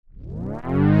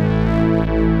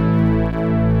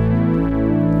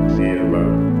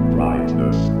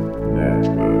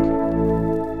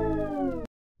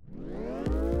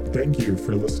Thank you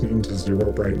for listening to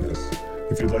Zero Brightness.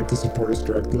 If you'd like to support us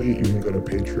directly, you can go to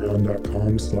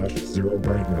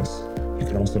patreon.com/zerobrightness. You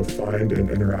can also find and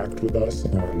interact with us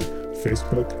on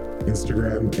Facebook,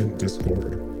 Instagram, and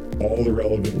Discord. All the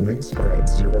relevant links are at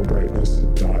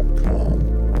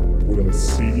zerobrightness.com. We'll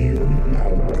see you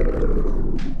out there.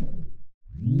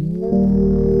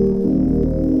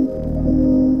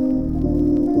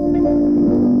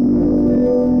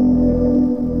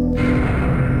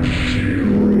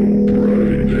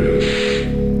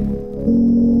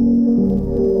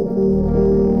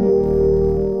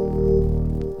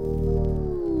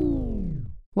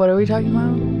 What are we talking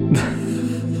about?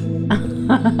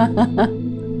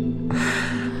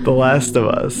 The Last of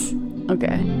Us.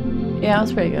 Okay. Yeah, that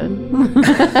was pretty good.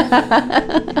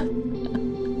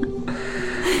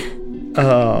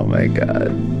 Oh my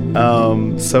god.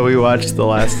 So we watched The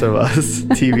Last of Us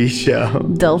TV show.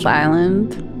 Dilf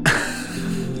Island.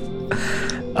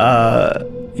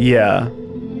 Yeah.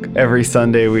 Every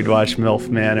Sunday we'd watch MILF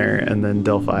Manor and then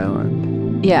Dilf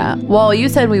Island. Yeah. Well, you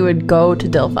said we would go to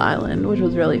Dilf Island, which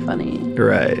was really funny.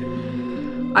 Right.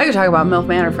 I could talk about MILF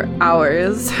Manor for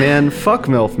hours. Man, fuck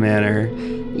MILF Manor.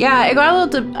 Yeah, it got a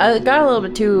little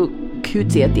bit too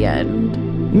cutesy at the end.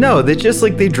 No, they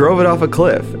drove it off a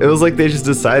cliff. It was like they just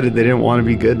decided they didn't want to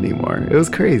be good anymore. It was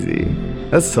crazy.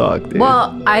 That sucked, dude.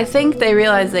 Well, I think they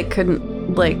realized they couldn't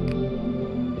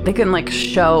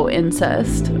show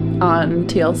incest on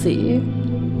TLC.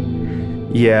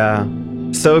 Yeah.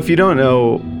 So if you don't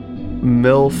know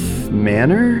MILF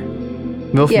Manor?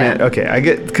 Manor. Okay, I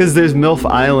get, because there's MILF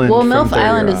Island. Well, from MILF 30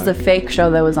 Island Rock. is the fake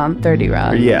show that was on 30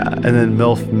 Rock. Yeah, and then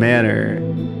MILF Manor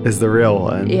is the real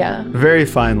one. Yeah. Very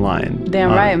fine line.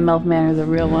 Damn right, MILF Manor is the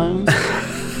real one.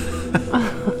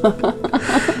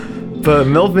 But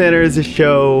MILF Manor is a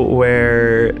show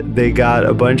where they got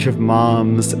a bunch of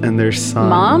moms and their sons.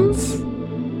 Moms?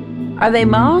 Are they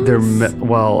moms?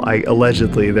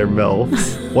 Allegedly they're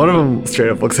MILFs. One of them straight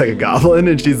up looks like a goblin,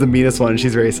 and she's the meanest one.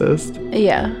 She's racist.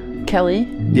 Yeah. Kelly?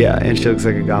 Yeah, and she looks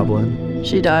like a goblin.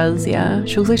 She does, yeah.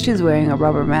 She looks like she's wearing a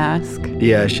rubber mask.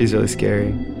 Yeah, she's really scary.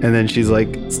 And then she's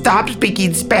like, "Stop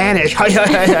speaking Spanish."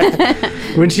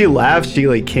 When she laughs,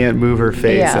 she can't move her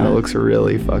face, and it looks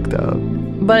really fucked up.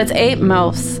 But it's 8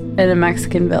 MILFs in a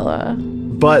Mexican villa.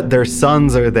 But their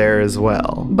sons are there as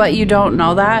well. But you don't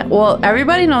know that? Well,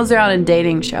 everybody knows they're on a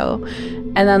dating show.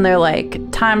 And then they're like,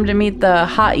 time to meet the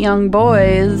hot young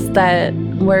boys that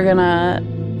we're gonna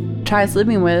try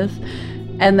sleeping with.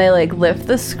 And they lift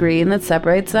the screen that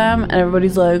separates them, and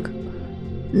everybody's like,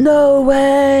 no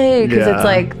way, because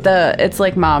it's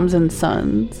like moms and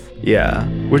sons. Yeah,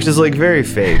 which is very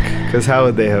fake, because how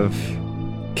would they have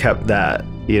kept that?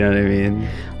 You know what I mean?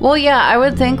 Well, yeah, I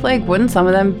would think wouldn't some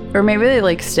of them, or maybe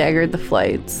they staggered the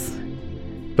flights.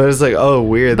 But it's oh,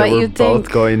 weird but that we're both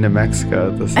going to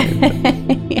Mexico at the same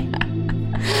time.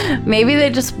 Yeah. Maybe they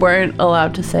just weren't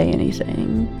allowed to say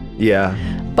anything. Yeah.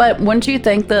 But wouldn't you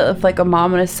think that if a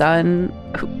mom and a son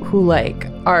who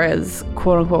are as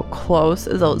quote unquote close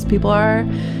as those people are,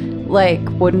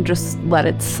 wouldn't just let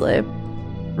it slip?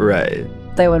 Right.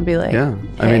 They wouldn't be like, yeah.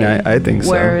 Hey, I mean, I think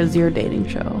so. Where is your dating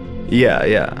show? Yeah,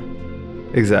 yeah.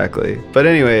 Exactly. But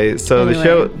anyway,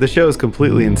 the show is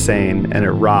completely insane, and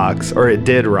it rocks, or it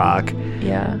did rock.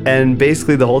 Yeah. And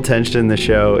basically the whole tension in the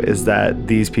show is that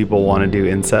these people want to do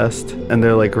incest, and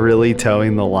they're really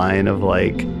towing the line of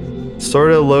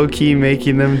sort of low-key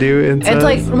making them do incest.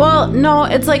 It's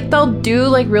they'll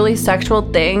do really sexual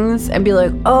things and be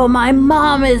like, oh, my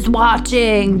mom is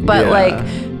watching, but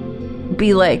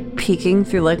be peeking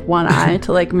through one eye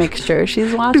to make sure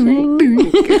she's watching.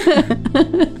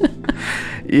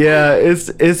 Yeah,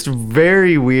 it's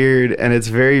very weird, and it's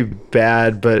very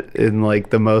bad, but in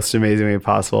the most amazing way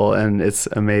possible, and it's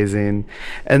amazing.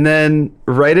 And then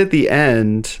right at the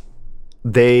end,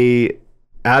 they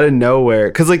out of nowhere,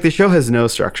 because the show has no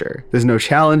structure. There's no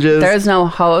challenges. There's no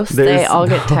host. They all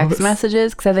get text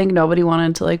messages, because I think nobody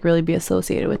wanted to really be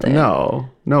associated with it. No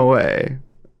way.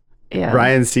 Yeah.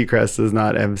 Ryan Seacrest is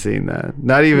not emceeing that.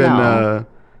 Not even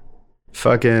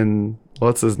fucking,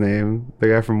 what's his name? The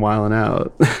guy from Wildin'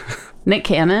 Out. Nick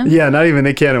Cannon? Yeah, not even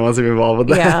Nick Cannon wants to be involved with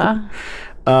that.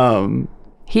 Yeah.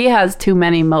 He has too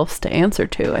many MILFs to answer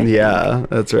to, I think. Yeah,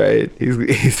 that's right.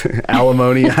 He's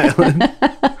Alimony Island.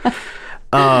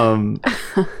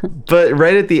 But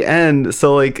right at the end,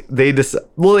 so they just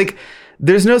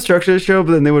there's no structure to the show,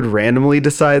 but then they would randomly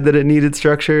decide that it needed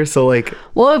structure. So well, it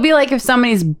would be if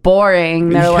somebody's boring,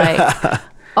 they're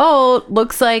oh,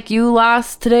 looks like you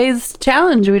lost today's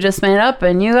challenge we just made up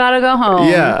and you gotta go home.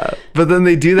 Yeah, but then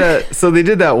they do that. So they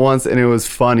did that once, and it was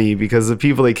funny because the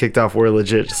people they kicked off were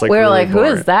legit just like, we were really like, who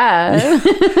boring. is that?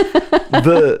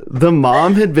 The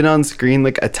mom had been on screen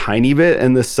like a tiny bit,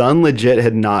 and the son legit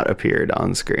had not appeared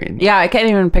on screen. Yeah, I can't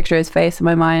even picture his face in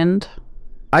my mind.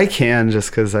 I can,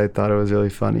 just because I thought it was really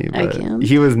funny, I but can.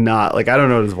 he was not, like, I don't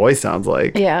know what his voice sounds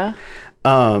like. Yeah.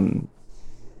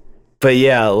 But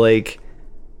yeah, like,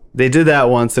 they did that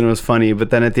once and it was funny, but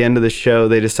then at the end of the show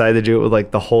they decided to do it with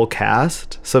like the whole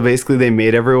cast. So basically they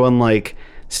made everyone like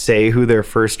say who their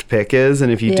first pick is, and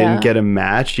if you didn't get a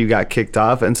match, you got kicked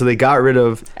off. And so they got rid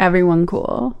of everyone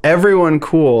cool.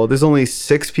 There's only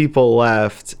 6 people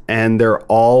left, and they're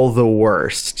all the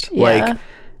worst. Yeah. Like,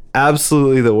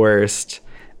 absolutely the worst.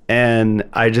 And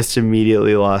I just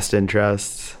immediately lost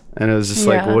interest, and it was just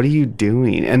like, what are you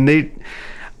doing? And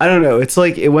I don't know, it's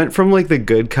like it went from like the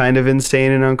good kind of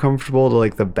insane and uncomfortable to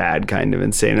like the bad kind of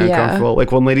insane and uncomfortable.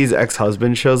 Like one lady's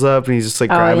ex-husband shows up and he's just like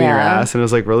grabbing her ass, and it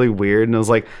was like really weird, and I was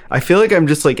like, I feel like I'm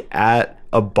just like at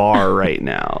a bar right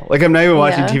now. Like I'm not even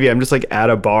watching TV, I'm just like at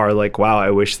a bar, like, wow,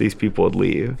 I wish these people would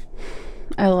leave.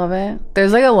 I love it.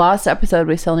 There's like a lost episode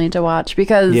we still need to watch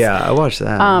because I watched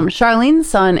that. Charlene's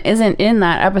son isn't in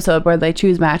that episode where they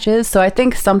choose matches, so I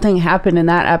think something happened in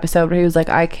that episode where he was like,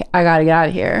 I gotta get out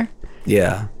of here.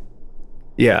 Yeah.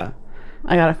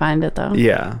 I gotta find it though.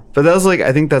 Yeah, but that was like,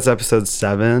 I think that's episode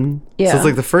 7. Yeah. So it's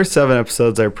like the first 7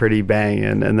 episodes are pretty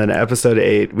banging, and then episode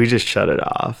 8 we just shut it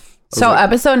off. So like,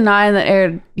 episode 9 that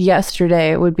aired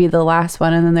yesterday would be the last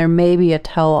one, and then there may be a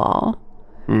tell-all.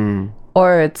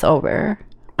 Or it's over.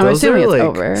 I'm assuming it's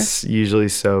over. Usually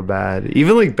so bad.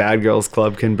 Even like Bad Girls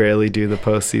Club can barely do the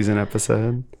postseason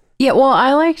episode. Yeah, well,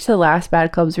 I liked the last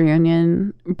Bad Clubs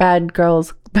reunion. Bad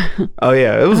Girls. Oh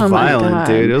yeah, it was Oh my violent, God.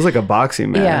 dude. It was like a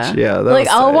boxing match. Yeah, that like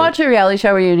was I'll tight. watch a reality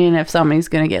show reunion if somebody's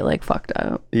gonna get like fucked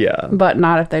up. Yeah, But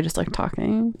not if they're just like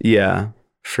talking. yeah,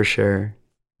 for sure.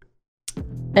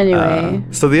 Anyway.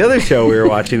 So the other show we were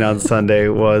watching on Sunday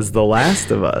was The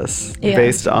Last of Us,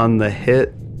 based on the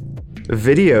hit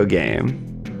video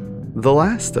game The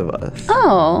Last of Us.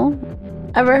 Oh,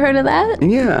 ever heard of that?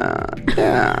 Yeah.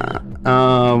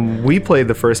 We played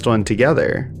the first one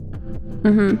together.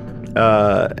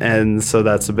 And so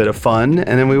that's a bit of fun.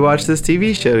 And then we watched this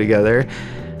TV show together.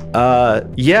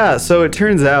 So it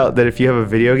turns out that if you have a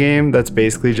video game that's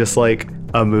basically just like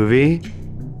a movie,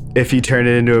 if you turn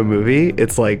it into a movie,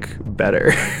 it's like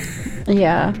better.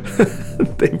 Yeah.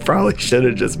 They probably should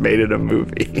have just made it a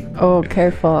movie. Oh,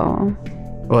 careful.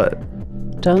 What?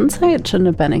 Don't say it shouldn't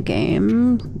have been a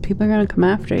game. People are gonna come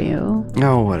after you.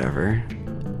 Oh, whatever.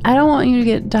 I don't want you to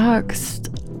get doxxed.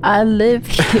 I live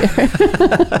here.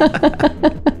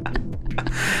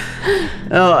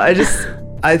 No,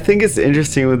 I think it's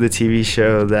interesting with the TV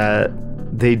show that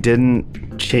they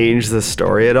didn't change the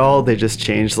story at all. They just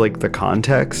changed like the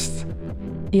context.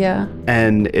 Yeah.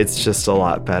 And it's just a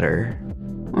lot better.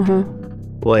 Uh-huh.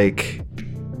 Like,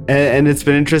 and it's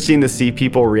been interesting to see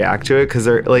people react to it, because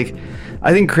they're like,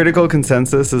 I think critical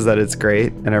consensus is that it's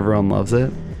great and everyone loves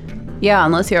it. Yeah,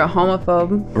 unless you're a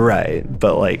homophobe. Right,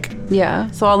 but like...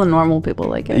 Yeah, so all the normal people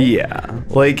like it. Yeah,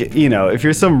 like, you know, if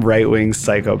you're some right-wing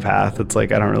psychopath, it's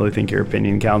like, I don't really think your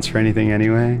opinion counts for anything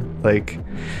anyway. Like,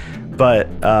 but,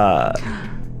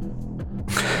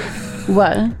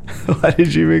 What? Why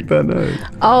did you make that noise?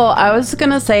 Oh, I was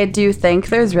gonna say, do you think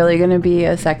there's really gonna be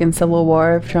a second Civil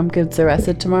War if Trump gets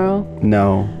arrested tomorrow?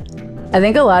 No. I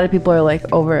think a lot of people are like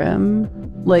over him.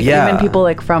 Like, even people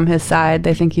like from his side,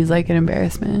 they think he's like an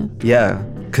embarrassment. Yeah,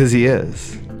 because he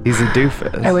is. He's a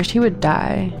doofus. I wish he would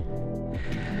die.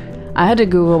 I had to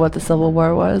Google what the Civil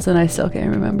War was, and I still can't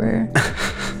remember.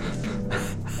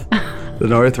 The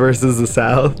North versus the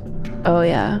South. Oh,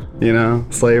 yeah. You know,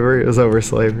 slavery. It was over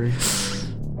slavery.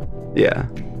 Yeah.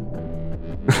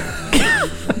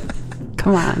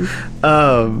 Come on.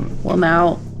 Well,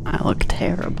 now I look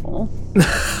terrible.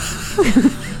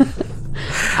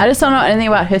 I just don't know anything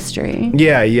about history.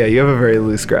 Yeah, you have a very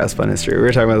loose grasp on history. We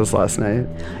were talking about this last night.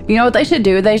 You know what they should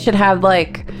do? They should have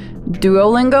like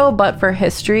Duolingo, but for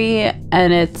history,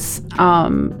 and it's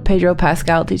Pedro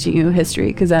Pascal teaching you history,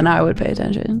 because then I would pay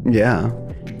attention. Yeah,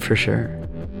 for sure.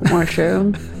 More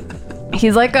true.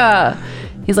 He's in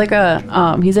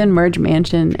Merge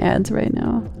Mansion ads right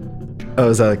now. Oh,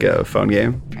 is that like a phone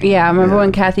game? Yeah, remember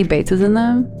when Kathy Bates was in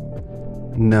them?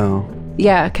 No.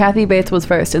 Yeah, Kathy Bates was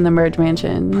first in the Merge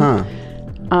Mansion. Huh.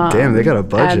 Damn, they got a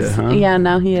budget, ads, huh? Yeah,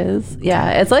 now he is.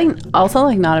 Yeah, it's like also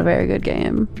like not a very good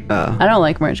game. Oh. I don't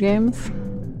like Merge games.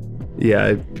 Yeah,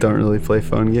 I don't really play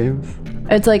phone games.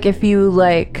 It's like if you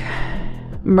like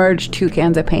merge 2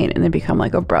 cans of paint and they become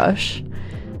like a brush.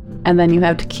 and then you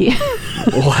have to keep.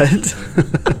 What?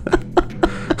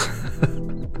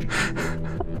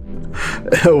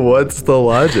 What's the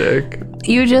logic?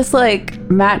 You just like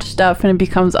match stuff and it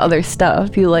becomes other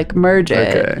stuff. You like merge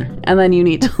it, Okay. and then you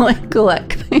need to like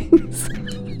collect things.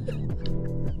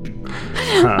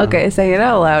 Huh. Okay, saying it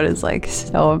out loud is like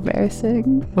so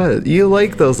embarrassing. What? You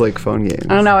like those like phone games?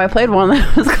 I don't know. I played one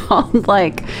that was called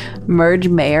like Merge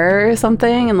Mayor or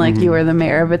something, and like you were the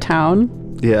mayor of a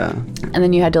town, Yeah. and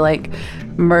then you had to like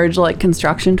merge like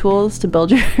construction tools to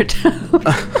build your town.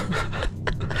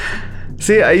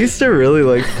 See, I used to really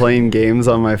like playing games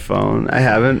on my phone. I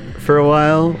haven't for a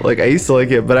while. Like, I used to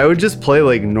like it, but I would just play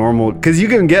like normal, because you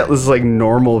can get this like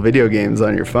normal video games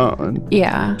on your phone.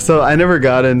 Yeah. So I never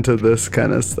got into this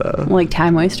kind of stuff. Like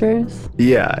time wasters.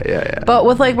 Yeah. But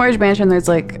with like Merge Mansion, there's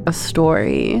like a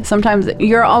story. Sometimes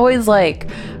you're always like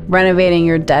renovating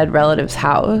your dead relative's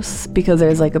house because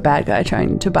there's like a bad guy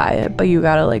trying to buy it, but you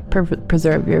gotta like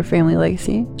preserve your family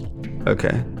legacy.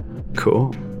 Okay,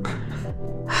 cool.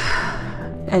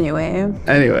 Anyway,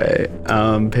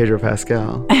 Pedro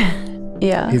Pascal.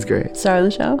 yeah. He's great. Star of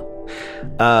the show.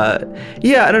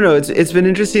 Yeah, I don't know. It's been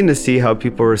interesting to see how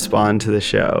people respond to the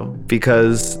show,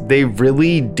 because they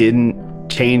really didn't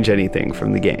change anything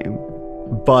from the game,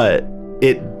 but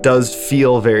it does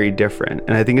feel very different.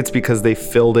 And I think it's because they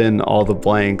filled in all the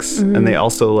blanks, and they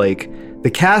also like, the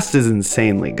cast is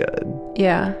insanely good.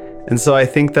 Yeah. And so I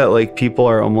think that like people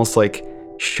are almost like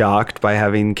shocked by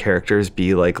having characters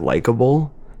be like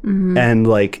likable and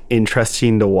like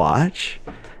interesting to watch,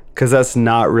 because that's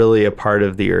not really a part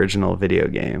of the original video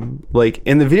game. Like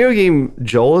in the video game,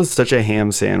 Joel is such a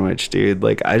ham sandwich, dude.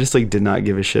 Like I just like did not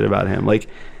give a shit about him. Like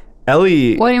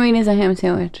Ellie, What do you mean he's a ham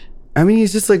sandwich? I mean,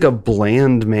 he's just like a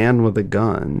bland man with a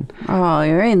gun. Oh,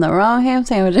 you're eating the wrong ham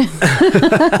sandwiches.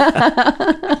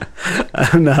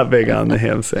 I'm not big on the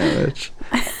ham sandwich.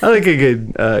 I like a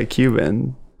good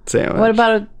Cuban sandwich. What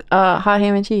about a hot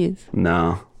ham and cheese?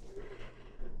 No.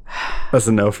 That's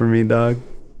a no for me, dog.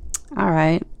 All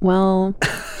right. Well,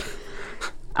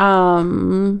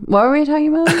 what were we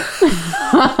talking about?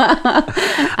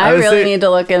 I was really saying- need to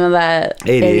look into that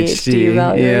ADHD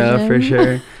evaluation. Yeah, for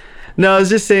sure. No, I was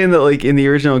just saying that like in the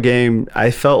original game,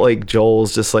 I felt like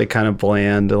Joel's just like kind of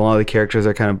bland, and a lot of the characters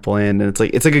are kind of bland, and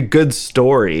it's like a good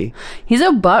story. He's a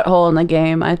butthole in the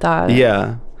game, I thought.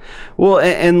 Yeah. Well,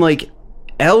 and like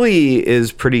Ellie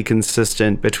is pretty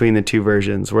consistent between the two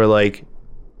versions, where like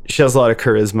she has a lot of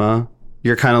charisma.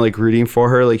 You're kind of like rooting for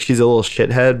her. Like she's a little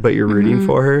shithead, but you're rooting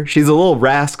for her. She's a little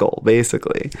rascal,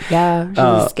 basically. Yeah, she's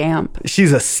a scamp.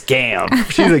 She's a scamp.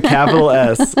 She's a capital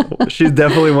S. She's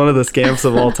definitely one of the scamps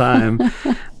of all time.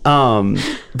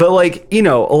 But like, you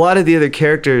know, a lot of the other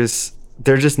characters,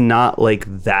 they're just not like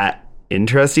that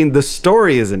interesting. The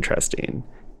story is interesting.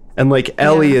 And like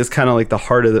Ellie is kind of like the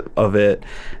heart of it,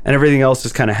 and everything else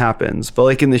just kind of happens. But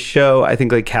like in the show, I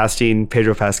think like casting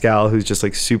Pedro Pascal, who's just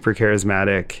like super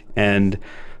charismatic, and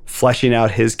fleshing out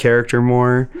his character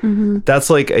more, that's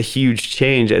like a huge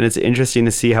change. And it's interesting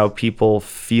to see how people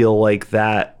feel like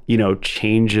that, you know,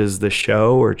 changes the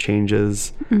show or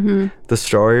changes the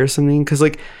story or something. Because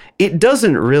like it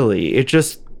doesn't really. It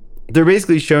just, they're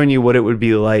basically showing you what it would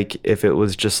be like if it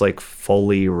was just like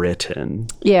fully written.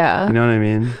 Yeah. You know what I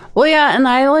mean? Well, yeah, and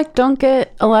I like don't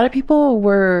get, a lot of people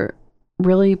were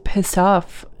really pissed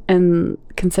off and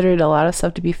considered a lot of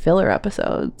stuff to be filler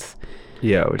episodes.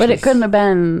 Yeah. But it couldn't have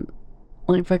been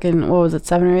like fucking, what was it,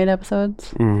 7 or 8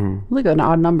 episodes? Like an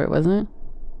odd number, wasn't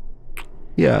it?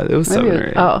 Yeah, it was Maybe 7 or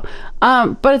 8.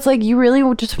 Oh. But it's like you really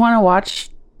just want to watch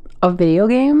a video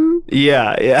game?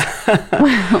 Yeah.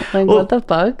 Like, Well, what the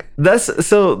fuck? That's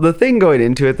so the thing going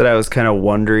into it that I was kind of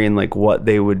wondering like what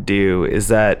they would do is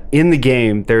that in the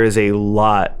game there is a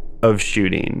lot of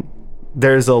shooting.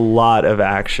 There's a lot of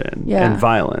action and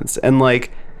violence. And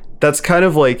like that's kind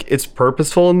of like it's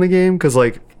purposeful in the game, because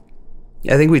like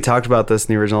I think we talked about this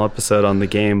in the original episode on the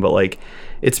game, but like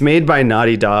it's made by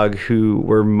Naughty Dog, who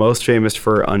were most famous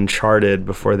for Uncharted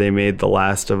before they made The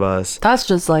Last of Us. That's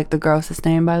just like the grossest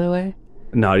name, by the way.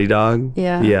 Naughty Dog?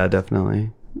 Yeah. Yeah,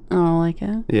 definitely. I don't like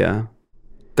it. Yeah.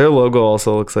 Their logo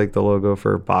also looks like the logo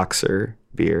for Boxer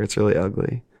beer. It's really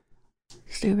ugly.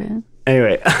 Stupid.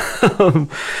 Anyway,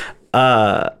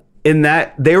 in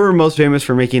that, they were most famous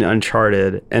for making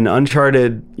Uncharted, and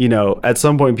Uncharted, you know, at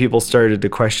some point people started to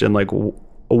question like,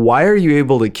 why are you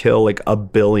able to kill like 1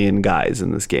 billion guys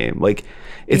in this game? Like,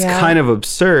 it's kind of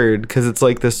absurd, because it's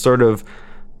like this sort of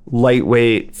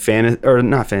lightweight fantasy, or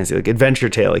not fantasy, like adventure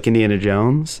tale, like Indiana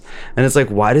Jones. And it's like,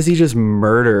 why does he just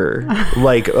murder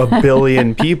like a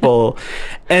billion people?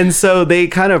 And so they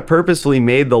kind of purposefully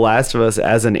made The Last of Us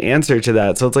as an answer to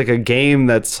that. So it's like a game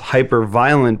that's hyper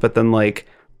violent, but then like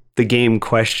the game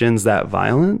questions that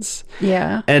violence.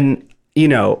 Yeah. And, you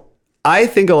know, I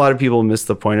think a lot of people miss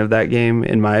the point of that game,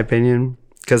 in my opinion,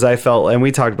 because I felt, and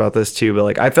we talked about this too, but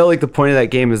like I felt like the point of that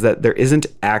game is that there isn't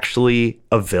actually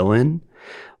a villain.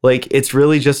 Like, it's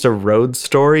really just a road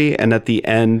story. And at the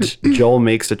end, Joel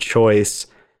makes a choice.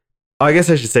 I guess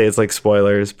I should say it's like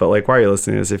spoilers, but like, why are you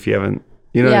listening to this if you haven't,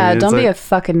 you know what I mean? Don't It's be like, a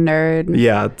fucking nerd.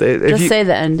 yeah. Just say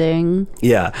the ending.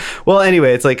 Yeah. Well,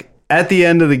 anyway, it's like at the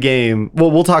end of the game, well,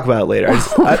 we'll talk about it later.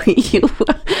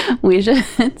 We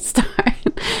should start.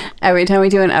 Every time we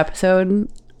do an episode,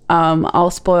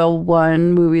 I'll spoil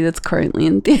one movie that's currently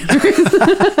in theaters.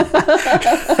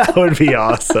 That would be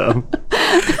awesome.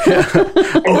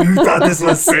 Oh, you thought this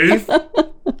was safe?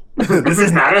 This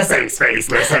is not a safe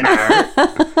space, listener.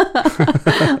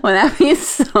 Well, that'd be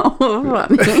so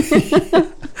funny.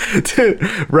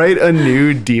 To write a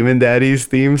new Demon Daddies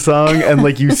theme song and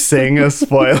like you sing a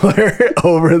spoiler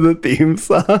over the theme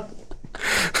song.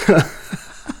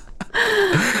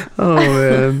 Oh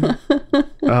man.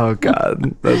 Oh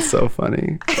god, that's so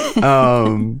funny.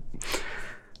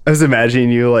 I was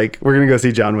imagining you like, we're gonna go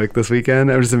see John Wick this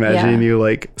weekend. I'm just imagining you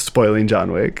like spoiling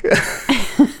John Wick.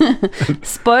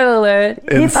 Spoiler alert,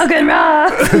 he fucking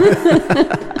rocks.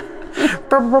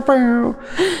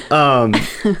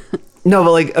 No,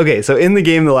 but like, okay, so in the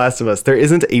game The Last of Us, there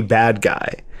isn't a bad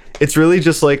guy. It's really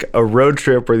just like a road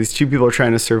trip where these two people are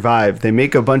trying to survive. They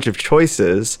make a bunch of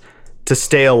choices to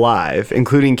stay alive,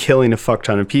 including killing a fuck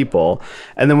ton of people.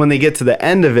 And then when they get to the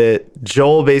end of it,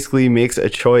 Joel basically makes a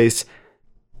choice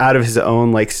out of his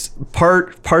own, like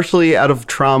partially out of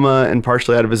trauma and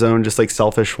partially out of his own just like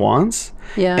selfish wants.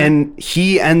 Yeah. And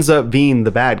he ends up being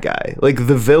the bad guy. Like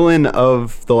the villain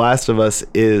of The Last of Us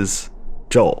is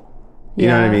Joel. You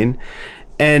know what I mean?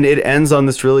 And it ends on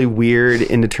this really weird,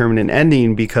 indeterminate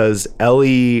ending because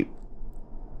Ellie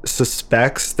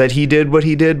suspects that he did what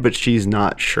he did, but she's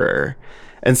not sure.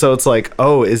 And so it's like,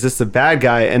 oh, is this the bad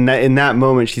guy? And that, in that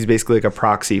moment, she's basically like a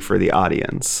proxy for the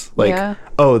audience. Like,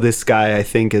 oh, this guy I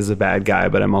think is a bad guy,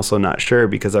 but I'm also not sure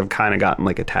because I've kind of gotten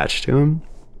like attached to him.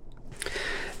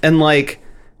 And like,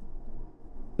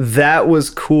 that was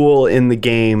cool in the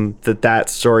game that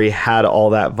story had all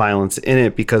that violence in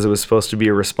it because it was supposed to be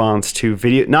a response to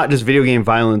video, not just video game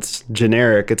violence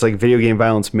generic. It's like video game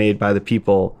violence made by the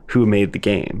people who made the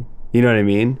game. You know what I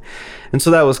mean? And so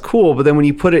that was cool. But then when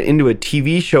you put it into a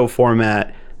TV show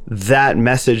format, that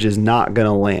message is not going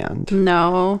to land.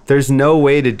 No. There's no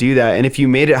way to do that. And if you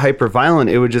made it hyper violent,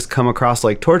 it would just come across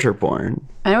like torture porn.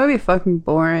 And it would be fucking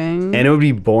boring. And it would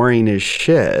be boring as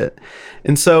shit.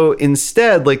 And so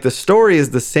instead, like the story is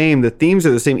the same, the themes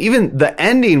are the same, even the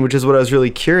ending, which is what I was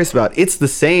really curious about, it's the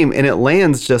same and it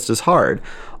lands just as hard.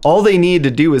 All they need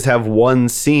to do is have one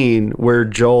scene where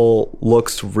Joel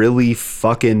looks really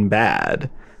fucking bad,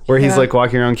 where he's like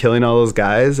walking around killing all those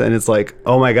guys, and it's like,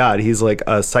 oh my god, he's like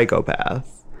a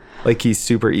psychopath. Like he's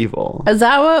super evil. Is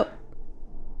that what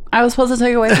I was supposed to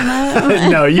take away from that?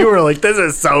 No, you were like, this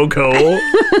is so cool.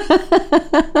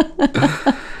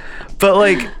 But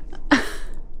like,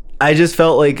 I just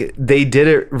felt like they did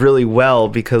it really well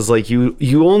because like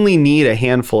you only need a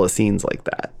handful of scenes like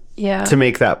that to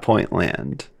make that point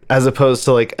land, as opposed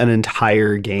to like an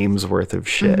entire game's worth of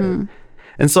shit. Mm-hmm.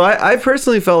 And so I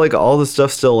personally felt like all the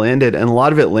stuff still landed, and a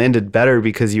lot of it landed better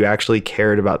because you actually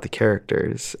cared about the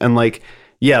characters. And like,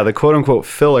 yeah, the quote unquote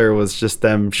filler was just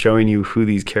them showing you who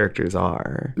these characters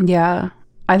are. Yeah.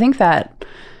 I think that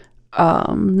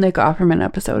Nick Offerman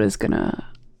episode is gonna,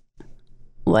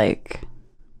 like,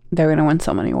 they're gonna win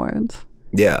so many awards.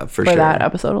 Yeah, for sure. For that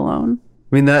episode alone.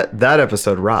 I mean, that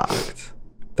episode rocked.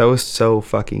 That was so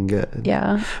fucking good.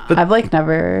 Yeah. But I've like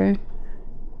never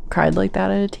cried like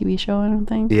that at a TV show, I don't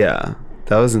think. Yeah.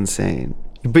 That was insane.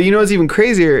 But you know what's even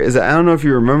crazier is that, I don't know if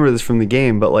you remember this from the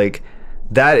game, but like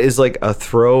that is like a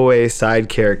throwaway side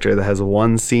character that has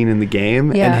one scene in the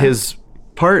game, and his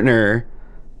partner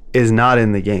is not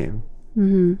in the game.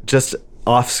 Mm-hmm. Just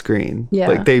off screen. Yeah.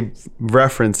 Like they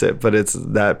reference it, but it's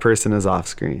that person is off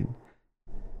screen.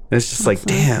 And it's just like,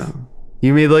 damn.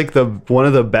 You made like one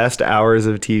of the best hours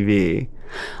of TV.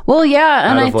 Well,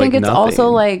 yeah, and I think it's nothing. also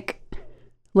like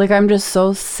I'm just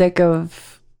so sick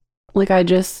of, like, I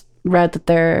just read that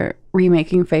they're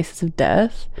remaking Faces of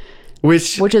Death,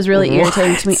 which is really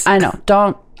irritating to me. I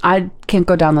know, I can't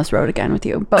go down this road again with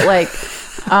you, but like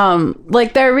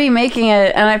Like they're remaking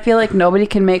it, and I feel like nobody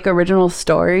can make original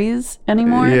stories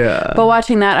anymore. Yeah. But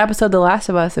watching that episode, The Last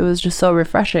of Us, it was just so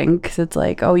refreshing because it's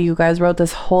like, oh, you guys wrote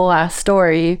this whole ass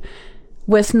story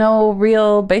with no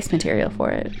real base material for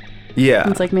it. Yeah.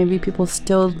 It's like maybe people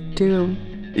still do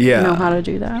know how to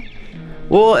do that.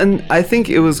 Well, and I think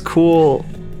it was cool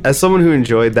as someone who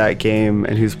enjoyed that game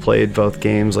and who's played both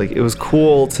games, like it was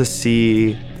cool to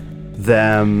see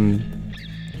them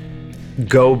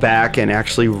go back and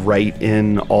actually write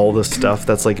in all the stuff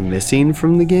that's like missing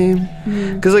from the game.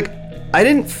 Because like I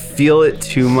didn't feel it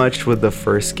too much with the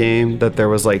first game that there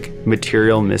was like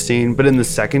material missing, but in the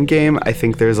second game I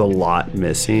think there's a lot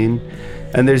missing,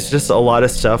 and there's just a lot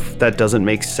of stuff that doesn't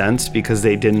make sense because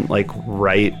they didn't like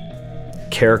write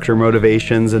character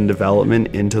motivations and development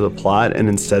into the plot, and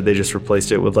instead they just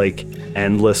replaced it with like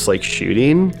endless like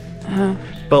shooting.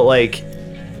 But like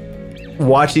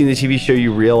watching the TV show,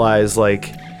 you realize like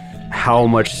how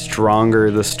much stronger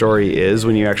the story is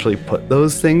when you actually put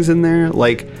those things in there.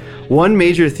 Like one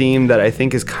major theme that I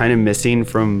think is kind of missing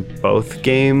from both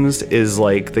games is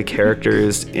like the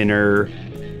characters' inner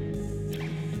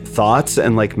thoughts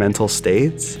and like mental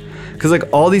states. Because like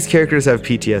all these characters have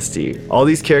PTSD. All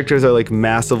these characters are like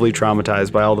massively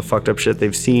traumatized by all the fucked up shit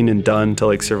they've seen and done to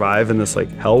like survive in this like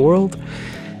hell world.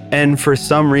 And for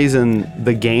some reason,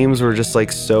 the games were just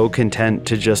like so content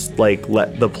to just like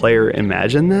let the player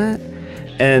imagine that.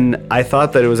 And I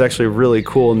thought that it was actually really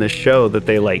cool in this show that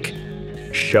they like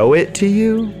show it to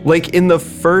you. Like in the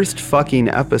first fucking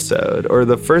episode, or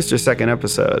the first or second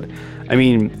episode, I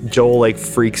mean, Joel like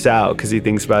freaks out because he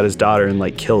thinks about his daughter and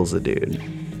like kills the dude.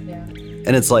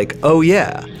 And it's like, oh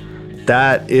yeah,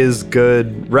 that is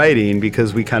good writing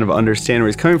because we kind of understand where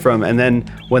he's coming from. And then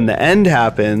when the end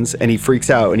happens and he freaks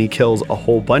out and he kills a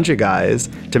whole bunch of guys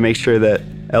to make sure that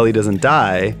Ellie doesn't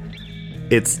die,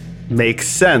 it makes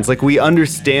sense. Like we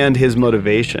understand his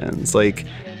motivations. Like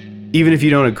even if you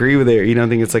don't agree with it or you don't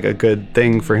think it's like a good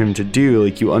thing for him to do,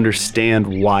 like you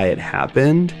understand why it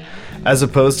happened, as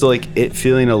opposed to like it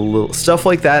feeling a little, stuff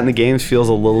like that in the games feels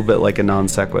a little bit like a non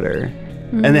sequitur.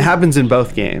 And it happens in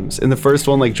both games. In the first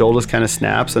one, like Joel just kind of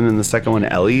snaps, and in the second one,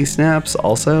 Ellie snaps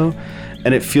also.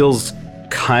 And it feels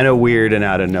kind of weird and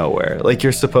out of nowhere. Like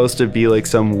you're supposed to be like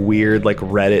some weird like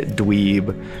Reddit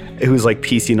dweeb who's like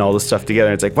piecing all this stuff together.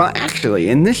 And it's like, well, actually,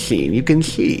 in this scene, you can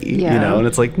see, you know? And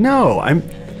it's like, no,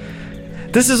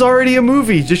 this is already a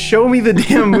movie. Just show me the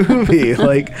damn movie.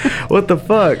 Like, what the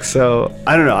fuck? So,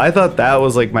 I don't know. I thought that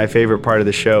was like my favorite part of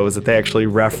the show, is that they actually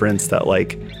referenced that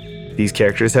like these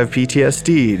characters have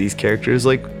PTSD. These characters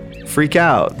like freak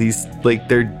out. These like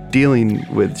they're dealing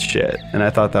with shit. And I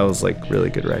thought that was like really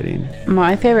good writing.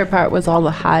 My favorite part was all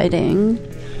the hiding.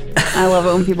 I love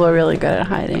it when people are really good at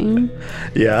hiding.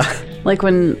 Yeah. Like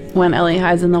when Ellie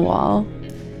hides in the wall.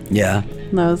 Yeah.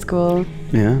 That was cool.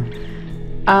 Yeah.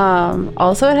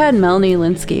 Also it had Melanie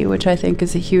Linsky, which I think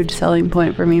is a huge selling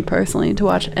point for me personally to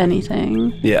watch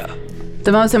anything. Yeah.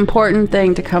 The most important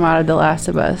thing to come out of The Last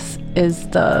of Us is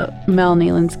the Melanie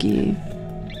Linsky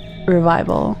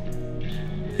revival.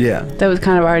 Yeah. That was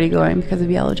kind of already going because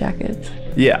of Yellow Jackets.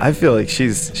 Yeah, I feel like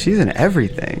she's in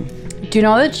everything. Do you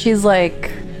know that she's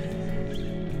like,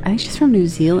 I think she's from New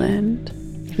Zealand.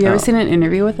 Have you ever seen an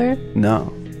interview with her?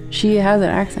 No. She has an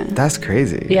accent. That's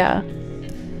crazy. Yeah.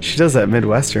 She does that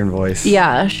Midwestern voice.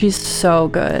 Yeah, she's so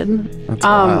good. That's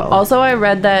wild. Also, I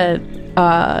read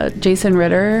that Jason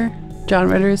Ritter, John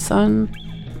Ritter's son,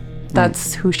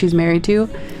 that's who she's married to.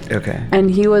 Okay.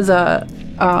 And he was a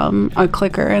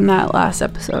clicker in that last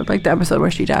episode, like the episode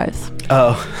where she dies.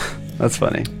 Oh, that's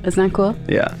funny. Isn't that cool?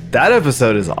 Yeah. That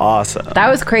episode is awesome. That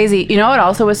was crazy. You know what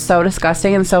also was so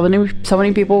disgusting, and so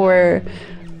many people were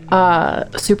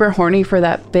super horny for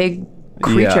that big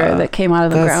creature that came out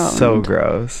of the ground. That's so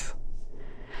gross.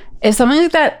 If something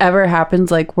like that ever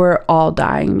happens, like we're all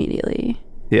dying immediately.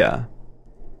 Yeah.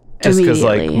 Just because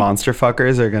like monster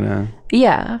fuckers are gonna.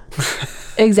 Yeah.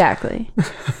 Exactly.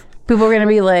 People are gonna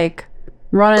be like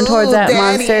running towards that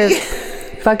monster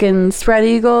fucking spread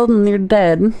eagle, and you're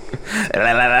dead.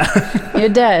 You're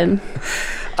dead.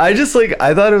 I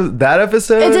thought it was that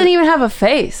episode. It didn't even have a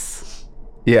face.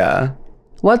 Yeah.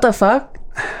 What the fuck?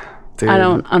 Dude, I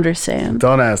don't understand.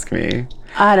 Don't ask me.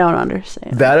 I don't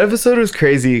understand. That episode was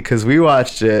crazy because we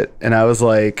watched it and I was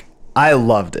like, I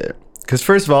loved it. Because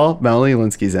first of all, Melanie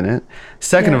Linsky's in it.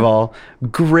 Second of all,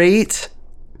 great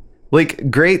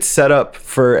setup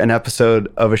for an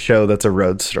episode of a show that's a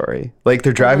road story. Like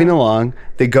they're driving along,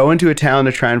 they go into a town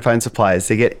to try and find supplies.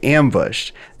 They get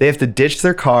ambushed. They have to ditch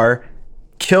their car,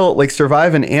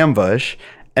 survive an ambush,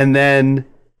 and then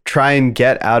try and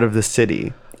get out of the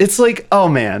city. it's like, oh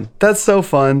man, that's so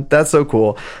fun. That's so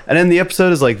cool. And then the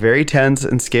episode is like very tense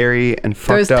and scary and fucked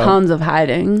There's up. tons of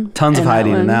hiding. Tons of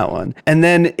hiding in that one. And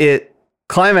then it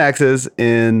climaxes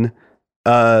in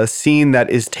a scene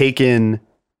that is taken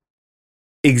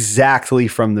exactly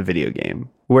from the video game,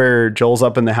 where Joel's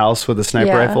up in the house with a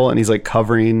sniper rifle and he's like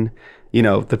covering, you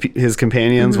know, his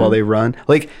companions while they run.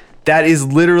 Like, that is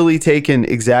literally taken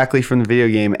exactly from the video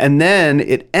game. And then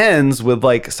it ends with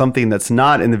like something that's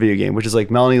not in the video game, which is like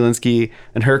Melanie Linsky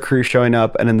and her crew showing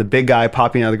up, and then the big guy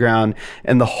popping out of the ground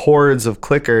and the hordes of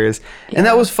clickers. Yeah. And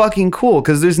that was fucking cool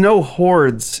because there's no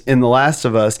hordes in The Last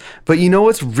of Us. But you know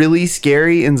what's really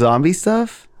scary in zombie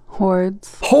stuff?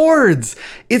 Hordes.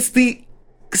 It's the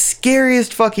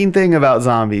scariest fucking thing about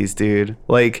zombies, dude.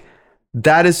 Like,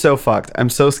 that is so fucked. I'm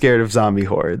so scared of zombie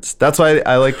hordes. That's why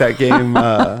I like that game.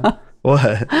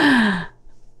 What?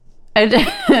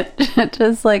 It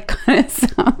just like kind of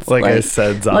sounds like I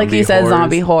said, zombie like you said, horrors.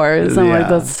 zombie horrors. I'm like,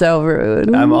 that's so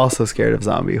rude. I'm also scared of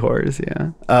zombie horrors.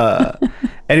 Yeah.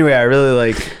 Anyway, I really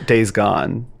like Days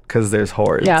Gone because there's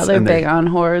hordes. Yeah, they're big on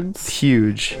hordes.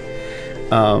 Huge.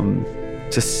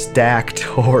 Just stacked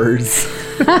hordes.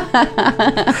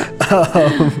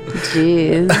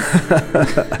 Jeez.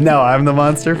 No, I'm the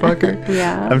monster fucker.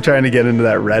 Yeah. I'm trying to get into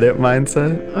that Reddit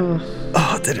mindset. Ugh.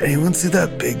 Oh, did anyone see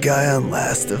that big guy on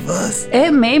Last of Us?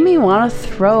 It made me want to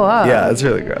throw up. Yeah, it's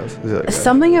really gross.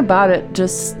 Something about it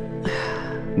just...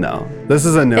 No, this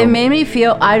is a no. It made me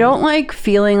feel... I don't like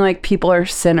feeling like people are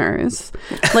sinners.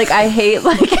 Like, I hate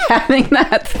like having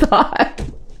that thought.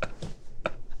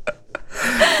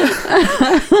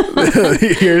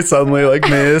 You're suddenly like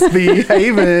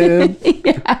misbehaving.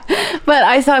 Yeah. But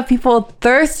I saw people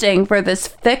thirsting for this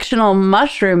fictional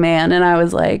mushroom man, and I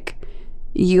was like,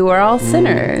 you are all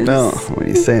sinners. No, when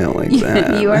you say it like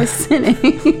that. You are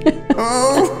sinning.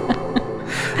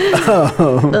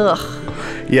 Ugh.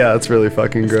 Yeah, it's really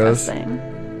fucking Disgusting. Gross.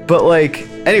 But like,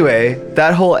 anyway,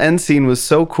 that whole end scene was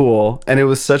so cool, and it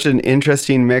was such an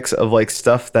interesting mix of like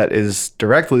stuff that is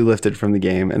directly lifted from the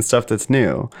game and stuff that's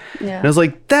new. Yeah. And I was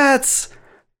like, that's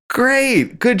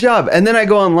great, good job. And then I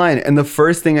go online, and the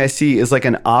first thing I see is like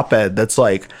an op-ed that's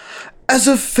like, as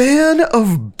a fan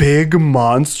of big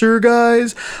monster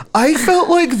guys, I felt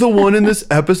like the one in this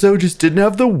episode just didn't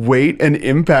have the weight and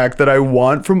impact that I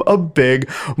want from a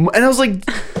big... And I was like,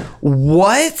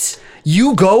 what?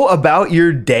 You go about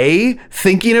your day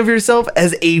thinking of yourself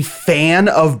as a fan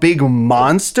of big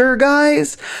monster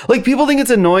guys? Like, people think it's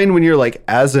annoying when you're like,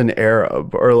 as an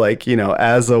Arab, or like, you know,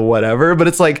 as a whatever, but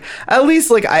it's like, at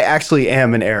least like I actually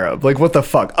am an Arab. Like, what the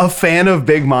fuck? A fan of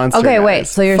big monster guys. Okay, wait,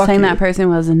 so you're Fuck saying you. that person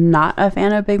was not a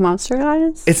fan of big monster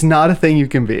guys? It's not a thing you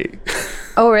can be.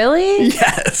 Oh, really?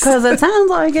 Yes. Because it sounds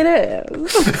like it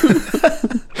is.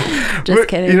 Just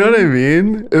kidding. You know what I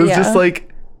mean? It was just like,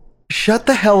 shut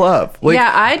the hell up. Like,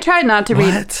 yeah, I tried not to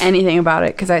read what? anything about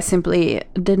it because I simply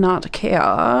did not care,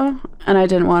 and I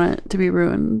didn't want it to be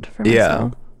ruined for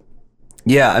myself.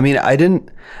 Yeah, I mean,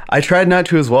 I tried not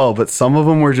to as well, but some of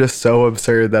them were just so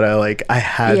absurd that I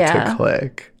had to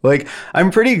click. Like,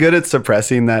 I'm pretty good at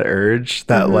suppressing that urge,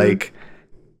 that like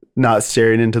not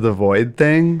staring into the void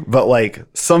thing, but like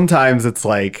sometimes it's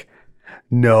like,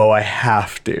 no, I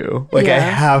have to. Like, I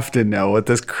have to know what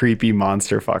this creepy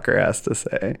monster fucker has to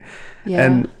say. Yeah.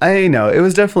 And I know it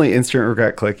was definitely instant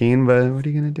regret clicking, but what are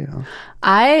you going to do?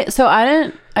 I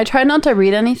tried not to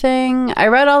read anything. I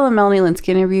read all the Melanie Linsky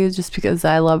interviews just because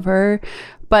I love her,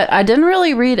 but I didn't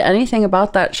really read anything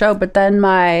about that show. But then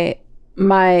my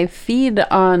feed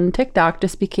on TikTok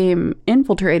just became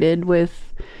infiltrated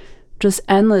with just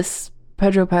endless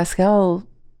Pedro Pascal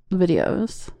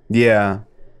videos. Yeah.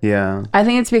 Yeah. I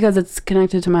think it's because it's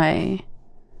connected to my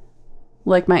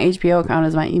HBO account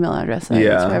as my email address. So I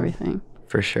use for everything.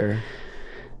 For sure.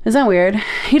 Isn't that weird?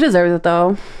 He deserves it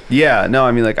though. Yeah. No,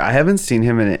 I mean, like, I haven't seen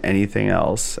him in anything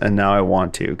else, and now I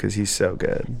want to because he's so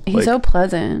good. He's so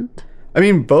pleasant. I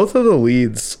mean, both of the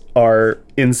leads are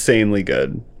insanely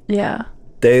good. Yeah.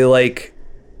 They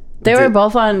were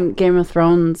both on Game of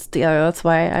Thrones together. That's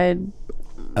why I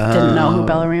didn't know who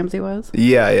Bella Ramsey was.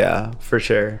 Yeah, for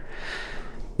sure.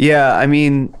 Yeah, I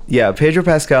mean, Pedro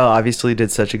Pascal obviously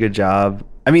did such a good job.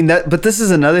 I mean, but this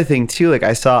is another thing too. Like,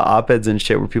 I saw op-eds and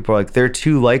shit where people are like, they're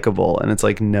too likable, and it's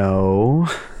like, no,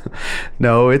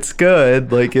 it's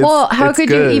good. Like, how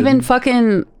could you even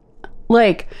fucking,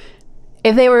 like,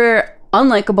 if they were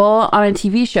unlikable on a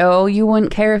TV show, you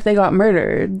wouldn't care if they got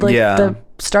murdered. Like, the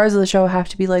stars of the show have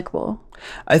to be likable.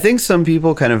 I think some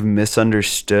people kind of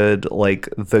misunderstood like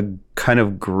the kind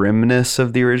of grimness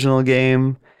of the original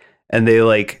game. and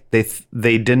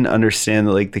they didn't understand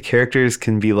that like the characters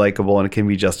can be likable and it can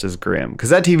be just as grim, because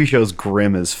that TV show is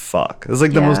grim as fuck. It's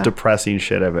like the most depressing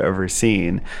shit I've ever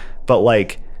seen, but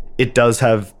like it does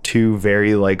have two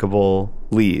very likable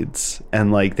leads,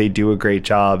 and like they do a great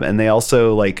job, and they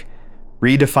also like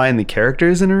redefine the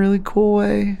characters in a really cool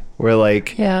way where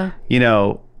like you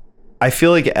know, I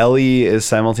feel like Ellie is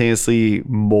simultaneously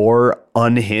more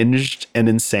unhinged and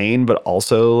insane, but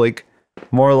also like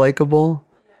more likable.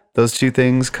 Those two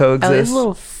things coexist. Ellie's a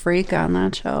little freak on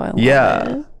that show. I love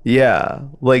it. Yeah.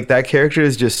 Like that character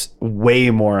is just way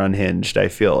more unhinged, I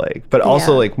feel like, but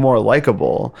also like more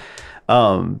likable.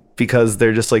 Because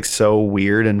they're just like so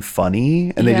weird and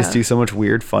funny, and they just do so much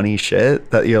weird, funny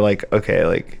shit that you're like, okay,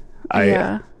 like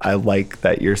I like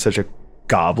that you're such a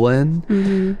goblin.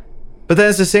 Mm-hmm. But then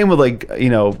it's the same with like, you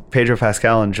know, Pedro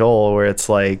Pascal and Joel, where it's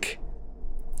like,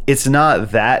 it's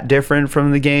not that different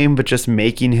from the game, but just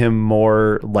making him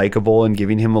more likable and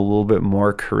giving him a little bit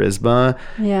more charisma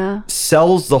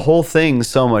sells the whole thing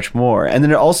so much more. And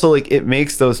then it also like, it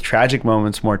makes those tragic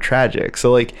moments more tragic.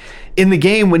 So like in the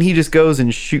game, when he just goes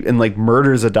and like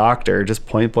murders a doctor, just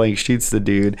point blank shoots the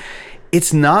dude,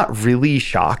 it's not really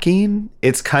shocking.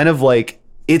 It's kind of like,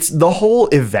 it's the whole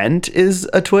event is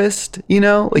a twist, you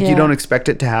know, like you don't expect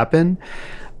it to happen.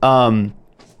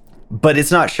 But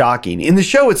it's not shocking. In the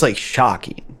show, it's like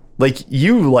shocking. Like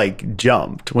you like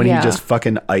jumped when he just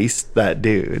fucking iced that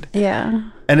dude. Yeah.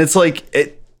 And it's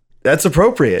like, that's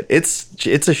appropriate.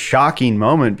 It's a shocking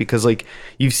moment because like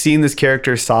you've seen this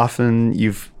character soften,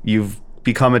 you've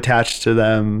become attached to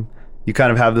them, you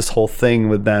kind of have this whole thing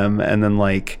with them, and then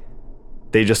like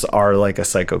they just are like a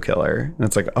psycho killer. And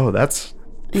it's like, oh, that's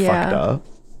fucked up.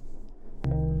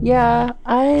 Yeah,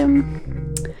 I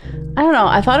don't know.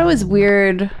 I thought it was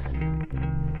weird.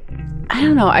 I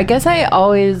don't know. I guess I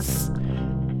always,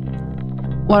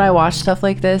 when I watch stuff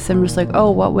like this, I'm just like,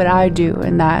 oh, what would I do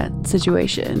in that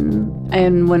situation?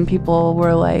 And when people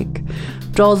were like,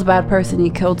 Joel's a bad person, he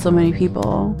killed so many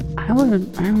people, I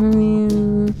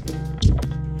mean,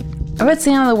 if it's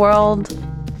the end of the world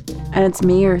and it's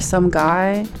me or some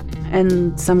guy,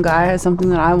 and some guy has something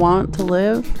that I want to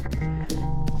live,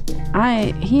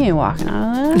 he ain't walking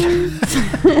out of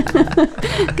there.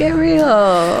 Get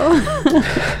real.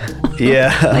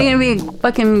 Yeah. Am I gonna be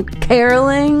fucking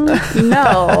caroling?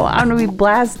 No, I'm gonna be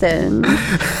blasting.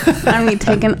 I'm gonna be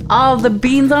taking all the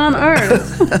beans on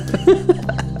earth.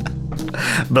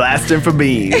 Blasting for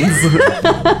beans.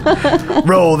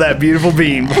 Roll that beautiful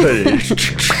bean footage.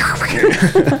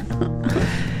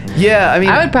 Yeah, I mean,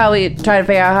 I would probably try to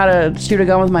figure out how to shoot a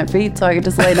gun with my feet so I could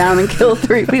just lay down and kill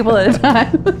 3 people at a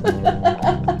time.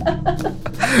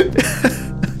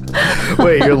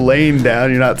 Wait, you're laying down,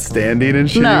 you're not standing and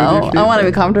shooting? No, I want to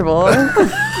be comfortable.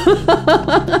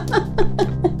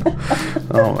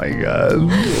 Oh my god.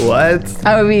 What?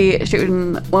 I would be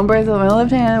shooting one person with my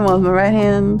left hand, one with my right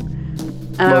hand.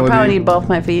 And I would probably need both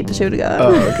my feet to shoot a gun.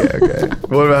 Oh, okay.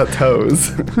 What about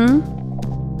toes?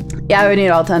 Yeah, I would need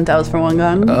all 10 toes for one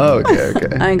gun. Oh,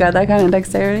 okay. I ain't got that kind of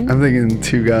dexterity. I'm thinking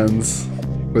 2 guns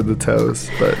with the toes,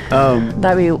 but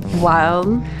that'd be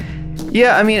wild.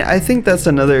 Yeah, I mean, I think that's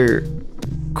another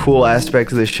cool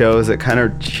aspect of the show, is it kind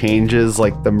of changes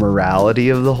like the morality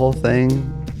of the whole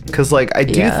thing. Because like I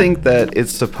do think that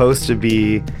it's supposed to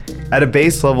be, at a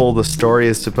base level, the story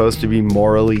is supposed to be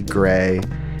morally gray.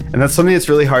 And that's something that's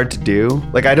really hard to do.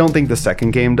 Like, I don't think the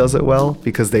second game does it well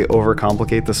because they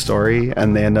overcomplicate the story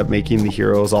and they end up making the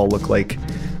heroes all look like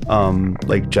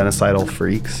genocidal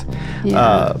freaks.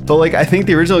 Yeah. But like, I think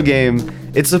the original game,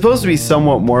 it's supposed to be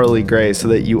somewhat morally gray so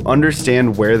that you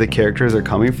understand where the characters are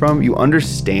coming from. You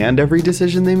understand every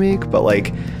decision they make, but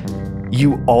like,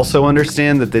 you also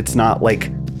understand that it's not like,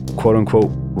 quote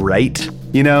unquote, right.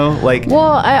 You know, like.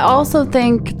 Well, I also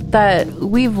think that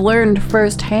we've learned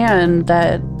firsthand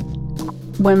that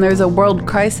when there's a world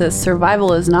crisis,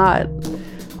 survival is not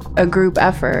a group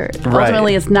effort. Right.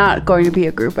 Ultimately, it's not going to be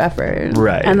a group effort.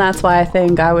 Right. And that's why I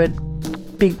think I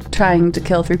would be trying to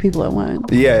kill 3 people at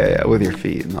once. Yeah, with your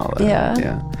feet and all that.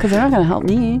 Yeah. Because they're not going to help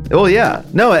me. Well, yeah.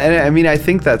 No, and I mean, I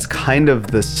think that's kind of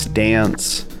the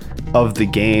stance of the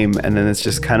game, and then it's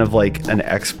just kind of like an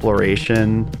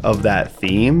exploration of that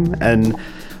theme, and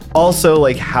also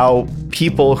like how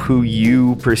people who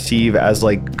you perceive as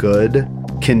like good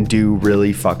can do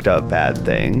really fucked up bad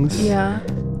things. Yeah.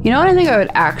 You know what I think I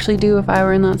would actually do if I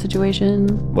were in that situation?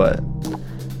 What?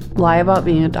 Lie about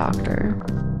being a doctor.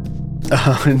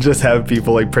 And just have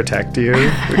people like protect you.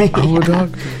 Like, I'm a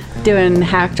doctor. Doing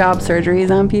hack job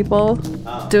surgeries on people.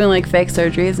 Doing like fake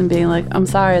surgeries and being like, I'm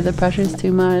sorry, the pressure's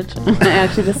too much. I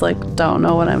actually just like don't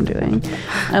know what I'm doing.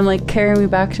 I'm like, carry me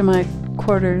back to my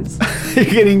quarters. You're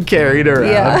getting carried around.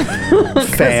 Yeah.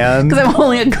 Fanned. Because I'm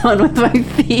holding a gun with my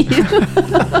feet.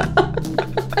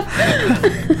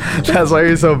 That's why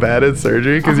you're so bad at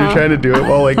surgery, because you're trying to do it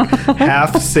while like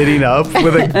half sitting up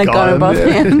with a gun in both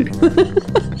hands.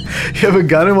 You have a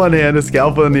gun in one hand, a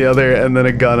scalpel in the other, and then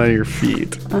a gun on your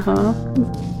feet. Wow.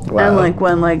 Wow. And like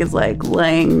one leg is like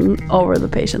laying over the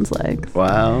patient's leg.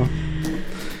 Wow.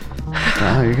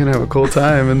 Wow, you're gonna have a cool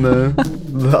time in the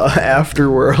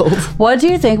afterworld. What do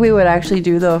you think we would actually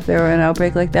do though if there were an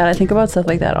outbreak like that? I think about stuff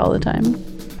like that all the time.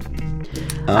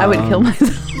 I would kill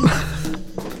myself.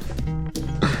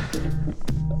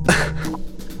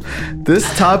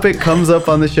 This topic comes up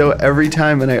on the show every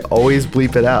time, and I always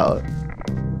bleep it out.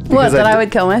 What, that I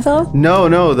would kill myself? No,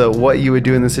 what you would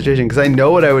do in this situation, because I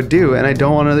know what I would do, and I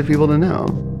don't want other people to know.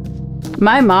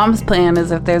 My mom's plan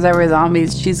is if there's ever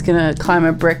zombies, she's gonna climb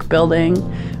a brick building,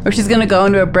 or she's gonna go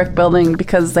into a brick building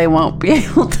because they won't be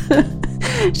able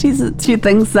to. She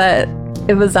thinks that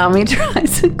if a zombie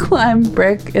tries to climb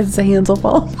brick, his hands will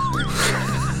fall.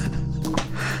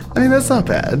 I mean, that's not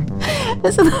bad.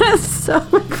 Isn't that so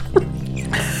funny?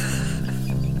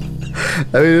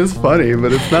 I mean, it's funny,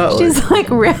 but it's not. She's like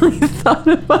really thought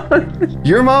about it.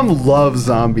 Your mom loves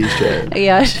zombie shit.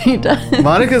 Yeah, she does.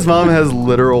 Monica's mom has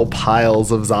literal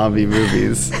piles of zombie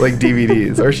movies, like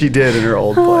DVDs, or she did in her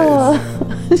old place.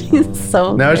 Oh, she's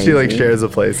so Now crazy. she like shares a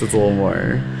place that's a little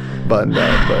more buttoned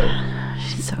up, but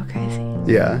She's so crazy.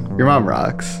 yeah, your mom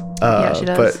rocks. Yeah, she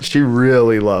does. But she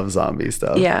really loves zombie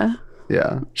stuff. Yeah.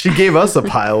 Yeah. She gave us a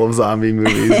pile of zombie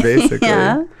movies, basically.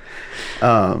 Yeah.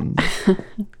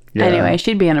 Yeah. Anyway,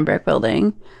 she'd be in a brick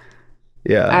building.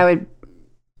 Yeah. I would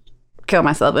kill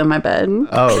myself in my bed.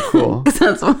 Oh, cool.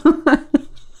 That's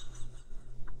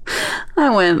I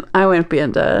wouldn't be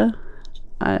into.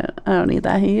 I don't need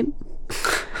that heat.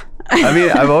 I mean,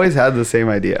 I've always had the same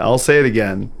idea. I'll say it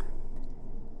again,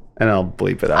 and I'll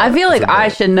bleep it out. I feel like I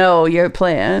should know your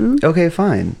plan. Okay,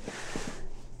 fine.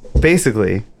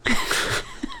 Basically,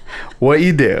 what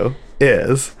you do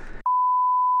is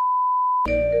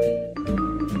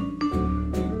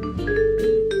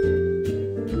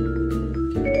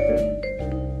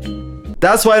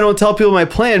that's why I don't tell people my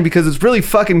plan, because it's really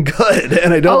fucking good,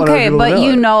 and I don't want Okay, people to but know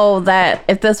you it. know that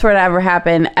if this were to ever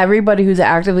happen, everybody who's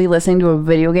actively listening to a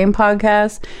video game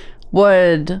podcast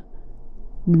would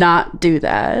not do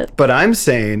that. But I'm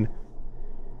saying,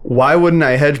 why wouldn't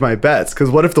I hedge my bets? Because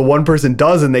what if the one person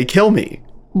does and they kill me?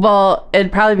 Well,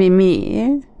 it'd probably be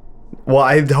me. Well,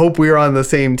 I hope we're on the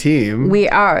same team. We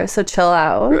are, so chill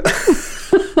out.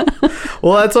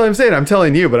 Well, that's what I'm saying. I'm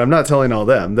telling you, but I'm not telling all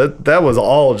them. That was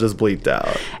all just bleeped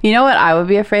out. You know what I would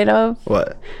be afraid of?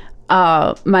 What?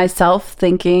 Myself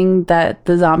thinking that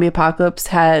the zombie apocalypse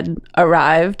had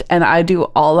arrived and I do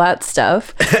all that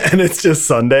stuff. And it's just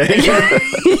Sunday.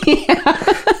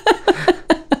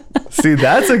 See,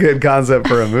 that's a good concept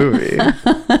for a movie.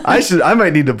 I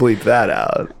might need to bleep that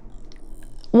out.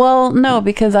 Well, no,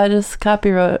 because I just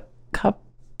copyright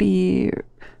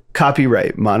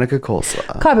Monica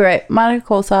Coleslaw. Monica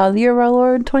Coleslaw, the year of our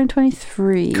Lord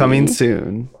 2023. Coming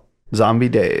soon. Zombie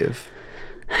Dave.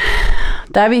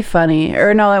 That'd be funny.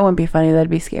 Or no, that wouldn't be funny. That'd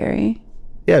be scary.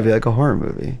 Yeah, it'd be like a horror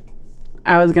movie.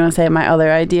 I was going to say my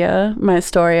other idea, my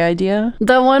story idea.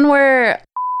 The one where...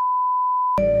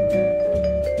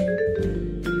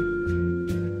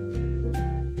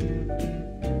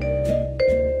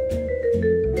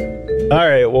 All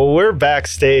right, well, we're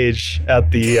backstage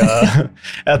at the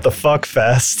at the Fuck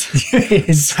Fest,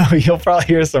 so you'll probably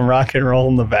hear some rock and roll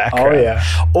in the background. Oh yeah.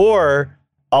 Or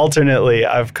alternately,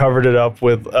 I've covered it up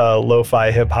with lo-fi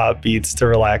hip hop beats to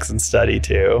relax and study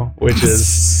to, which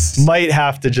is might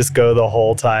have to just go the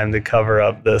whole time to cover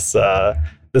up this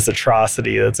this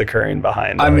atrocity that's occurring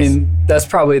behind us. I mean, that's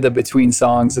probably the between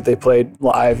songs that they played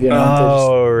live, you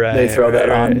know. Right. They throw that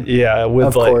on. Yeah, with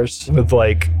Of like course. with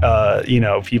like you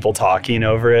know, people talking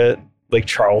over it, like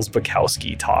Charles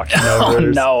Bukowski talking over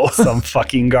it. no. Some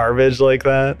fucking garbage like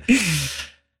that.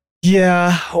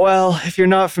 Yeah, well, if you're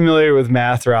not familiar with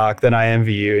math rock, then I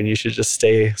envy you, and you should just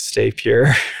stay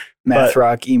pure. Math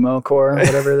rock emo core,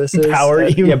 whatever this is. Power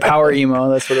emo. Yeah, power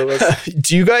emo. That's what it was.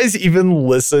 Do you guys even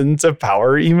listen to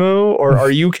power emo, or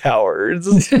are you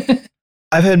cowards?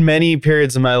 I've had many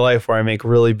periods in my life where I make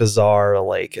really bizarre,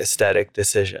 like, aesthetic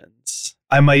decisions.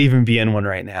 I might even be in one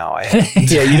right now.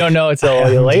 Yeah, you don't know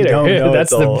until later. That's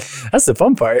the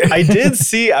fun part. I did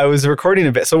see. I was recording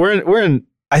a bit, so we're in.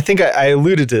 I think I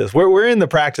alluded to this. We're in the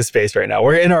practice space right now.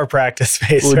 We're in our practice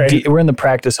space. We're in the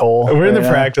practice hole. We're in the right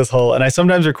now. practice hole, and I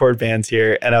sometimes record bands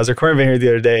here. And I was recording a band here the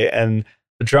other day, and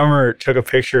the drummer took a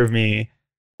picture of me.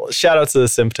 Well, shout out to the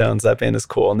Symptones. That band is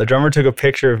cool. And the drummer took a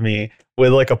picture of me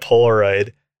with like a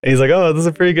Polaroid. And he's like, oh, this is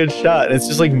a pretty good shot. And it's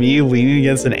just like me leaning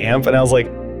against an amp. And I was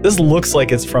like, this looks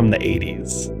like it's from the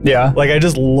 80s. Yeah. Like I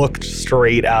just looked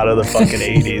straight out of the fucking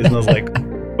 80s. And I was like,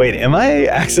 wait, am I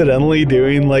accidentally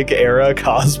doing like era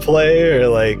cosplay or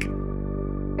like...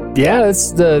 Yeah,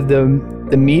 that's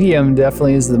the medium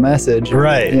definitely is the message.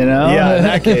 Right. You know? Yeah, in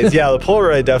that case. Yeah, the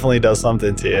Polaroid definitely does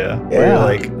something to you. Where you're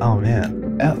like, oh man.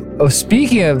 Oh,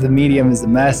 speaking of the medium is the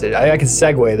message, I can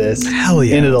segue this Hell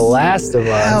yes. into The Last of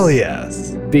Us. Hell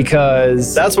yes.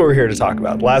 Because that's what we're here to talk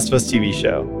about. Last of Us TV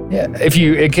show. Yeah,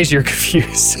 in case you're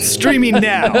confused. Streaming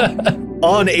now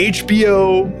on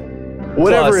HBO,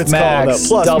 whatever Plus it's Max, called.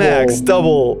 Plus double, Max,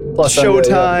 double, plus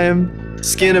Showtime,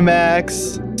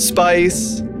 Skinamax,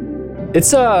 Spice. It's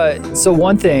so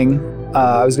one thing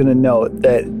I was gonna note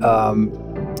that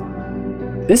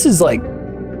this is like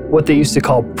what they used to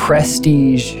call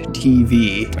prestige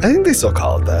TV. I think they still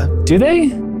call it that. Do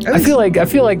they? I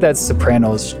feel like that's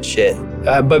Sopranos shit.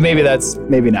 But maybe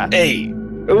not. Hey,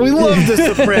 we love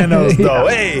the Sopranos though.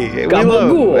 Hey,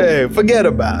 hey, forget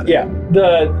about it. Yeah.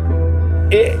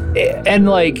 And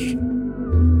like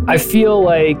I feel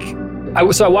like I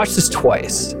watched this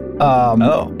twice.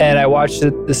 And I watched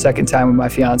it the second time with my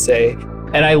fiance,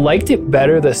 and I liked it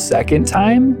better the second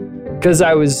time because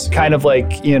I was kind of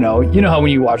like, you know how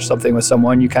when you watch something with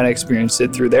someone, you kind of experience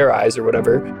it through their eyes or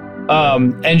whatever.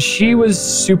 And she was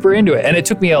super into it, and it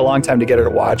took me a long time to get her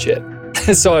to watch it.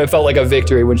 So it felt like a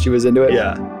victory when she was into it.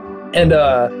 Yeah. And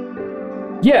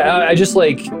I just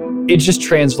like, it just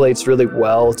translates really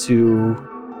well to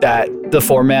the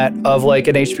format of like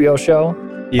an HBO show.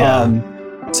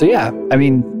 Yeah. So yeah, I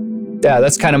mean, yeah,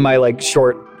 that's kind of my like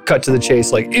short cut to the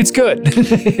chase. Like, it's good.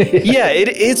 Yeah,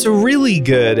 it's really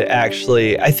good,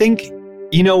 actually. I think,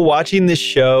 watching this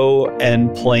show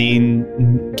and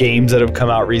playing games that have come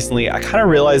out recently, I kind of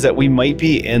realized that we might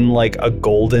be in like a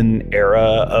golden era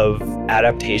of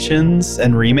adaptations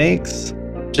and remakes.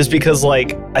 Just because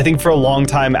like, I think for a long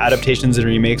time, adaptations and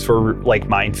remakes were like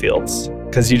minefields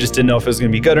because you just didn't know if it was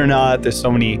going to be good or not. There's so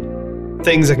many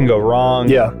things that can go wrong.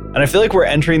 Yeah. And I feel like we're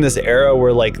entering this era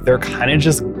where like they're kind of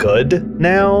just good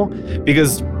now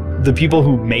because the people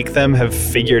who make them have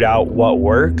figured out what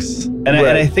works. And,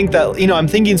 right. I think that, I'm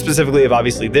thinking specifically of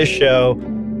obviously this show,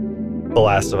 The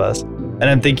Last of Us, and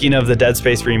I'm thinking of the Dead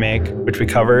Space remake, which we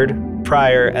covered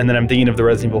prior, and then I'm thinking of the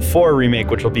Resident Evil 4 remake,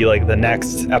 which will be like the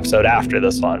next episode after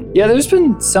this one. Yeah,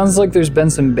 sounds like there's been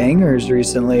some bangers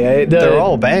recently. They're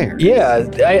all bangers. Yeah,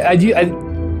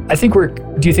 I think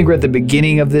do you think we're at the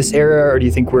beginning of this era, or do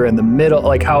you think we're in the middle?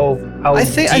 Like how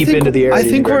deep into the era? I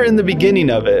think we're in the beginning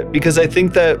of it because I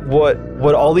think that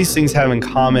what all these things have in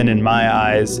common in my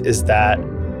eyes is that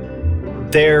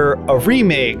they're a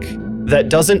remake that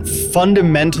doesn't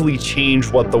fundamentally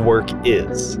change what the work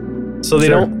is. So they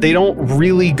don't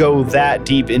really go that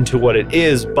deep into what it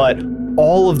is, but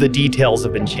all of the details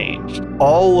have been changed.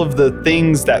 All of the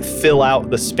things that fill out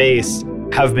the space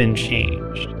have been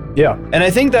changed. Yeah. And I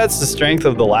think that's the strength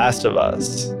of The Last of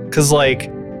Us. Because,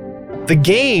 like, the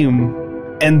game,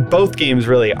 and both games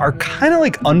really, are kind of,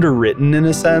 like, underwritten in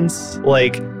a sense.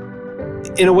 Like,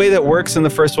 in a way that works in the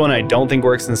first one, I don't think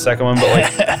works in the second one. But,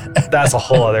 like, that's a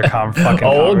whole other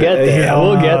we'll get there. Yeah,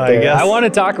 we'll get there. I I want to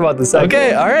talk about the second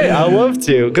Okay, one. all right. I'd love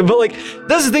to. But, like,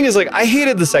 that's the thing is, like, I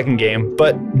hated the second game.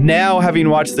 But now, having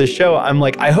watched this show, I'm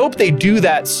like, I hope they do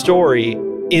that story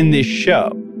in this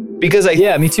show. Because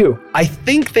me too. I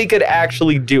think they could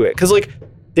actually do it. Because, like,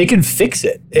 they can fix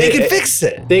it. They can fix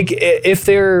it.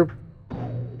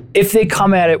 If they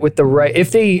come at it with the right,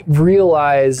 if they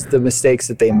realize the mistakes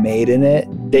that they made in it,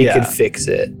 they could fix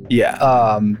it.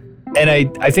 Yeah. And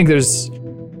I think there's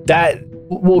that.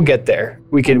 We'll get there.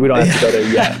 We don't have to go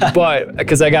there yet. But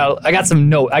because I got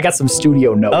some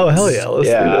studio notes. Oh hell yeah, let's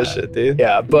do that shit, dude.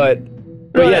 Yeah, but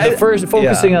yeah,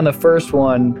 focusing on the first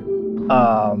one.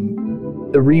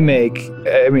 The remake,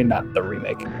 I mean, not the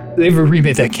remake. They've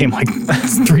remade that game like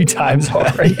 3 times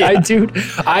already. Yeah.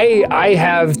 I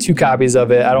have 2 copies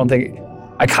of it.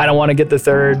 I kind of want to get the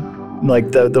third,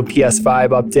 like the PS5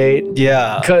 update.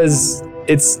 Yeah. Because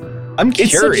it's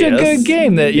such a good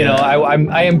game that,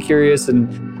 I am curious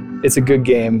and it's a good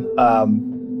game.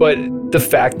 But the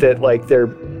fact that like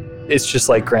it's just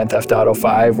like Grand Theft Auto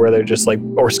 5 where they're just like,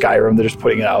 or Skyrim, they're just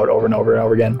putting it out over and over and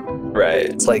over again. Right.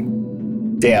 It's like,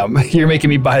 damn, you're making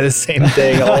me buy the same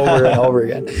thing over and over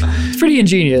again. It's pretty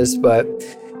ingenious, but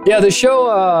yeah, the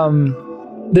show,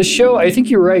 I think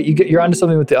you're right. You're onto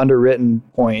something with the underwritten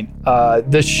point.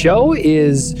 The show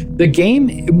is the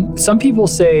game. Some people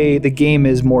say the game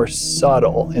is more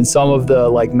subtle in some of the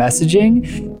like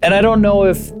messaging. And I don't know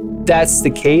if that's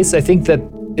the case. I think that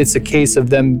it's a case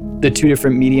of the 2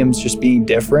 different mediums just being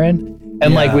different.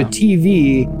 And like with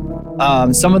TV,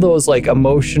 some of those like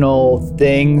emotional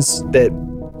things that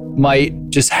might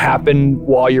just happen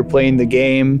while you're playing the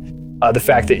game, the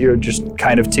fact that you're just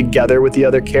kind of together with the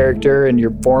other character and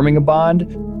you're forming a bond,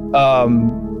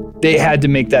 they had to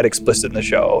make that explicit in the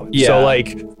show. Yeah. So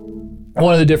like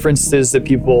one of the differences that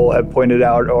people have pointed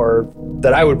out, or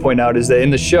that I would point out, is that in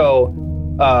the show,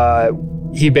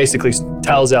 he basically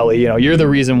tells Ellie, you know, you're the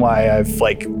reason why I've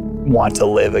like want to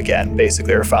live again,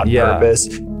 basically, or found purpose.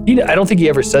 I don't think he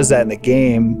ever says that in the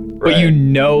game, but you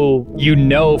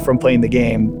know from playing the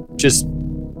game, just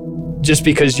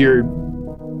because you're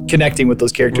connecting with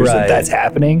those characters that's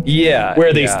happening. Yeah.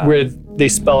 Where they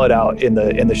spell it out in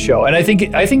the show. And I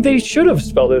think they should have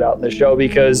spelled it out in the show,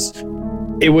 because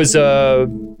it was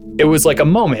like a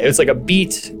moment. It's like a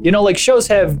beat. You know, like shows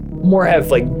have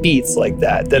like beats like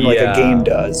that than like a game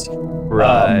does.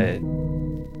 Right.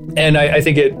 And I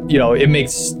think it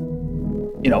makes,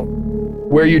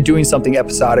 where you're doing something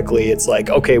episodically, it's like,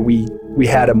 okay, we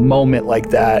had a moment like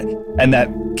that, and that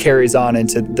carries on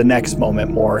into the next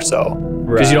moment more so.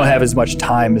 Because you don't have as much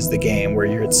time as the game, where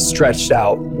it's stretched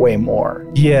out way more.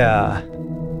 Yeah.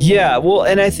 Yeah. Well,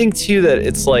 and I think too that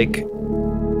it's like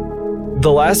The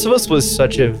Last of Us was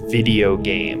such a video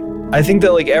game. I think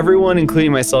that like everyone,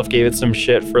 including myself, gave it some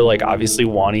shit for like obviously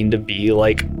wanting to be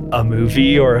like a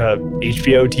movie or a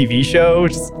HBO TV show,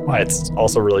 which is why it's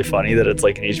also really funny that it's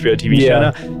like an HBO TV show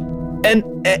now.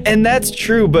 And that's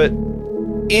true, but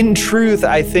in truth,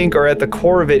 I think, or at the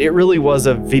core of it, it really was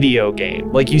a video game.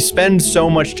 Like you spend so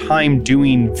much time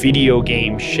doing video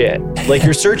game shit. Like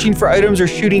you're searching for items or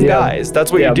shooting guys. That's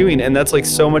what you're doing. And that's like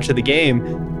so much of the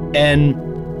game. And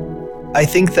I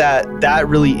think that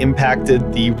really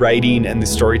impacted the writing and the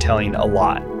storytelling a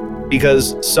lot,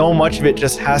 because so much of it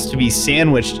just has to be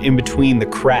sandwiched in between the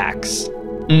cracks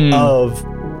of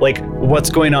like what's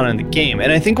going on in the game.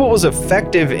 And I think what was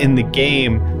effective in the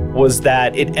game was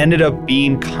that it ended up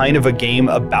being kind of a game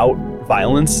about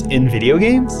violence in video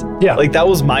games. Yeah. Like that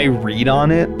was my read on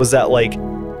it, was that like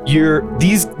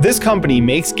this company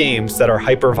makes games that are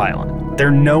hyper violent.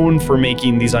 They're known for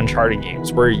making these Uncharted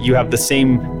games where you have the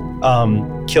same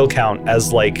kill count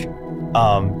as like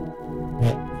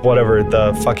whatever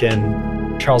the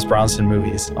fucking Charles Bronson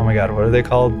movies. Oh my god, what are they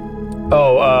called?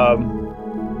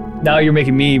 Now you're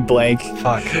making me blank.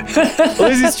 Fuck. Well,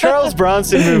 there's these Charles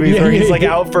Bronson movies where he's like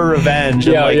out for revenge.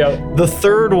 And the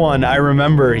third one, I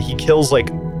remember he kills like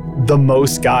the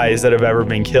most guys that have ever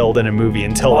been killed in a movie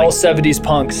until all like 70s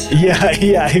punks.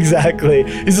 Yeah, exactly.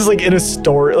 He's just like in a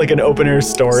store, like an open air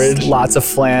storage. Lots of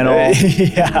flannel.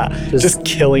 Just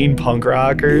killing punk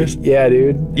rockers. Yeah,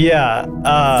 dude. Yeah.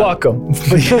 Fuck them.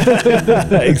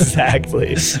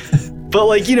 Exactly. But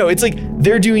like, it's like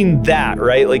they're doing that,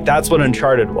 right? Like that's what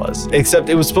Uncharted was. Except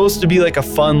it was supposed to be like a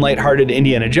fun, lighthearted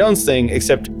Indiana Jones thing,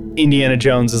 except Indiana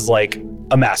Jones is like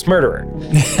a mass murderer.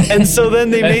 And so then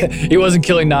they made he wasn't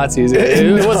killing Nazis.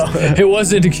 It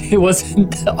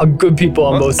wasn't a good people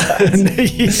on both sides.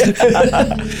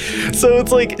 So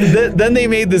it's like then they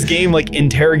made this game like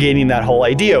interrogating that whole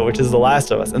idea, which is The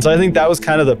Last of Us. And so I think that was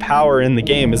kind of the power in the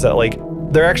game, is that like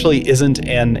there actually isn't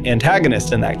an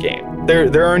antagonist in that game.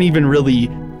 There aren't even really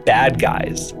bad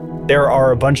guys. There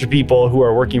are a bunch of people who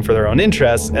are working for their own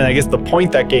interests. And I guess the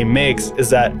point that game makes is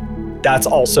that that's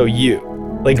also you.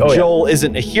 Like Joel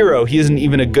isn't a hero. He isn't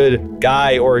even a good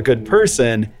guy or a good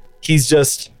person. He's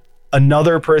just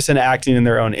another person acting in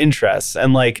their own interests.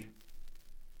 And like,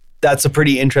 that's a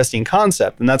pretty interesting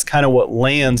concept. And that's kind of what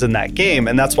lands in that game.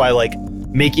 And that's why like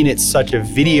making it such a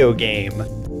video game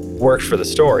worked for the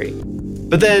story.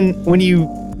 But then when you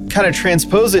kind of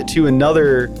transpose it to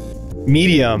another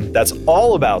medium that's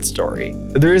all about story,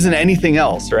 there isn't anything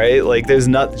else, right? Like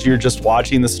you're just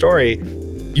watching the story.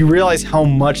 You realize how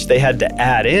much they had to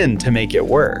add in to make it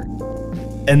work.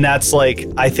 And that's like,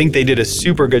 I think they did a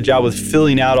super good job with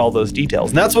filling out all those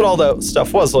details. And that's what all that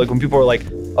stuff was. So like when people were like,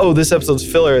 oh, this episode's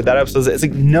filler, that episode's, it's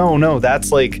like, no,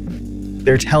 that's like,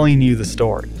 they're telling you the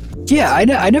story. Yeah,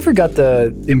 I never got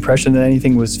the impression that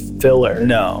anything was filler.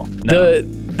 No.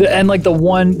 And like the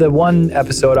one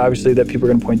episode obviously that people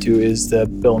are gonna point to is the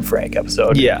Bill and Frank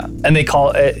episode. Yeah. And they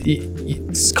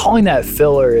calling that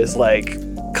filler is like,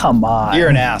 come on, you're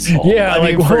an asshole. Yeah,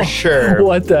 I mean, for sure.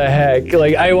 What the heck?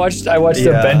 Like I watched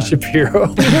the Ben Shapiro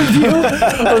review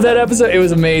of that episode. It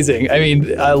was amazing. I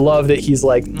mean, I love that he's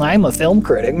like, I'm a film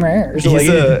critic.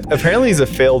 Apparently he's a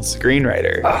failed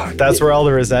screenwriter. That's where all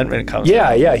the resentment comes from.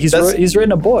 Yeah. He's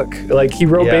written a book. Like he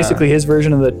wrote basically his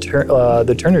version of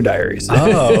the Turner Diaries.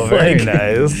 Oh, very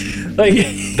nice. Like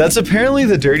that's apparently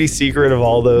the dirty secret of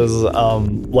all those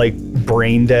like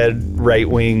brain dead right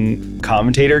wing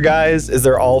commentator guys, is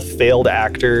they're all failed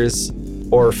actors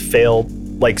or failed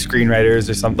like screenwriters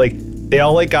or something. Like they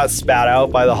all like got spat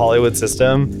out by the Hollywood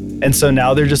system. And so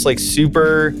now they're just like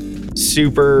super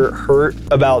hurt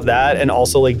about that and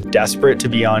also like desperate to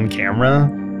be on camera.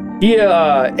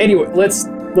 Yeah. Anyway, let's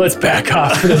back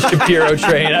off the Shapiro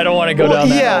train. I don't want to go down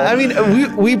that Yeah, hole. I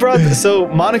mean, we brought so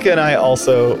Monica and I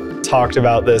also talked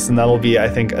about this, and that'll be, I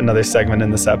think, another segment in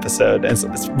this episode. And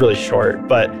it's really short,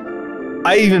 but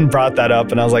I even brought that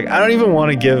up, and I was like, I don't even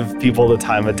want to give people the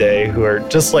time of day who are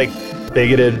just like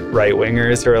bigoted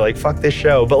right-wingers who are like, fuck this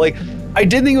show. But like, I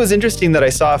did think it was interesting that I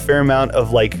saw a fair amount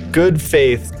of like good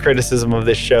faith criticism of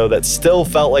this show that still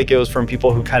felt like it was from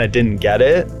people who kind of didn't get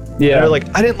it. Yeah. They're like,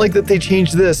 I didn't like that they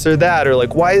changed this or that, or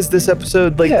like, why is this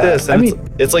episode like this? And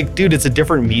it's like, dude, it's a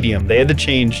different medium. They had to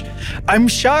change. I'm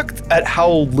shocked at how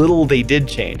little they did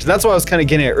change. And that's why I was kind of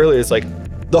getting at earlier. It's like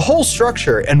the whole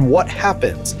structure and what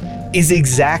happens is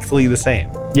exactly the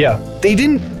same. Yeah. They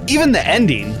didn't, even the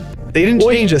ending, they didn't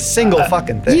change a single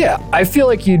fucking thing. Yeah. I feel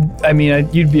like you'd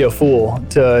be a fool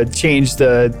to change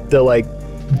the like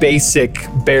basic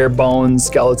bare bones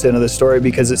skeleton of the story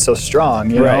because it's so strong,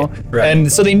 you know? Right.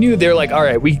 And so they knew, they're like, all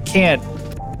right, we can't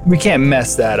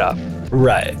mess that up.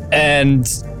 Right. And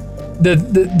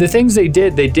the things they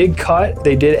did cut,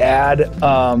 they did add,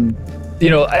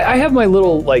 I have my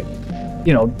little like,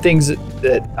 things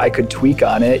that I could tweak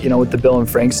on it, with the Bill and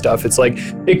Frank stuff. It's like,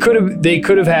 they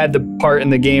could have had the part in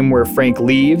the game where Frank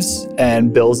leaves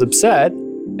and Bill's upset.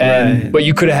 But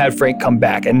you could have had Frank come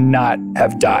back and not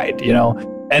have died,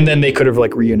 and then they could have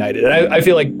like reunited. And I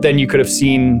feel like then you could have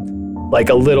seen like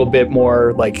a little bit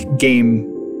more like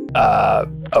game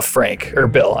of Frank or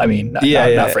Bill. I mean,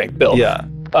 not Frank, Bill. Yeah.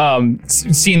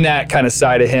 Seen that kind of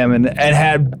side of him and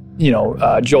had,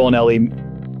 Joel and Ellie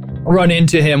run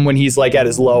into him when he's like at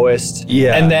his lowest.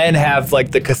 Yeah. And then have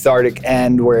like the cathartic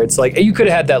end where it's like, you could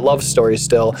have had that love story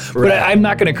still. Right. But I'm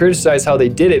not going to criticize how they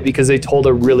did it because they told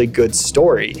a really good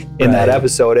story in that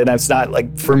episode. And it's not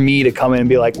like for me to come in and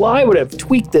be like, well, I would have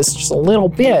tweaked this just a little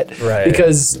bit. Right.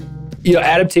 Because,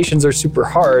 adaptations are super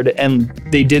hard and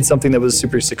they did something that was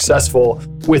super successful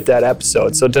with that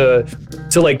episode. So to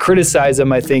like criticize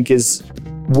them, I think is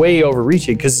way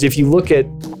overreaching. Because if you look at,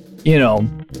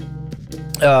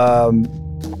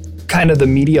 kind of the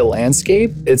media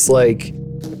landscape, it's like,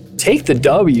 take the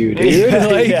W, dude.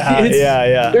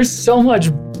 Yeah. There's so much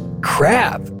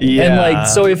crap. Yeah. And like,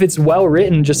 so if it's well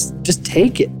written, just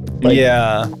take it. Like,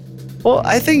 yeah. Well,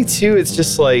 I think too, it's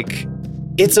just like,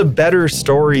 it's a better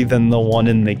story than the one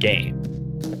in the game.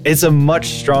 It's a much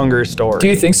stronger story. Do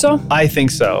you think so? I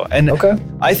think so. And okay.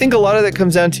 I think a lot of that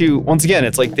comes down to, once again,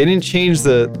 it's like they didn't change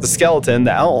the skeleton,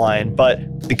 the outline,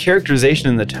 but the characterization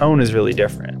and the tone is really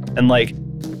different. And like,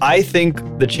 I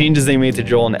think the changes they made to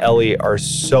Joel and Ellie are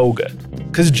so good.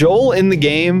 Because Joel in the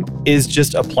game is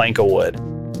just a plank of wood.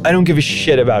 I don't give a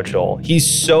shit about Joel. He's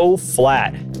so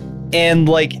flat. And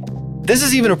like, this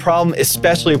is even a problem,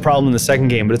 especially a problem in the second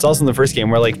game, but it's also in the first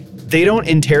game where like, they don't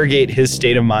interrogate his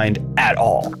state of mind at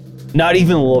all. Not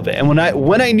even a little bit. And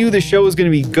when I knew the show was going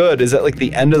to be good is at like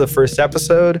the end of the first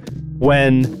episode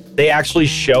when they actually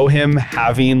show him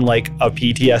having like a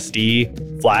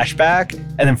PTSD flashback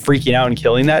and then freaking out and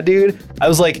killing that dude. I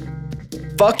was like,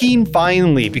 fucking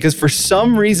finally, because for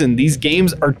some reason these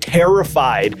games are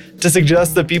terrified to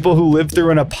suggest that people who live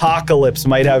through an apocalypse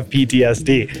might have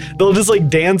PTSD. They'll just like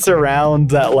dance around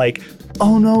that like,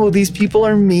 oh no, these people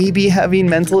are maybe having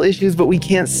mental issues, but we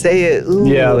can't say it. Ooh.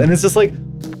 Yeah. And it's just like,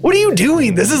 what are you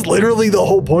doing? This is literally the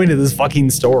whole point of this fucking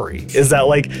story, is that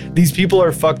like these people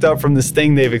are fucked up from this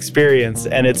thing they've experienced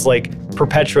and it's like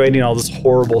perpetuating all this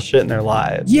horrible shit in their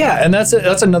lives. Yeah, and that's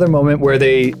another moment where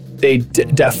they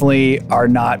definitely are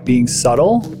not being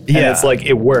subtle. Yeah. And it's like,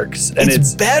 it works. And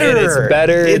it's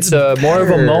better. It's more of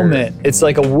a moment. It's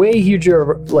like a way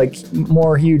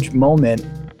more huge moment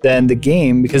than the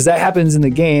game, because that happens in the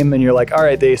game and you're like, all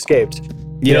right, they escaped.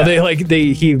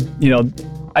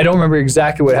 I don't remember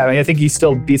exactly what happened. I think he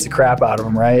still beats the crap out of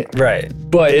him, right? Right.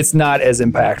 But it's not as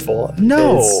impactful.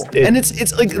 No. And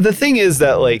it's like, the thing is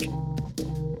that like,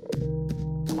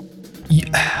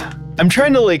 I'm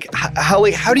trying to like,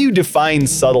 how do you define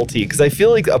subtlety? Because I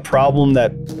feel like a problem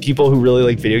that people who really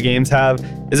like video games have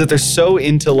is that they're so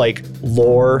into like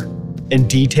lore and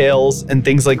details and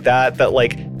things like that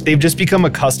like they've just become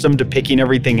accustomed to picking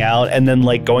everything out and then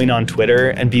like going on Twitter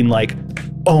and being like,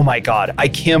 oh my God, I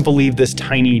can't believe this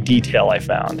tiny detail I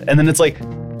found. And then it's like,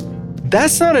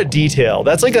 that's not a detail.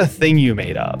 That's like a thing you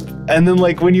made up. And then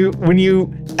like when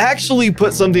you actually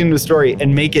put something into a story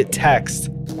and make it text,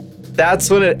 that's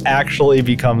when it actually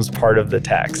becomes part of the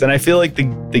text. And I feel like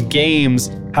the games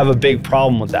have a big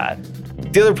problem with that.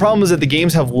 the other problem is that the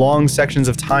games have long sections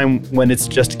of time when it's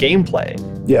just gameplay.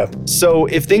 Yeah. So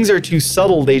if things are too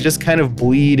subtle, they just kind of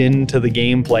bleed into the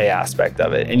gameplay aspect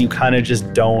of it, and you kind of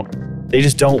just don't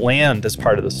land as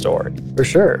part of the story. For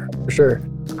sure.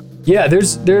 Yeah,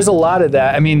 there's a lot of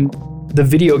that. I mean, the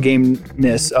video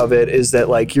game-ness of it is that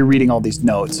like you're reading all these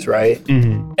notes, right?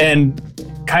 Mm-hmm. And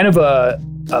kind of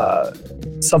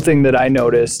something that I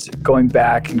noticed going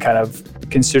back and kind of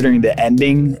considering the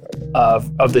ending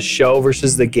of the show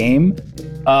versus the game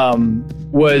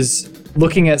was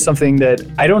looking at something that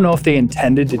I don't know if they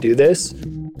intended to do this,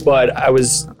 but I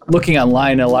was looking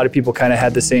online and a lot of people kind of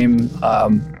had the same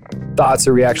thoughts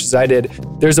or reactions I did.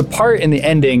 There's a part in the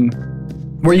ending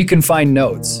where you can find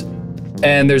notes.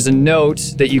 And there's a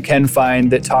note that you can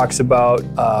find that talks about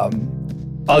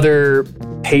other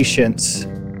patients,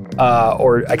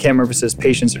 or I can't remember if it says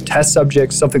patients or test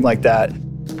subjects, something like that.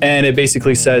 And it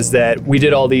basically says that we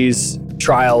did all these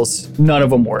trials, none of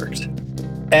them worked.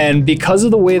 And because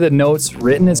of the way the note's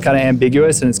written, it's kind of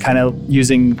ambiguous and it's kind of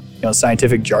using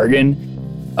scientific jargon,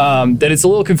 that it's a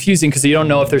little confusing because you don't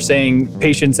know if they're saying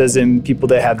patients as in people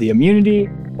that have the immunity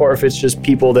or if it's just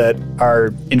people that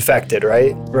are infected,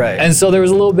 right? Right. And so there was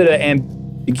a little bit of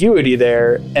ambiguity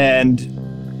there.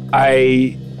 And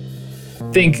I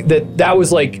think that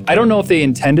was like, I don't know if they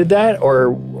intended that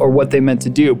or what they meant to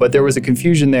do, but there was a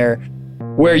confusion there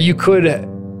where you could,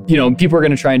 people are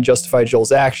going to try and justify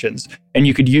Joel's actions. And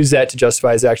you could use that to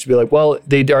justify his action, be like, well,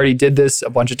 they already did this a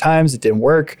bunch of times. It didn't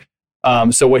work.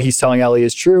 So what he's telling Ellie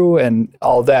is true and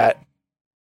all that.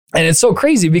 And it's so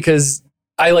crazy because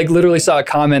I like literally saw a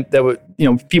comment that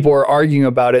people were arguing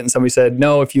about it and somebody said,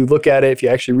 no, if you look at it, if you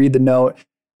actually read the note,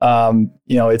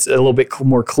 it's a little bit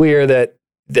more clear that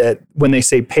when they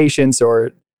say patients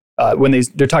or when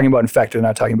they're talking about infected, they're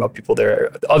not talking about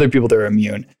other people that are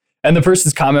immune. And the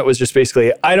person's comment was just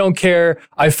basically, I don't care.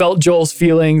 I felt Joel's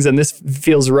feelings and this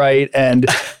feels right. And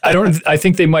I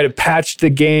think they might have patched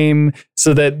the game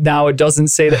so that now it doesn't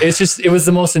say that. It was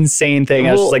the most insane thing.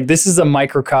 I was just like, this is a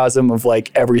microcosm of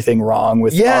like everything wrong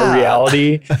with our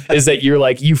reality is that you're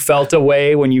like, you felt a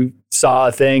way when you saw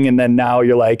a thing. And then now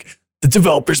you're like, the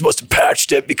developers must have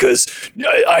patched it because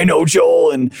I know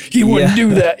Joel and he wouldn't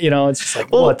do that. It's just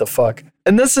like, what the fuck?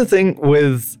 And that's the thing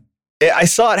I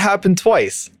saw it happen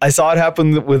twice. I saw it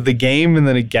happen with the game and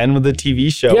then again with the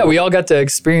TV show. Yeah, we all got to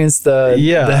experience the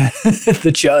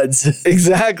chuds.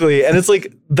 Exactly. And it's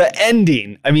like the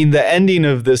ending. I mean, the ending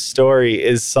of this story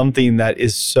is something that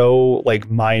is so like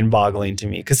mind-boggling to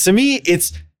me. Because to me,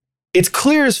 it's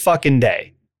clear as fucking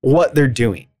day what they're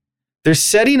doing. They're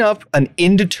setting up an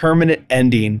indeterminate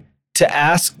ending to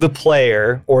ask the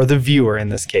player, or the viewer in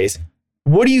this case,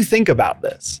 what do you think about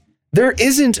this? There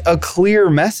isn't a clear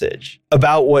message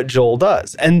about what Joel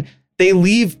does. And they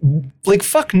leave like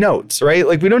fuck notes, right?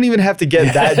 Like we don't even have to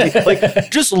get that deep.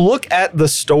 Like just look at the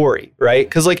story, right?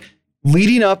 Because like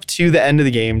leading up to the end of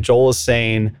the game, Joel is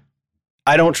saying,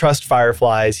 I don't trust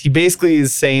fireflies. He basically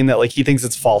is saying that like he thinks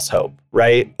it's false hope,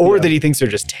 right? Or that he thinks they're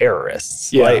just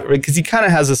terrorists, right? Because he kind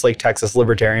of has this like Texas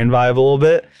libertarian vibe a little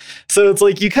bit. So it's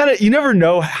like you never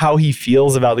know how he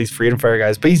feels about these freedom fighter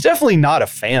guys, but he's definitely not a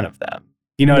fan of them.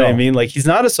 You know what I mean? Like he's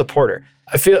not a supporter.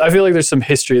 I feel like there's some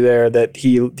history there that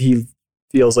he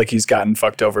feels like he's gotten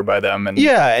fucked over by them, and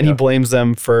he blames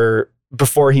them for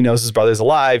before he knows his brother's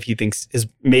alive. He thinks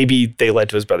maybe they led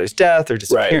to his brother's death or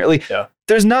disappearance. Right.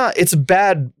 There's not. It's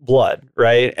bad blood,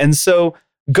 right? And so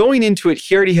going into it,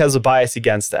 he already has a bias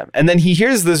against them, and then he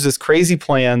hears there's this crazy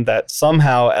plan that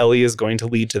somehow Ellie is going to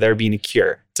lead to there being a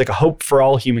cure. It's like a hope for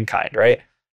all humankind, right?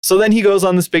 So then he goes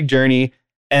on this big journey,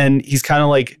 and he's kind of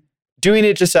like doing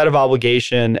it just out of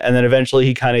obligation. And then eventually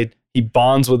he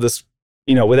bonds with this,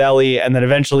 with Ellie. And then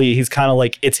eventually he's kind of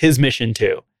like, it's his mission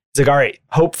too. It's like, all right,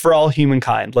 hope for all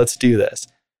humankind. Let's do this.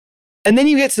 And then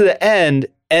you get to the end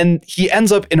and he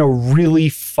ends up in a really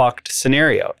fucked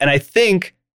scenario. And I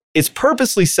think it's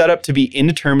purposely set up to be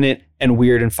indeterminate and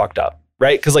weird and fucked up,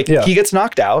 right? Because he gets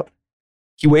knocked out.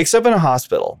 He wakes up in a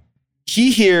hospital.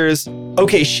 He hears,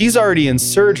 okay, she's already in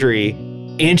surgery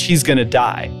and she's going to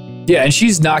die. Yeah, and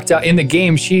she's knocked out. In the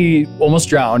game, she almost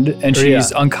drowned, and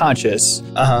she's unconscious.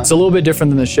 Uh-huh. It's a little bit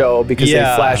different than the show because they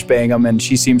flashbang them, and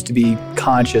she seems to be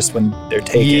conscious when they're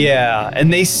taken. Yeah,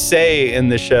 and they say in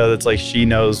the show that's like she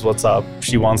knows what's up.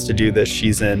 She wants to do this.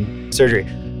 She's in surgery.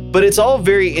 But it's all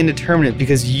very indeterminate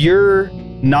because you're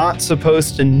not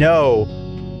supposed to know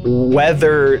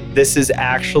whether this is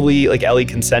actually like Ellie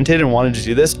consented and wanted to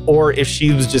do this, or if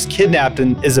she was just kidnapped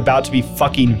and is about to be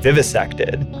fucking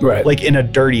vivisected, right? Like in a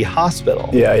dirty hospital.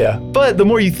 Yeah. But the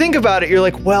more you think about it, you're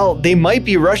like, well, they might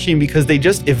be rushing because they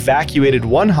just evacuated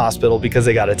one hospital because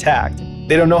they got attacked.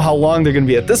 They don't know how long they're going to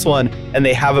be at this one, and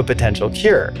they have a potential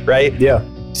cure, right? Yeah.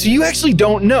 So you actually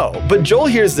don't know. But Joel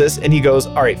hears this and he goes,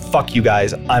 all right, fuck you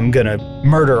guys. I'm going to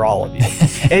murder all of you.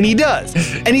 And he does.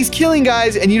 And he's killing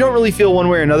guys, and you don't really feel one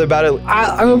way or another about it.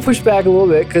 I'm going to push back a little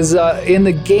bit because in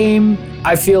the game,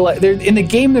 I feel like in the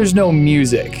game, there's no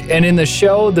music. And in the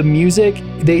show, the music,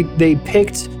 they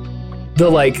picked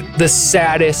the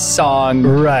saddest song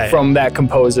from that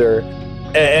composer.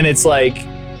 And it's like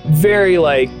very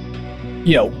like,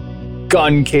 you know,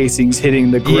 gun casings hitting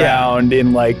the ground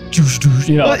in like,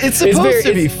 you know. Well, it's supposed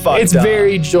to be fucked up. It's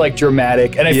very like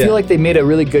dramatic. And I feel like they made a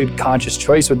really good conscious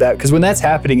choice with that. Because when that's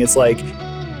happening, it's like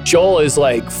Joel is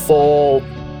like full,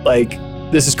 like,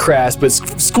 this is crass, but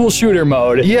school shooter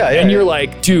mode. And you're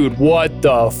like, dude, what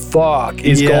the fuck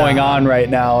is going on right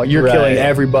now? You're killing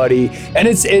everybody. And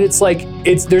it's like,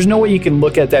 there's no way you can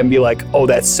look at that and be like, oh,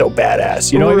 that's so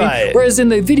badass. You know what I mean? Whereas in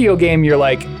the video game, you're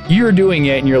like, you're doing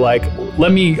it and you're like,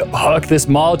 let me huck this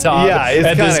Molotov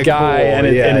at this guy. Cool.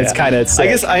 And it's kind of sick. I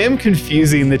guess I am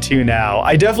confusing the two now.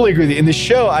 I definitely agree with you. In the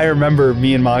show, I remember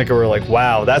me and Monica were like,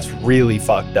 wow, that's really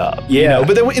fucked up. Yeah. You know?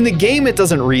 But then in the game, it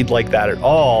doesn't read like that at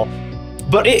all.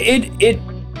 But it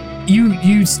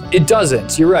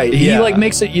doesn't. You're right. He like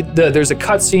makes it. There's a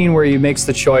cutscene where he makes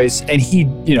the choice, and he,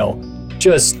 you know,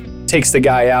 just takes the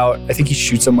guy out. I think he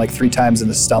shoots him like 3 times in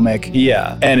the stomach.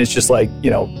 Yeah. And it's just like, you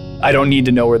know, I don't need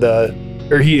to know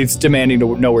where he's demanding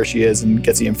to know where she is and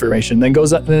gets the information. Then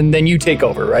goes up, and then you take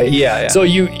over, right? Yeah. So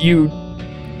you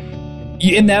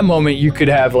in that moment you could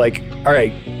have like, all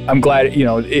right, I'm glad, you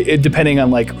know, it depending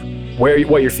on like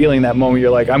what you're feeling that moment, you're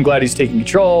like, I'm glad he's taking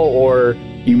control, or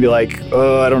you can be like,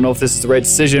 oh, I don't know if this is the right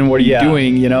decision. What are you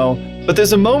doing, you know? But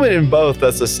there's a moment in both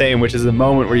that's the same, which is the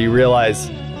moment where you realize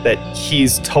that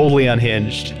he's totally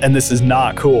unhinged and this is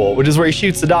not cool, which is where he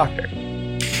shoots the doctor.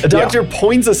 The doctor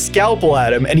points a scalpel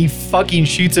at him and he fucking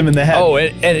shoots him in the head. Oh,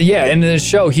 and in the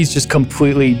show, he's just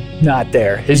completely not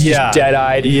there. He's just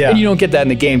dead-eyed. Yeah. And you don't get that in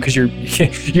the game because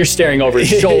you're staring over his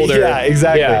shoulder. Yeah,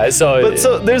 exactly. Yeah,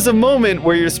 so there's a moment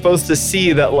where you're supposed to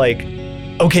see that, like,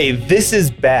 okay, this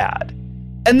is bad.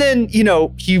 And then, you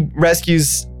know, he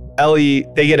rescues Ellie.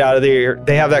 They get out of there.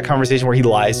 They have that conversation where he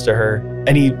lies to her.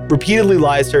 And he repeatedly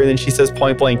lies to her. And then she says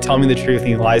point blank, tell me the truth. And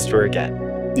he lies to her again.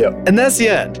 Yeah. And that's the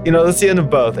end. You know, that's the end of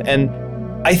both. And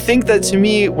I think that to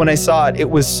me, when I saw it, it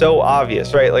was so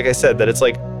obvious, right? Like I said, that it's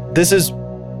like, this is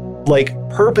like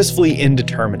purposefully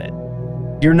indeterminate.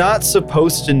 You're not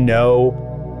supposed to know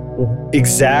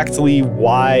exactly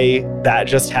why that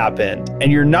just happened.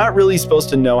 And you're not really supposed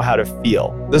to know how to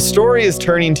feel. The story is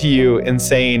turning to you and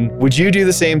saying, would you do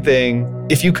the same thing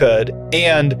if you could?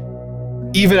 And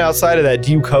even outside of that,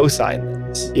 do you co-sign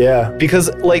this? Yeah. Because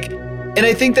like, and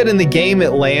I think that in the game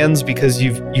it lands because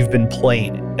you've been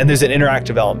playing it and there's an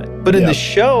interactive element. But in the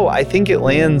show, I think it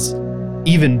lands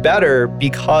even better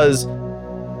because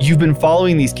you've been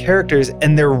following these characters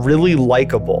and they're really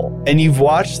likable. And you've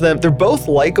watched them, they're both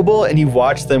likable and you've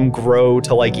watched them grow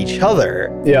to like each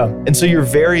other. Yeah. And so you're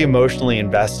very emotionally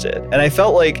invested. And I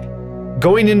felt like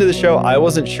going into the show, I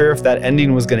wasn't sure if that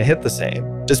ending was going to hit the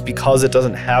same just because it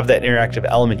doesn't have that interactive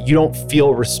element. You don't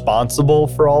feel responsible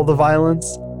for all the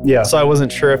violence. Yeah. So I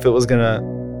wasn't sure if it was gonna,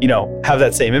 you know, have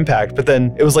that same impact. But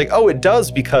then it was like, oh, it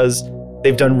does because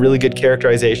they've done really good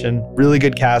characterization, really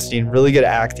good casting, really good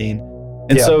acting.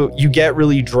 And so you get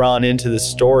really drawn into this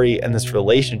story and this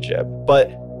relationship.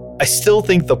 But I still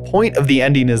think the point of the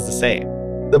ending is the same.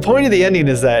 The point of the ending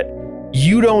is that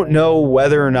you don't know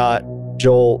whether or not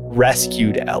Joel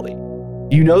rescued Ellie.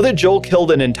 You know that Joel killed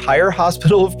an entire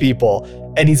hospital of people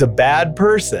and he's a bad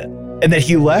person and that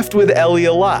he left with Ellie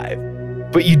alive.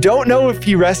 But you don't know if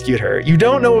he rescued her. You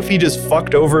don't know if he just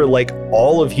fucked over like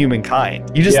all of humankind.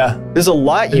 You just, there's a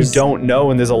lot you don't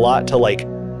know and there's a lot to like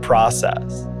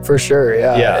process. For sure,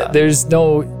 yeah. There's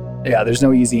no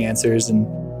easy answers. And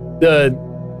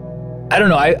I don't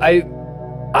know,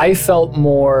 I felt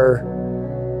more,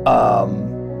 I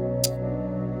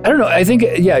don't know, I think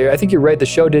you're right. The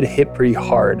show did hit pretty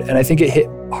hard. And I think it hit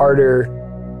harder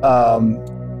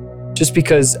just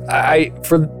because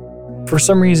for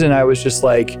some reason, I was just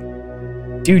like,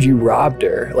 dude, you robbed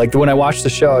her. Like when I watched the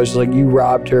show, I was just like, you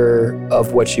robbed her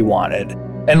of what she wanted.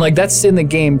 And like, that's in the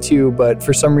game too. But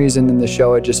for some reason in the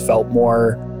show, it just felt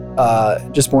more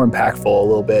impactful a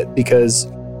little bit because,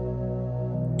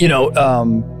 you know,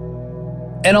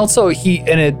 and also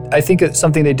I think it's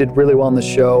something they did really well in the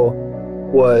show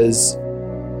was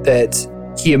that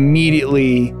he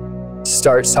immediately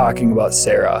starts talking about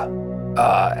Sarah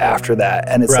after that.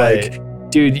 And it's like,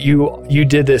 dude, you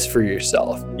did this for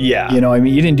yourself. Yeah. You know, I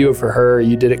mean, you didn't do it for her.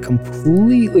 You did it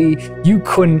completely. You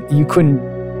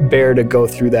couldn't bear to go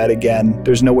through that again.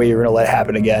 There's no way you're gonna let it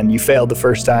happen again. You failed the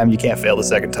first time, you can't fail the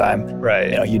second time. Right.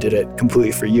 You know, you did it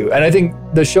completely for you. And I think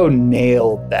the show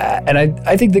nailed that. And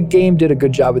I think the game did a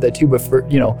good job with that too. But for,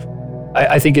 you know,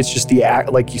 I think it's just the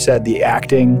act, like you said, the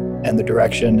acting and the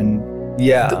direction and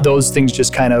those things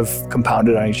just kind of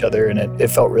compounded on each other, and it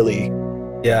felt really,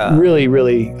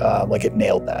 really like it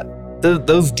nailed that.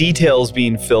 Those details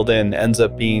being filled in ends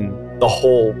up being the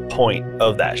whole point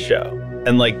of that show.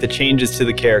 And like the changes to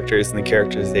the characters and the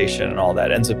characterization and all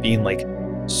that ends up being like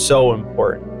so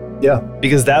important. Yeah.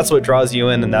 Because that's what draws you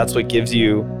in and that's what gives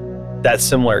you that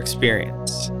similar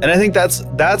experience. And I think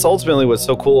that's ultimately what's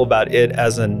so cool about it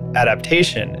as an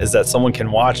adaptation, is that someone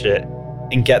can watch it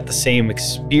and get the same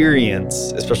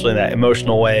experience, especially in that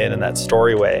emotional way and in that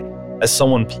story way, as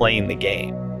someone playing the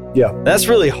game. Yeah. And that's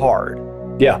really hard.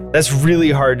 Yeah. That's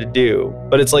really hard to do,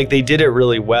 but it's like they did it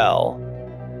really well.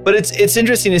 But it's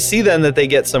interesting to see then that they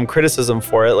get some criticism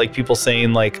for it, like people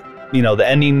saying like, you know, the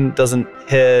ending doesn't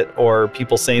hit, or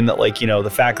people saying that like, you know, the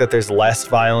fact that there's less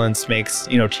violence makes,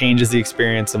 you know, changes the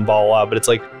experience and blah, blah, blah. But it's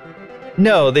like,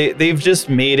 no, they've just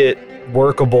made it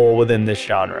workable within this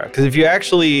genre. Because if you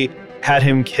actually had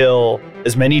him kill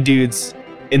as many dudes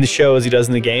in the show as he does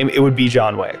in the game, it would be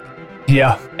John Wick.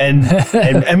 Yeah. And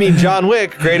I mean, John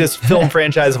Wick, greatest film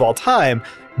franchise of all time,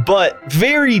 but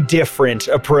very different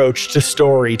approach to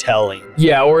storytelling.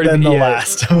 Yeah, or than The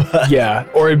Last of Us. Yeah,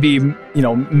 or it'd be, you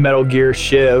know, Metal Gear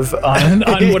Shiv on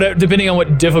whatever, depending on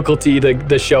what difficulty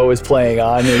the show is playing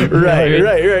on. And,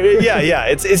 right. Yeah.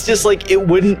 It's just like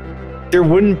there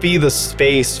wouldn't be the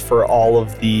space for all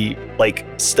of the like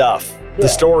stuff, the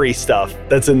story stuff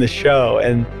that's in the show.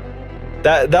 And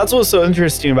that's what's so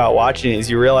interesting about watching it, is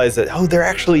you realize that, oh, there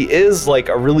actually is like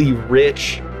a really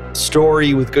rich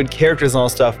story with good characters and all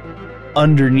stuff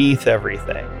underneath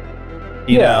everything,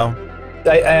 you know?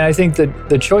 I think that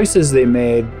the choices they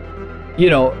made, you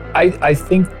know, I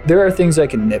think there are things I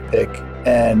can nitpick,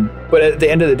 but at the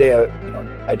end of the day,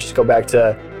 I just go back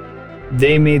to,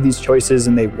 they made these choices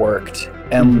and they worked.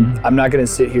 And I'm not going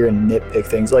to sit here and nitpick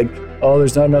things like, oh,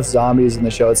 there's not enough zombies in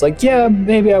the show. It's like, yeah,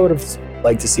 maybe I would have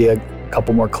liked to see a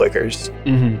couple more clickers,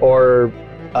 or,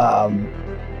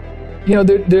 you know,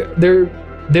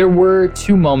 there were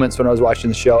two moments when I was watching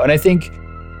the show, and I think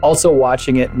also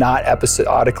watching it not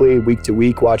episodically, week to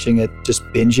week, watching it just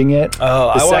binging it. Oh,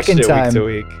 I watched it week to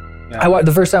week. Yeah.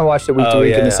 The first time I watched it week to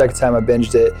week, and the second time I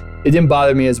binged it. It didn't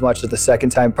bother me as much as the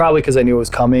second time, probably because I knew it was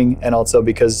coming, and also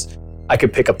because I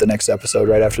could pick up the next episode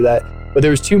right after that. But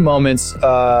there was two moments.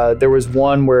 There was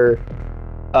one where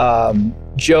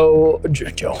Joe.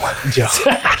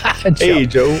 Hey,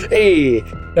 Joe. Hey.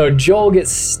 No, Joel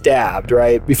gets stabbed,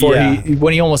 right? Before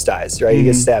when he almost dies, right? He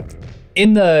gets stabbed.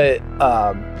 In the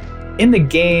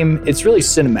game, it's really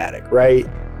cinematic, right?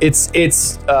 It's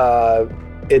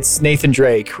Nathan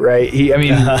Drake, right?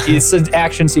 It's an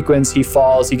action sequence. He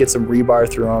falls, he gets some rebar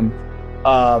through him.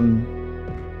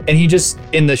 And he just,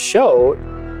 in the show,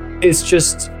 it's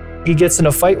just, he gets in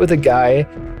a fight with a guy,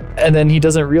 and then he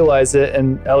doesn't realize it,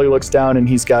 and Ellie looks down and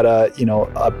he's got a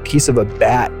piece of a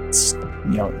bat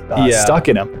stuck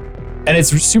in him, and it's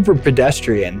super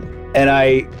pedestrian. And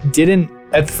I didn't,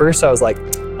 at first I was like,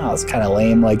 oh, it's kind of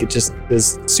lame, like it just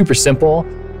is super simple.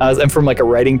 And from like a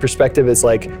writing perspective, it's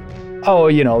like, oh,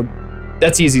 you know,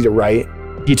 that's easy to write.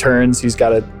 He turns, he's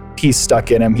got a piece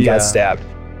stuck in him, he got stabbed.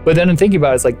 But then in thinking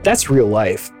about it, it's like, that's real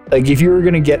life. Like if you were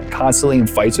gonna get constantly in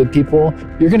fights with people,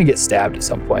 you're gonna get stabbed at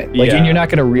some point. Like, and you're not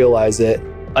gonna realize it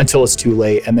until it's too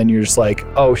late, and then you're just like,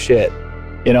 oh shit.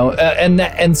 You know,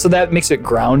 and so that makes it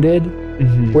grounded.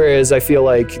 Whereas I feel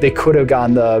like they could have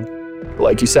gone the,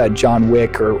 like you said, John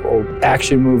Wick or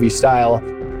action movie style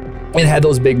and had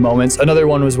those big moments. Another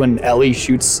one was when Ellie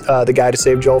shoots the guy to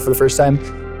save Joel for the first time.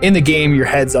 In the game, your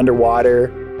head's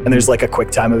underwater and there's like a quick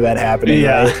time event happening.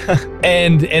 Right?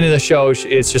 And in the show,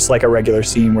 it's just like a regular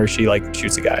scene where she like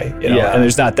shoots a guy, you know, and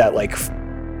there's not that like,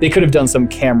 they could have done some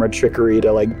camera trickery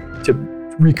to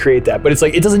recreate that, but it's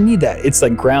like, it doesn't need that. It's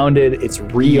like grounded, it's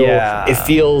real.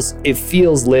 It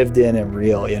feels lived in and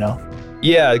real, you know?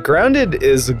 Yeah, grounded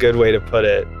is a good way to put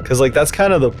it, because like that's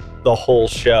kind of the whole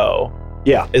show.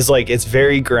 Is like, it's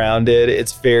very grounded,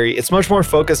 it's much more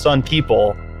focused on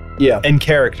people and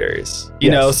characters,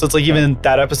 you know? So it's like, even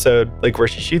that episode, like where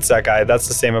she shoots that guy, that's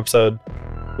the same episode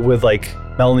with like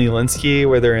Melanie Linsky,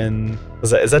 where they're in, is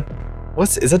that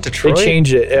Detroit? They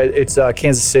changed it. It's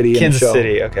Kansas City. Kansas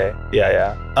City. Okay.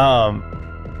 Yeah.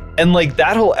 And like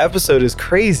that whole episode is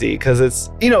crazy because it's,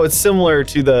 you know, it's similar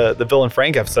to the Bill and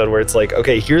Frank episode where it's like,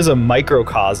 okay, here's a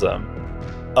microcosm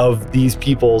of these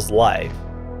people's life.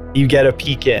 You get a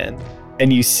peek in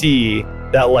and you see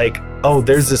that like oh,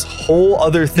 there's this whole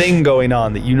other thing going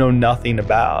on that you know nothing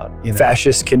about. You know?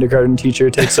 Fascist kindergarten teacher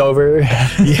takes over.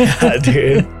 Yeah,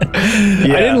 dude.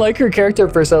 Yeah. I didn't like her character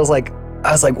at first. I was like,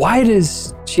 why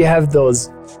does she have those?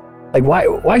 Like,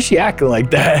 why is she acting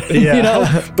like that? Yeah. You know?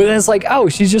 But then it's like, oh,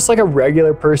 she's just like a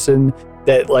regular person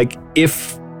that, like,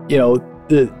 if, you know,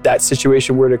 that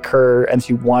situation were to occur and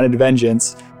she wanted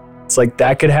vengeance, it's like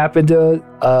that could happen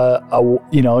to,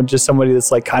 you know, just somebody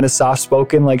that's like kind of soft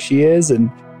spoken like she is.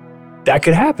 And that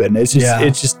could happen. It's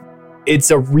just,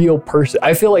 it's a real person.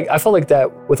 I felt like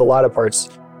that with a lot of parts,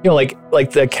 you know,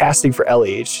 like the casting for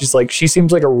Ellie. She's like, she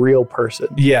seems like a real person.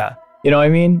 Yeah. You know what I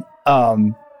mean?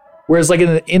 Whereas like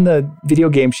in the video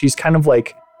game, she's kind of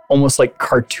like almost like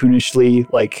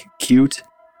cartoonishly like cute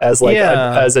as like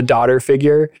as a daughter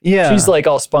figure. Yeah. She's like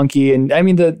all spunky, and I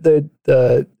mean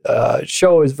the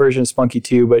show is version of spunky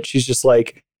too, but she's just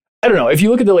like, I don't know. If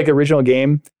you look at the like original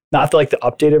game, not the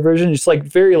updated version, it's like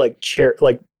very like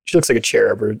like she looks like a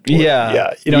cherub or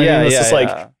yeah. You know what I mean? It's just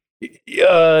like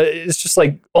it's just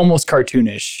like almost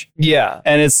cartoonish. Yeah.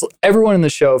 And it's everyone in the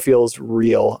show feels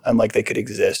real and like they could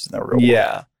exist in the real world.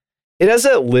 Yeah. It has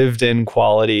that lived in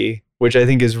quality, which I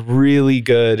think is really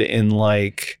good in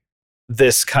like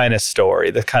this kind of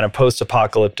story, the kind of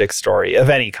post-apocalyptic story of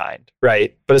any kind,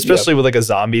 right? But especially with like a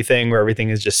zombie thing where everything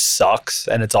is just sucks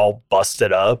and it's all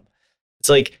busted up. It's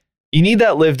like you need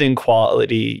that lived in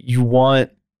quality. You want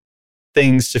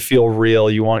things to feel real.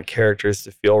 You want characters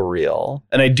to feel real.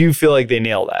 And I do feel like they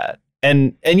nail that.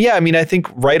 And yeah, I mean, I think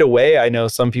right away, I know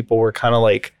some people were kind of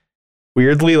like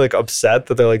weirdly like upset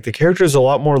that they're like, the character's a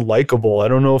lot more likable. I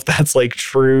don't know if that's like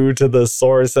true to the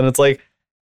source. And it's like,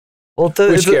 well,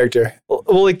 which character?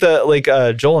 Well, like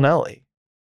Joel and Ellie,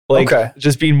 like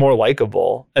just being more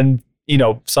likable. And, you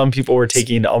know, some people were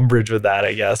taking umbrage with that,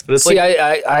 I guess. But it's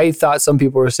I thought some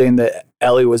people were saying that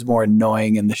Ellie was more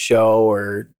annoying in the show,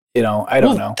 or, you know, I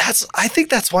don't know. I think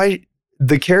that's why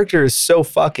the character is so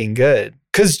fucking good,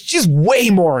 because she's way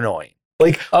more annoying.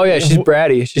 Like, oh yeah, she's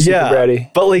bratty. She's super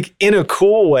bratty, but like in a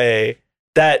cool way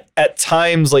that at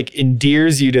times like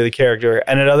endears you to the character,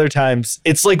 and at other times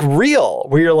it's like real,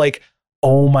 where you're like,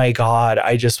 oh my God,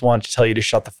 I just want to tell you to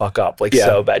shut the fuck up, like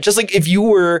so bad. Just like if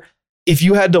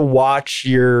you had to watch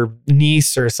your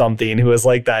niece or something who was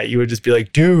like that, you would just be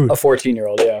like, dude, a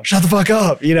 14-year-old, shut the fuck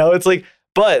up, you know? It's like,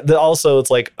 but also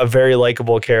it's like a very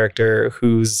likable character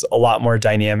who's a lot more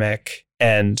dynamic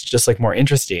and just like more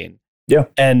interesting. Yeah.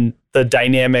 And the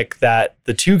dynamic that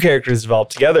the two characters develop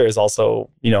together is also,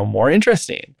 you know, more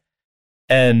interesting.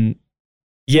 And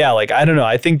yeah, like, I don't know.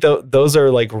 I think those are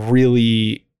like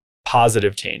really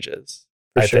positive changes,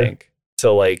 I think,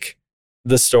 to like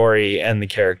the story and the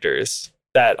characters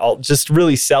that all just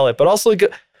really sell it. But also, like,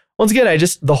 once again,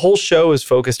 the whole show is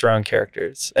focused around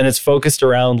characters, and it's focused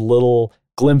around little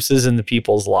glimpses into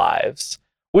people's lives,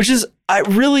 which is,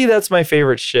 that's my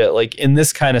favorite shit. Like in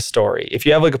this kind of story, if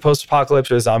you have like a post-apocalypse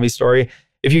or a zombie story,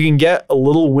 if you can get a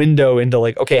little window into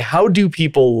like, okay, how do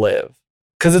people live?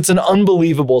 Because it's an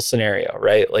unbelievable scenario,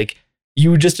 right? Like you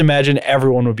would just imagine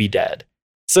everyone would be dead.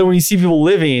 So when you see people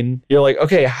living, you're like,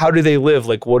 okay, how do they live?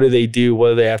 Like, what do they do?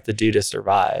 What do they have to do to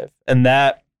survive? And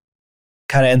that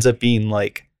kind of ends up being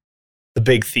like the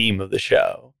big theme of the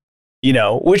show, you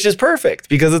know, which is perfect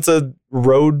because it's a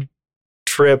road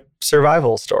trip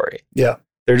survival story. Yeah.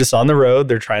 They're just on the road.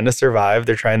 They're trying to survive.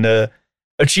 They're trying to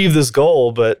achieve this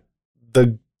goal, but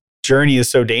the journey is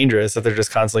so dangerous that they're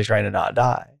just constantly trying to not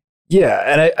die. Yeah.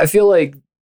 And I feel like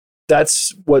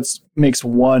that's what makes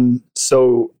one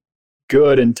so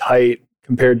good and tight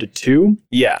compared to two.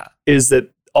 Yeah. Is that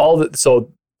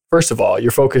so first of all,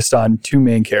 you're focused on two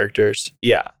main characters.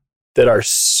 Yeah. That are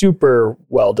super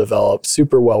well developed,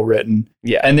 super well written.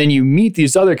 Yeah. And then you meet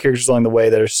these other characters along the way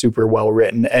that are super well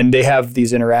written, and they have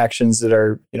these interactions that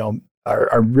are, you know,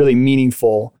 are really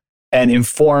meaningful and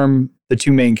inform the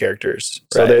two main characters.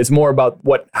 So that it's more about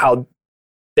how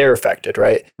they're affected,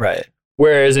 right? Right.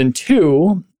 Whereas in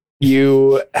two,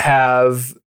 you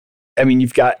have, I mean,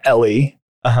 you've got Ellie,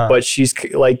 but she's,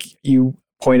 like you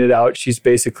pointed out, she's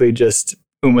basically just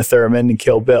Uma Thurman and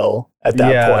Kill Bill at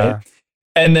that point.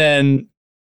 And then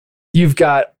you've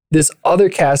got this other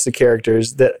cast of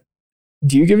characters that,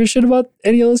 do you give a shit about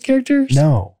any of those characters?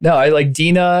 No, I like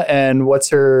Dina and what's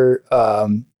her,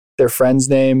 their friend's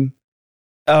name.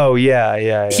 Oh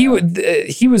yeah. He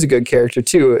was a good character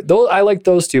too. I like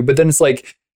those two, but then it's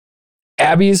like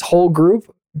Abby's whole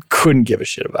group couldn't give a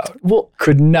shit about. Well,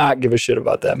 could not give a shit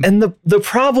about them. And the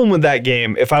problem with that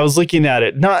game, if I was looking at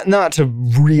it, not to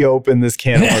reopen this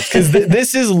can of worms, because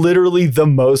this is literally the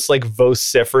most like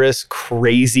vociferous,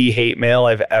 crazy hate mail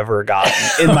I've ever gotten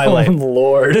in my life.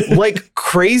 Lord. Like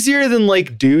crazier than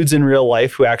like dudes in real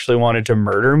life who actually wanted to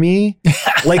murder me,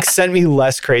 like sent me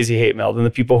less crazy hate mail than the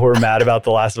people who were mad about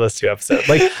the Last of Us 2 episode.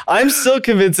 Like I'm still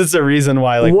convinced it's a reason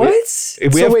why. Like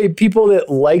wait, people that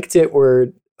liked it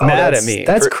were mad at me.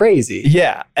 That's crazy.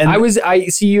 Yeah. And I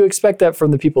see you expect that from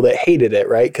the people that hated it,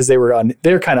 right? Because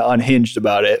they're kind of unhinged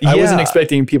about it. I wasn't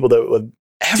expecting people that would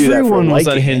everyone was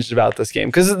unhinged about this game.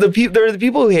 Because there are the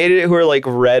people who hated it who are like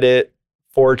Reddit,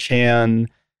 4chan,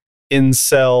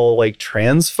 incel, like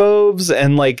transphobes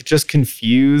and like just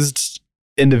confused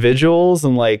individuals.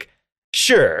 And like,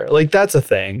 sure, like that's a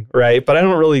thing, right? But I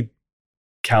don't really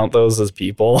count those as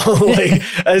people. Like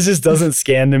it just doesn't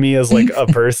scan to me as like a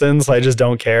person, so I just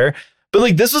don't care. But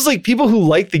like this was like people who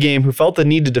liked the game who felt the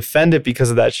need to defend it because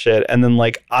of that shit. And then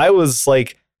like I was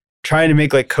like trying to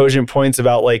make like cogent points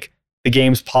about like the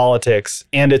game's politics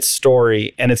and its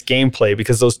story and its gameplay,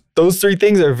 because those three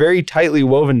things are very tightly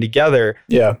woven together.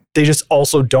 Yeah. They just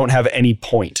also don't have any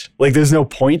point. Like there's no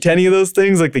point to any of those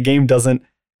things. Like the game doesn't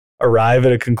arrive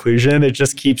at a conclusion. It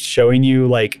just keeps showing you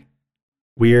like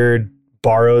weird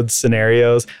borrowed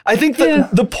scenarios. I think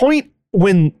that the point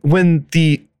when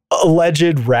the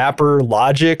alleged rapper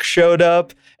Logic showed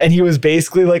up and he was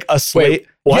basically like a slave. Wait,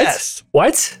 what? Yes.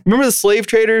 What? Remember the slave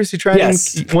traders who tried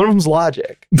to, one of them's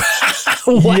Logic.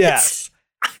 What? Yes.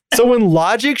 So when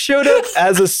Logic showed up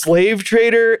as a slave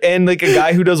trader and like a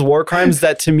guy who does war crimes,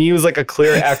 that to me was like a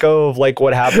clear echo of like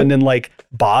what happened in like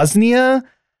Bosnia.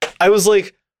 I was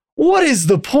like, what is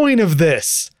the point of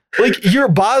this? Like your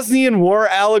Bosnian war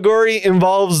allegory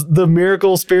involves the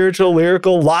miracle, spiritual,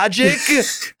 lyrical Logic.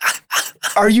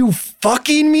 Are you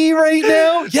fucking me right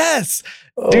now? Yes.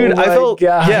 Dude, I felt,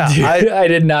 God, yeah, dude, I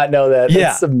did not know that.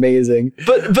 That's amazing.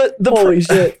 But the holy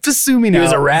shit. Just zooming he out.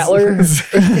 was a rattler.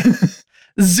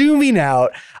 Zooming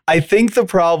out, I think the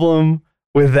problem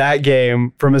with that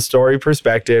game from a story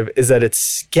perspective is that it's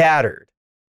scattered.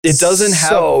 It doesn't have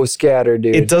so scattered,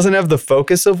 dude. It doesn't have the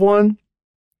focus of one.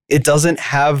 It doesn't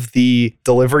have the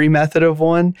delivery method of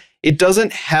one. It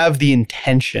doesn't have the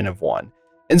intention of one.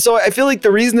 And so I feel like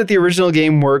the reason that the original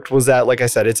game worked was that, like I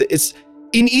said, it's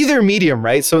in either medium,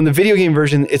 right? So in the video game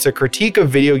version, it's a critique of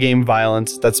video game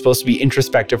violence that's supposed to be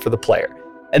introspective for the player.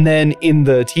 And then in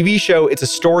the TV show, it's a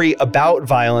story about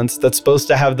violence that's supposed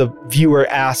to have the viewer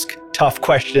ask tough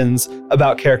questions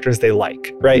about characters they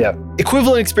like, right? Yeah.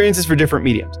 Equivalent experiences for different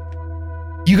mediums.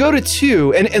 You go to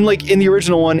 2, and like in the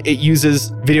original one, it uses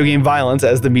video game violence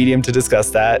as the medium to discuss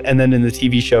that. And then in the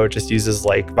TV show, it just uses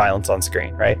like violence on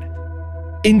screen, right?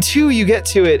 In 2, you get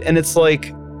to it and it's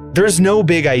like, there's no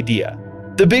big idea.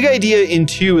 The big idea in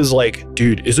 2 is like,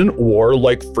 dude, isn't war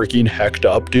like freaking hecked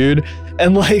up, dude?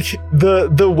 And like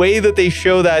the way that they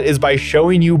show that is by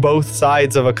showing you both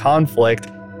sides of a conflict,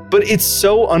 but it's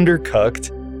so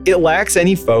undercooked. It lacks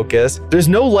any focus. There's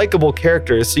no likable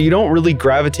characters, so you don't really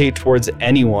gravitate towards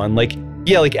anyone. Like,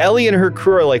 yeah, like Ellie and her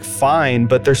crew are like fine,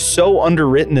 but they're so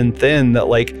underwritten and thin that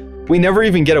like we never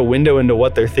even get a window into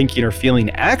what they're thinking or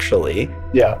feeling actually.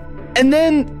 Yeah. And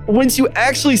then once you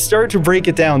actually start to break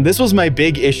it down, this was my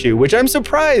big issue, which I'm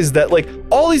surprised that like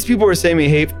all these people who are sending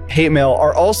me hate mail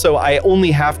are also, I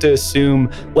only have to assume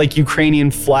like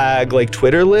Ukrainian flag, like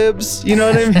Twitter libs, you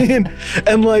know what I mean?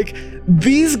 And like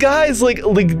these guys like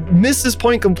miss this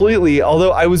point completely.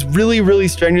 Although I was really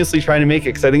strenuously trying to make it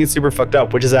because I think it's super fucked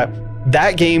up, which is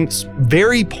that game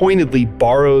very pointedly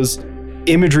borrows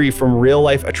imagery from real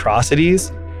life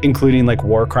atrocities, including like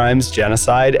war crimes,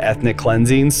 genocide, ethnic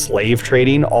cleansing, slave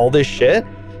trading, all this shit,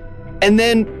 and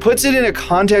then puts it in a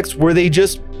context where they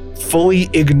just fully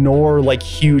ignore like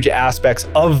huge aspects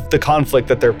of the conflict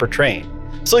that they're portraying.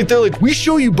 So like they're like, we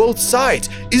show you both sides.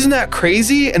 Isn't that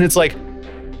crazy? And it's like,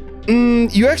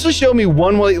 you actually show me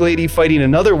one white lady fighting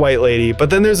another white lady,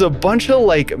 but then there's a bunch of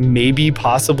like maybe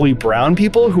possibly brown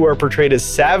people who are portrayed as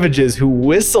savages who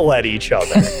whistle at each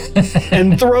other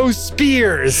and throw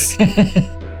spears.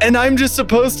 And I'm just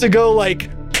supposed to go like,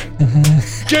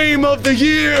 game of the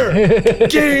year,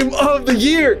 game of the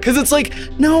year. Cause it's like,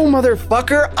 no,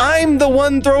 motherfucker, I'm the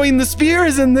one throwing the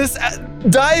spears in this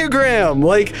diagram.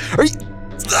 Like, are you...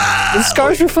 The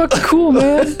scars are fucking cool,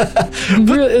 man.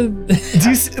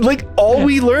 Like all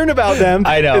we learn about them is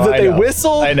that they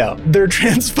whistle. I know they're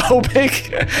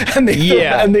transphobic, and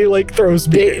they like throw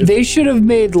spears. They should have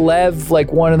made Lev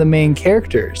like one of the main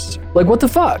characters. Like what the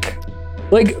fuck?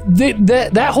 Like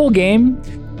that whole game.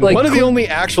 Like one of the only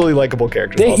actually likable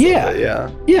characters. Yeah.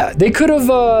 They could have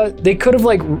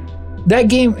like that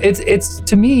game, it's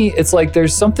to me, it's like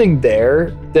there's something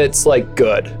there that's like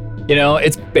good. You know,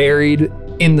 it's buried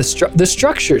in the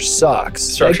structure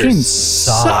sucks. That game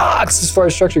sucks as far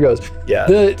as structure goes. Yeah.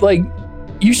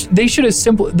 They should have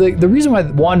the reason why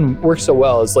one works so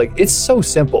well is like it's so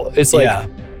simple. It's like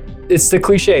it's the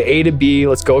cliche A to B,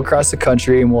 let's go across the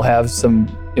country and we'll have some,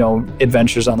 you know,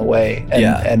 adventures on the way.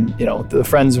 And you know, the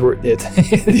friends were it.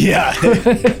 Yeah.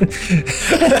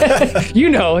 you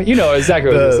know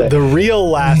exactly what I'm saying. The real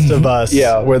Last of Us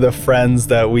were the friends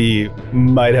that we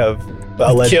might have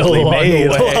allegedly made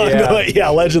along the way. Yeah,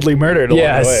 allegedly murdered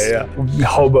along the way. Yeah.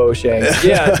 Hobo shanks.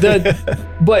 Yeah.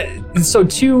 But so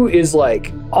 2 is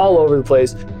like all over the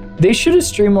place. They should have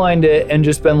streamlined it and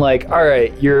just been like, all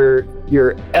right, you're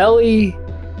Ellie.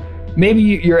 Maybe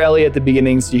you're Ellie at the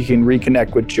beginning so you can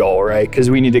reconnect with Joel, right? Because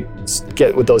we need to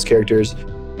get with those characters.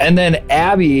 And then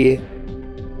Abby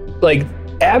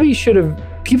should have,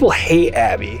 people hate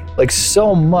Abby like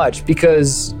so much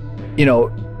because, you know,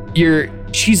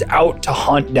 she's out to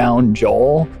hunt down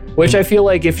Joel, which I feel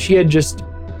like if she had just,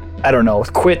 I don't know,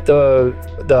 quit the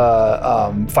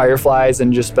Fireflies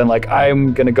and just been like,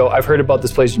 I'm gonna go, I've heard about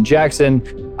this place in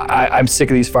Jackson, I'm sick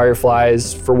of these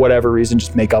Fireflies for whatever reason,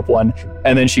 just make up one.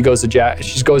 And then she goes to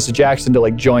Jackson to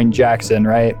like join Jackson,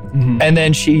 right? Mm-hmm. And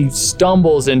then she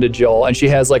stumbles into Joel and she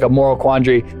has like a moral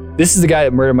quandary. This is the guy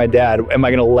that murdered my dad. Am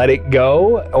I gonna let it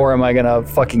go or am I gonna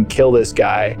fucking kill this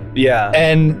guy? Yeah.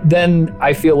 And then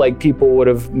I feel like people would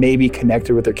have maybe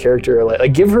connected with her character,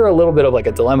 like give her a little bit of like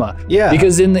a dilemma. Yeah.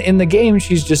 Because in the game,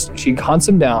 she hunts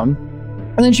him down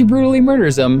and then she brutally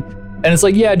murders him. And it's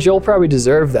like, yeah, Joel probably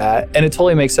deserved that. And it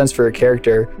totally makes sense for her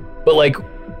character. But like,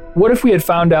 what if we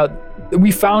found out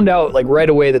like right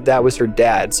away that was her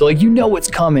dad? So like, you know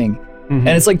what's coming. Mm-hmm.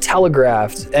 And it's like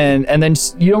telegraphed, and then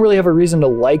you don't really have a reason to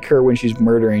like her when she's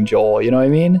murdering Joel. You know what I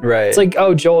mean? Right. It's like,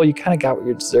 oh, Joel, you kind of got what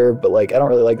you deserve, but like, I don't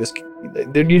really like this.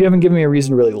 You haven't given me a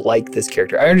reason to really like this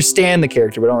character. I understand the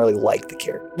character, but I don't really like the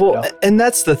character. Well, you know? And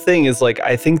that's the thing is like,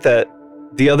 I think that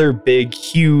the other big,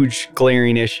 huge,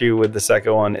 glaring issue with the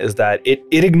second one is that it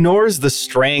ignores the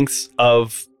strengths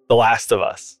of The Last of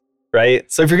Us, right?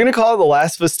 So if you're going to call it The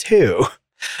Last of Us 2,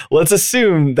 let's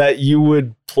assume that you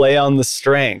would play on the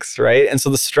strengths, right? And so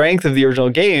the strength of the original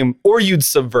game, or you'd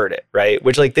subvert it, right?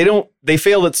 Which like they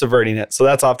failed at subverting it. So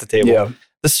that's off the table. Yeah.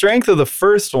 The strength of the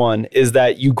first one is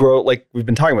that you grow, like we've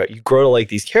been talking about, you grow to like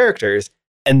these characters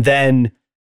and then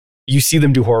you see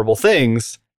them do horrible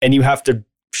things and you have to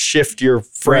shift your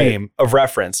frame of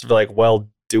reference. Like, well,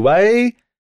 do I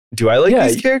like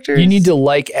these characters? You need to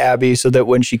like Abby so that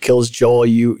when she kills Joel,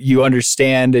 you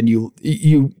understand and you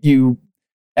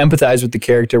empathize with the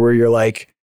character where you're like,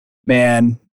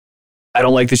 man, I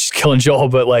don't like that she's killing Joel,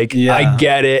 but like, I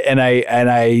get it. And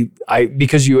I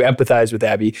because you empathize with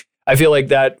Abby, I feel like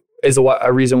that is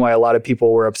a reason why a lot of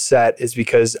people were upset is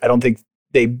because I don't think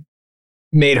they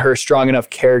made her strong enough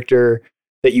character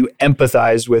that you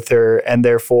empathize with her. And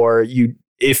therefore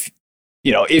if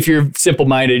you're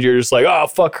simple-minded, you're just like, oh,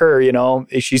 fuck her, you know,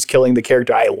 she's killing the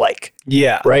character I like.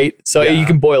 Yeah. Right? So you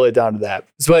can boil it down to that.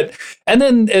 And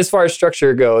then as far as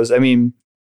structure goes, I mean,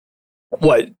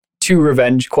 2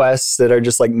 revenge quests that are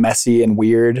just like messy and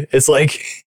weird. It's like...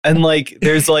 And like,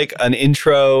 there's like an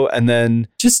intro and then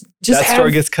just that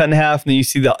story gets cut in half and then you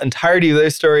see the entirety of their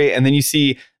story and then you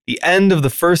see the end of the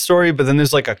first story, but then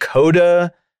there's like a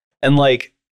coda and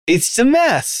like, it's a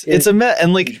mess. It's a mess.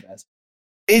 And like...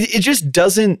 It just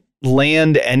doesn't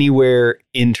land anywhere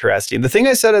interesting. The thing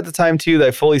I said at the time too that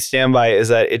I fully stand by is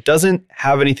that it doesn't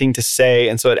have anything to say,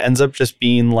 and so it ends up just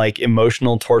being like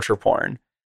emotional torture porn,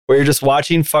 where you're just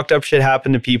watching fucked up shit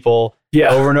happen to people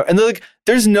over and over. And like,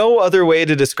 there's no other way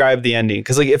to describe the ending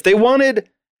because like if they wanted,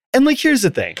 and like here's the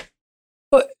thing,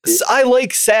 I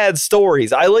like sad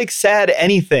stories. I like sad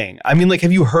anything. I mean, like,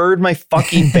 have you heard my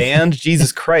fucking band?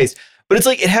 Jesus Christ. But it's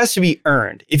like, it has to be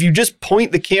earned. If you just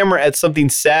point the camera at something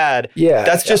sad,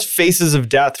 that's just faces of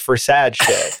death for sad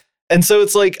shit. And so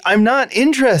it's like, I'm not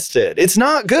interested. It's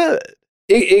not good.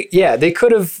 They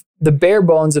could have, the bare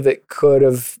bones of it could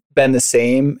have been the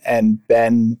same and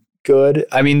been good.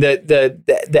 I mean,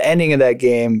 the ending of that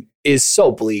game is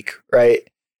so bleak, right?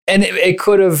 And they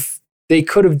could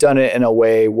have done it in a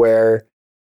way where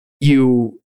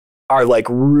you are like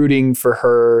rooting for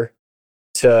her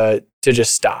to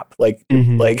just stop, like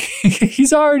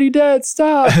he's already dead,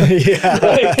 stop. It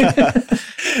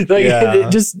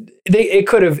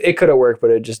could have worked,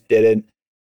 but it just didn't.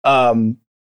 But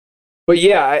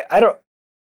yeah, I don't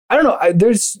know.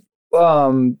 There's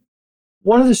one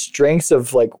of the strengths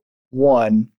of like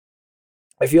one.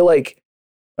 I feel like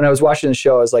when I was watching the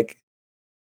show, I was like,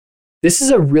 this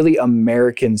is a really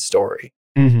American story.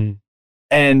 Mm-hmm.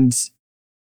 And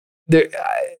there,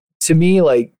 to me,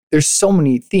 like, there's so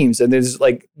many themes, and there's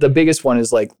like the biggest one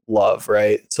is like love,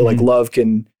 right? So like love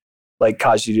can like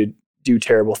cause you to do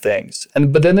terrible things,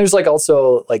 but then there's like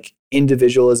also like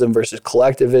individualism versus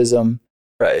collectivism,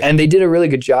 Right. and they did a really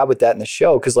good job with that in the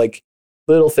show, because like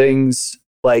little things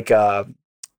like the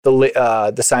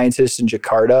scientist in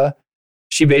Jakarta,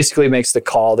 she basically makes the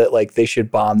call that like they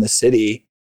should bomb the city,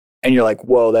 and you're like,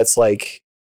 whoa, that's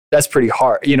pretty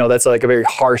hard, that's like a very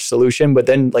harsh solution. But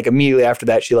then like immediately after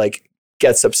that, she like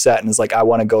gets upset and is like, I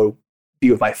want to go be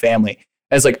with my family.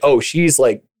 And it's like, oh, she's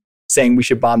like saying we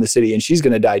should bomb the city, and she's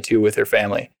going to die too with her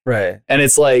family. Right. And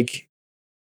it's like,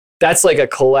 that's like a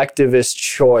collectivist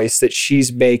choice that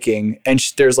she's making, and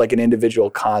there's like an individual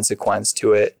consequence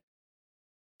to it.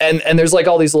 And there's like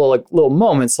all these little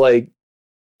moments, like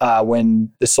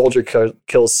when the soldier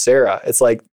kills Sarah. It's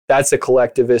like, that's a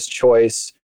collectivist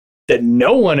choice that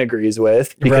no one agrees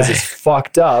with, because it's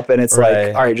fucked up, and it's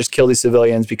like, all right, just kill these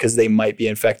civilians because they might be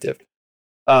infected.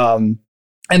 And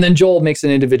then Joel makes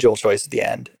an individual choice at the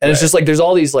end. And it's just like, there's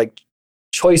all these like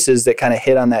choices that kind of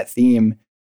hit on that theme.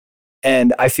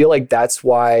 And I feel like that's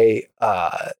why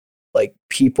like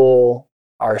people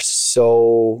are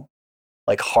so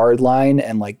like hardline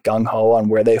and like gung-ho on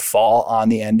where they fall on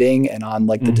the ending and on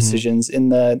like the decisions in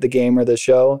the game or the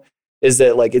show, is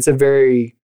that like it's a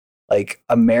very like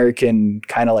American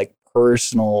kind of like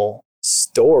personal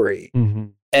story.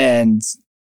 And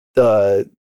the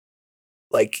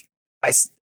like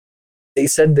they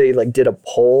said they like did a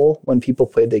poll when people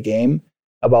played the game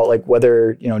about like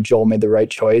whether Joel made the right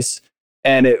choice,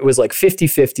 and it was like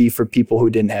 50-50 for people who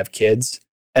didn't have kids,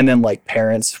 and then like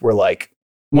parents were like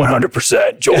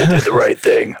 100% Joel did the right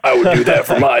thing, I would do that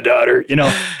for my daughter.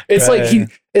 It's like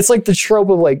it's like the trope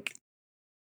of like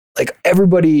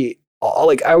everybody,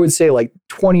 like I would say like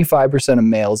 25% of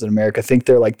males in America think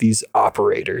they're like these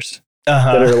operators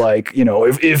that are like,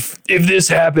 if this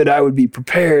happened, I would be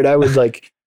prepared. I would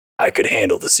like, I could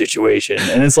handle the situation.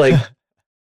 And it's like,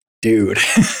 dude,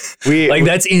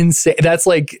 that's insane. That's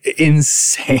like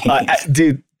insane.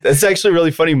 Dude, that's actually really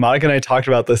funny. Monica and I talked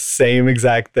about the same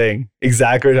exact thing,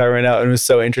 exactly what we're talking right now. And it was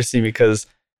so interesting because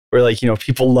we're like,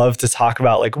 people love to talk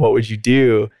about like, what would you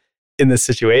do in this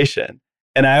situation?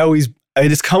 And I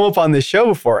just come up on this show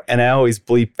before, and I always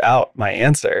bleep out my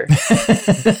answer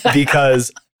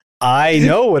because I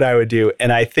know what I would do,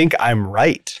 and I think I'm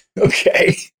right.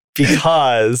 Okay.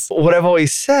 Because what I've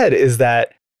always said is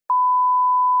that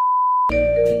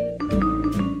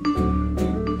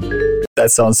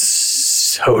that sounds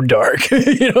so dark.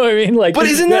 You know what I mean? Like, but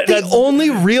isn't that the only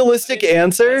realistic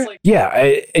answer? Yeah,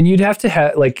 and you'd have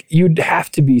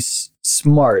to be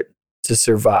smart to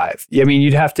survive. I mean,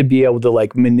 you'd have to be able to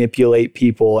like manipulate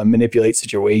people and manipulate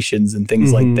situations and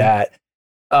things like that.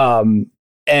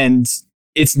 And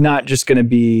it's not just going to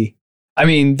be, I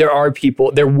mean, there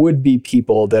would be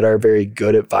people that are very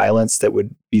good at violence that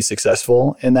would be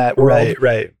successful in that world.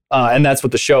 Right. And that's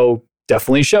what the show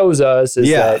definitely shows us, is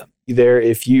that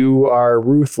if you are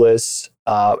ruthless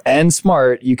and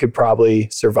smart, you could probably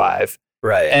survive.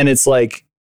 Right. And it's like,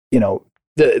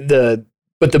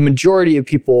 but the majority of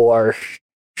people are,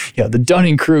 the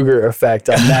Dunning-Kruger effect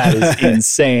on that is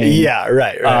insane. Yeah,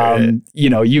 right.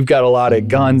 You've got a lot of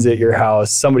guns at your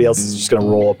house. Somebody else is just going to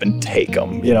roll up and take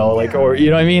them, or, you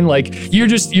know what I mean? Like you're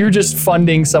just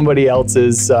funding somebody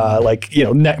else's,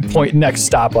 next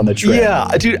stop on the trip. Yeah,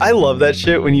 dude, I love that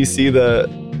shit when you see the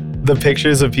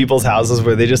pictures of people's houses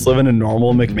where they just live in a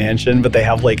normal McMansion, but they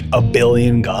have like 1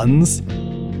 billion guns.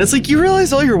 It's like, you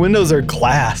realize all your windows are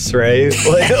glass, right?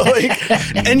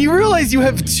 And you realize you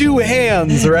have 2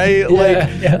 hands, right?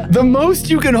 The most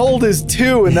you can hold is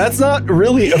 2, and that's not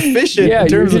really efficient in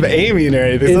terms of aiming or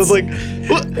anything. So it's like,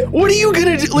 what are you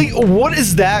gonna do? Like, what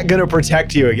is that gonna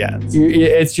protect you against?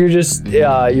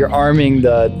 You're arming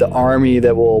the army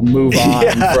that will move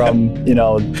on from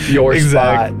your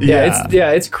spot.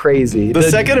 It's crazy. The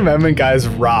Second Amendment guys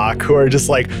rock, who are just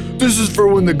like, this is for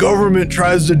when the government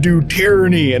tries to do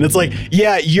tyranny. And it's like,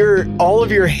 all of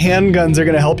your handguns are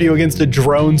going to help you against a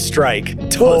drone strike.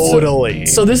 Totally.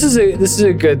 So this is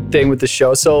a good thing with the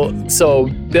show. So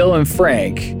Bill and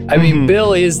Frank. I mean,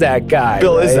 Bill is that guy.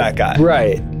 Bill is that guy.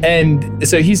 Right. And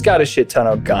so he's got a shit ton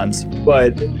of guns,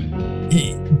 but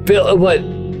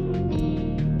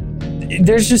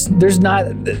there's not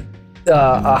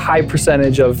a high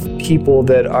percentage of people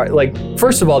that are like,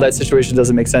 first of all, that situation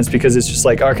doesn't make sense, because it's just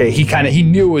like, okay, he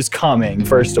knew it was coming,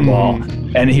 first of all,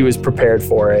 and he was prepared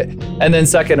for it. And then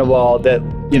second of all, that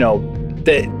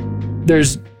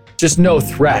there's just no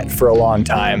threat for a long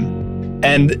time.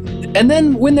 And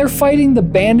then when they're fighting the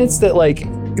bandits that like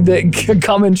that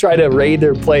come and try to raid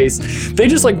their place, they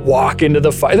just like walk into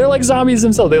the fire. They're like zombies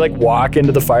themselves. They like walk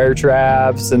into the fire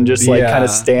traps and just like kind of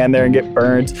stand there and get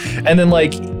burnt. And then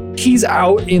like he's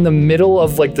out in the middle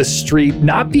of like the street,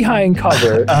 not behind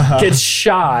cover, gets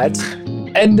shot,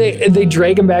 and they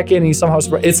drag him back in, and he somehow,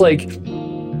 it's like,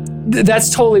 that's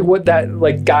totally what that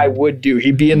like guy would do.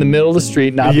 He'd be in the middle of the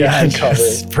street, not behind cover.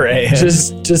 Spray.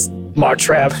 Just my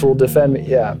traps will defend me.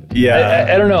 Yeah.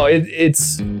 I don't know.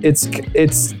 It's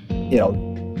you know,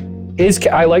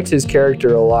 I liked his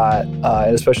character a lot,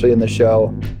 especially in the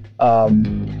show.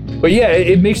 But yeah,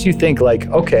 it makes you think like,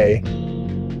 okay,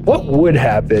 what would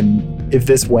happen if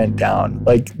this went down?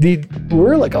 Like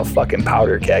we're like a fucking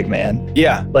powder keg, man.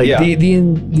 Yeah. Like the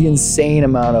insane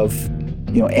amount of,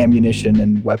 you know, ammunition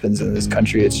and weapons in this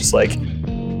country. It's just like,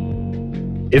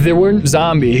 if there weren't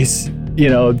zombies, you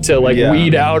know, to like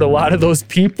weed out a lot of those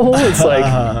people, it's like,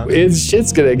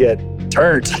 shit's gonna get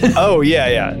turned. Oh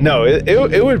yeah. No,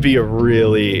 it would be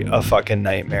a fucking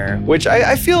nightmare, which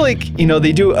I feel like, you know,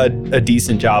 they do a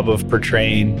decent job of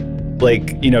portraying,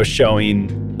 like, you know,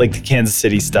 showing like the Kansas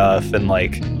City stuff and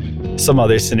like some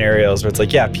other scenarios where it's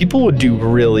like, yeah, people would do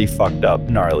really fucked up,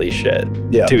 gnarly shit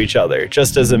to each other,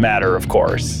 just as a matter of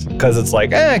course. Because it's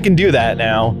like, I can do that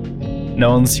now.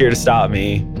 No one's here to stop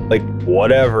me. Like,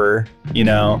 whatever, you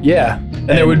know? Yeah. And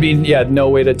there would be, no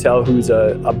way to tell who's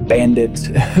a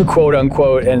bandit, quote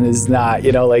unquote, and is not,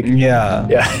 you know, like. Yeah.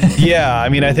 I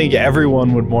mean, I think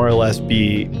everyone would more or less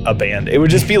be a bandit. It would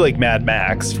just be like Mad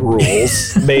Max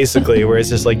rules, basically, where it's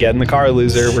just like, get in the car,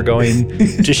 loser. We're going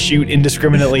to shoot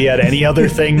indiscriminately at any other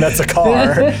thing that's a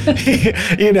car.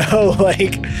 You know,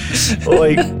 like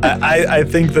I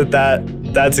think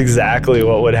that's exactly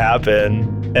what would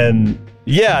happen. And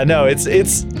yeah, no, it's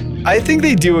I think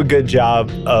they do a good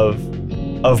job of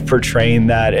portraying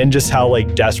that and just how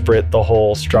like desperate the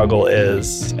whole struggle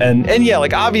is. And yeah,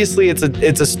 like obviously it's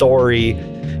a story,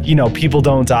 you know, people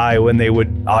don't die when they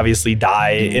would obviously die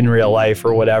in real life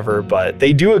or whatever, but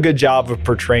they do a good job of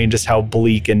portraying just how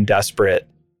bleak and desperate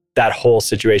that whole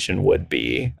situation would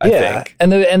be, I think.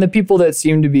 And the people that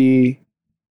seem to be,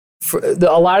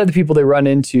 a lot of the people they run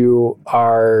into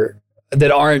that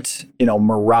aren't, you know,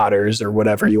 marauders or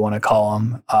whatever you want to call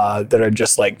them, that are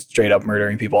just like straight up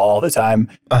murdering people all the time,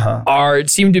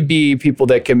 seem to be people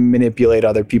that can manipulate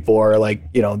other people, or like,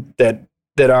 you know,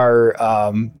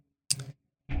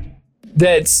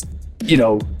 that's, you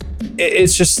know,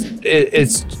 it's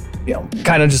you know,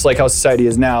 kind of just like how society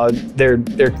is now. They're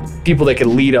people that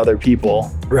can lead other people.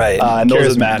 Right. And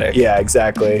charismatic. Yeah,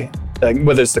 exactly. Like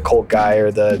whether it's the cult guy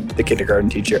or the kindergarten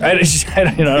teacher. I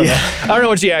don't know. I don't know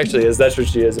what she actually is. That's what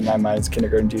she is in my mind. It's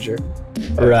kindergarten teacher.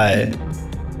 Right.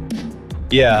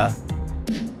 Yeah.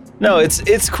 No,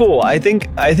 it's cool. I think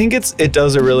it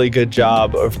does a really good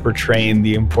job of portraying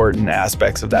the important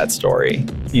aspects of that story.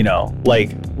 You know,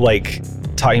 like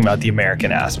talking about the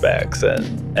American aspects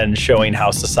and showing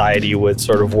how society would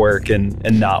sort of work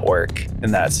and not work in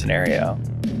that scenario.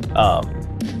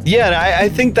 Yeah, and I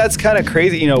think that's kind of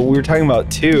crazy. You know, we were talking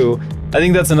about 2. I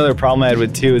think that's another problem I had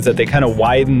with 2 is that they kind of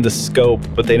widen the scope,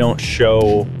 but they don't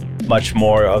show much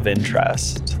more of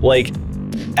interest. Like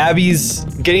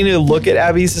getting to look at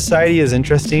Abby's society is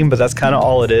interesting, but that's kind of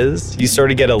all it is. You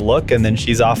sort of get a look and then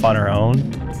she's off on her own.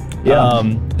 Yeah.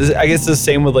 I guess the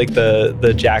same with like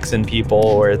the Jackson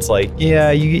people, where it's like,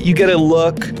 yeah, you get a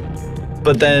look,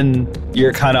 but then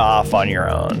you're kind of off on your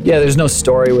own. Yeah, there's no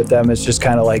story with them. It's just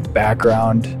kind of like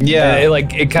background. Yeah.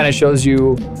 And it kind of shows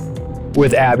you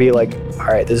with Abby, like, all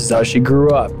right, this is how she grew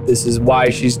up. This is why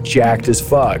she's jacked as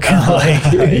fuck. Like,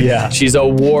 yeah. She's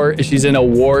in a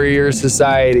warrior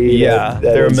society. Yeah,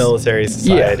 they're a military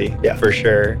society. Yeah. For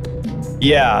sure.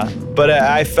 Yeah, but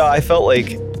I felt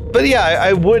like, but yeah,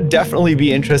 I would definitely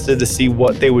be interested to see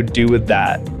what they would do with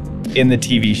that in the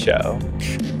TV show.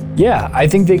 Yeah, I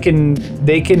think they'll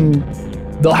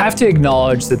have to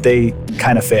acknowledge that they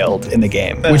kind of failed in the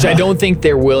game, which I don't think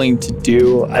they're willing to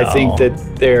do. No.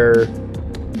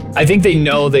 I think they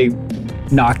know they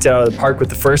knocked it out of the park with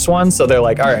the first one, so they're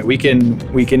like, all right, we can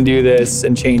do this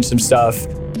and change some stuff.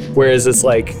 Whereas it's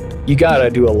like, you gotta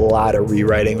do a lot of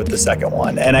rewriting with the second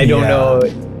one. And I don't know,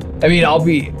 I mean,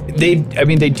 they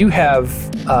do have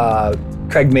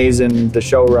Craig Mazin, the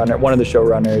showrunner, one of the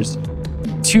showrunners,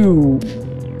 to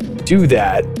do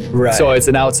that. Right. So it's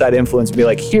an outside influence to be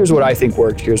like, here's what I think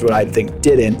worked, here's what I think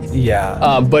didn't.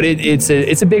 Yeah. But it's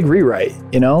a big rewrite,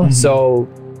 you know? Mm-hmm. So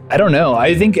I don't know.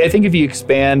 I think if you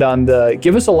expand on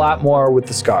give us a lot more with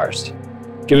the Scars.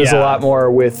 Give us a lot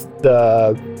more with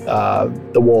the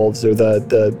Wolves or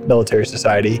the military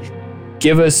society.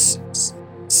 Give us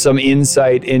some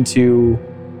insight into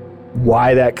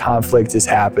why that conflict is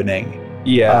happening.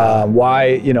 Yeah.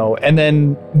 Why, and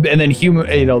then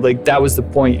human, like that was the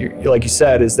point, like you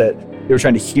said, is that they were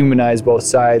trying to humanize both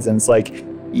sides, and it's like,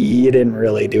 you didn't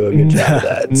really do a good job of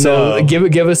that. So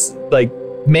give us, like,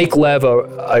 make Lev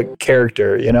a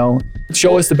character,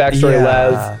 show us the backstory of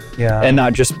Lev, and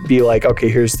not just be like, okay,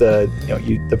 here's the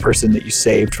the person that you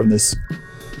saved from this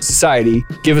society.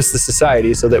 Give us the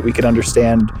society so that we can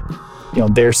understand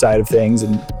their side of things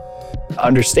and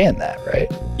understand that,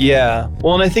 right? Yeah.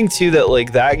 Well, and I think too that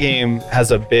like that game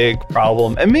has a big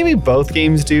problem, and maybe both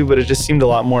games do, but it just seemed a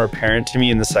lot more apparent to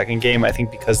me in the second game. I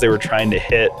think because they were trying to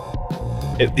hit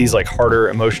these like harder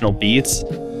emotional beats.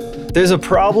 There's a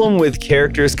problem with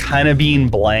characters kind of being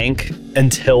blank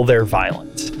until they're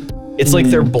violent. It's like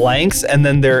they're blanks, and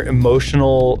then their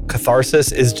emotional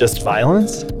catharsis is just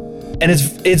violence. And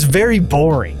it's very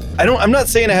boring. I'm not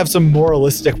saying I have some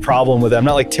moralistic problem with it. I'm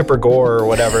not like Tipper Gore or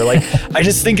whatever. Like, I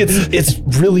just think it's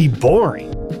really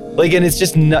boring. Like, and it's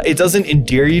just not, it doesn't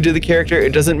endear you to the character.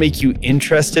 It doesn't make you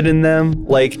interested in them.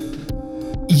 Like,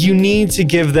 you need to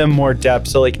give them more depth.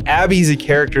 So like Abby's a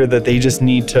character that they just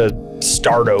need to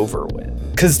start over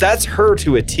with, because that's her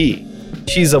to a T.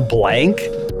 She's a blank,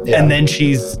 and then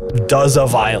she does a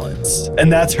violence,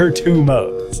 and that's her two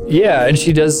modes. Yeah, and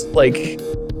she does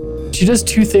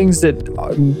two things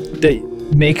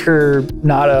that make her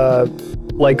not a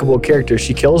likable character.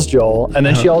 She kills Joel, and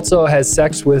then she also has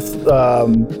sex with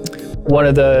one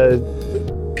of the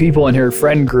people in her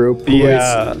friend group who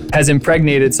has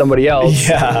impregnated somebody else.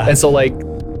 Yeah. And so like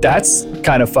that's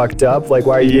kind of fucked up. Like,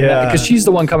 why are you doing that? Because she's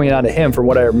the one coming on to him from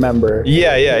what I remember.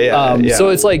 Yeah. So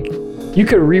it's like you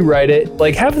could rewrite it.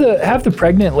 Like have the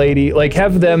pregnant lady, like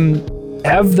have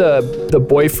the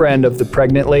boyfriend of the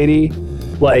pregnant lady,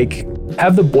 like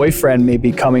have the boyfriend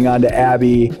maybe coming on to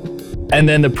Abby, and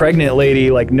then the pregnant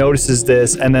lady like notices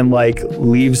this and then like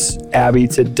leaves Abby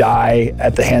to die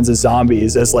at the hands of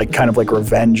zombies as like kind of like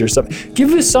revenge or something. Give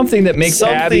us something that makes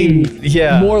Abby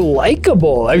more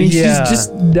likable. I mean,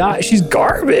 she's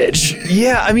garbage.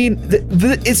 Yeah, I mean,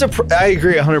 I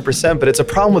agree 100%, but it's a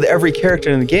problem with every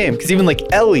character in the game. Because even like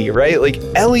Ellie, right? Like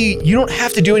Ellie, you don't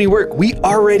have to do any work. We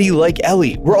already like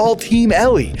Ellie. We're all team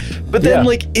Ellie. But then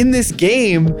like in this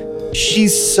game,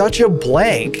 she's such a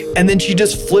blank, and then she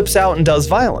just flips out and does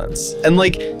violence. And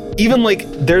like even like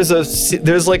there's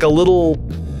like a little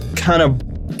kind of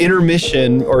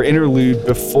intermission or interlude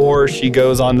before she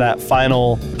goes on that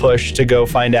final push to go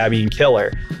find Abby and kill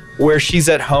her, where she's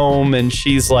at home and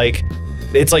she's like,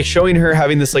 it's like showing her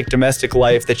having this like domestic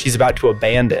life that she's about to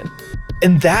abandon.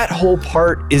 And that whole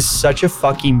part is such a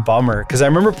fucking bummer, because I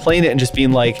remember playing it and just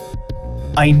being like,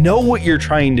 I know what you're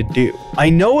trying to do. I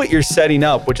know what you're setting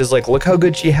up, which is like, look how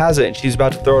good she has it and she's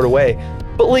about to throw it away.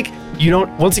 But like, you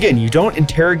don't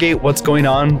interrogate what's going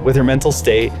on with her mental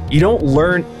state. You don't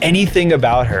learn anything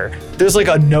about her. There's like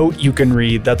a note you can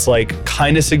read that's like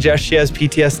kind of suggests she has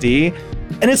PTSD.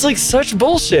 And it's like such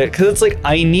bullshit, because it's like,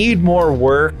 I need more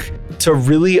work to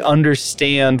really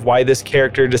understand why this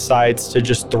character decides to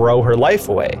just throw her life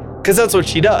away. Because that's what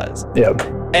she does. Yep.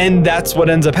 And that's what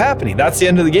ends up happening. That's the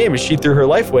end of the game, is she threw her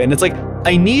life away. And it's like,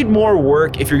 I need more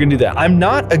work if you're gonna do that. I'm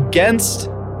not against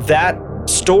that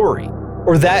story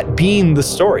or that being the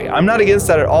story. I'm not against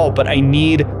that at all, but I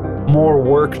need more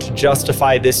work to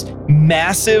justify this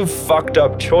massive fucked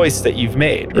up choice that you've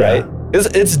made, right?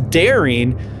 It's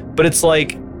daring, but it's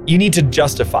like, you need to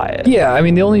justify it. Yeah, I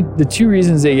mean, the two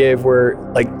reasons they gave were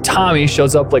like Tommy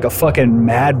shows up like a fucking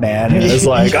madman and is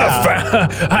like,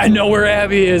 I know where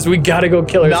Abby is. We gotta go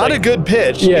kill her. Not like, a good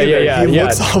pitch. Yeah. He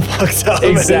looks all fucked up. Exactly.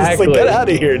 And it's like, get out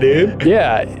of here, dude.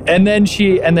 Yeah, and then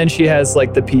she has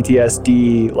like the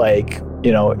PTSD like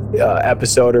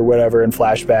episode or whatever in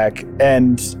flashback,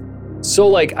 and so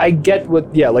like I get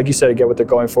what like you said, I get what they're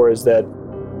going for, is that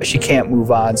she can't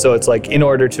move on. So it's like, in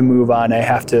order to move on, I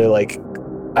have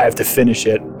to finish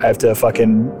it. I have to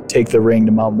fucking take the ring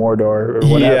to Mount Mordor or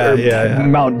whatever,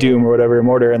 Mount Doom or whatever,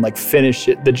 Mordor, and like finish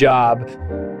the job.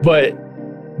 But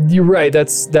you're right.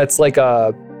 That's like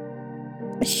a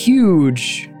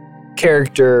huge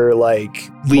character like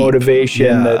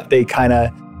motivation that they kind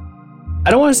of, I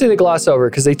don't want to say they gloss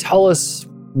over, because they tell us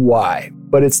why,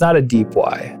 but it's not a deep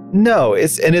why. No,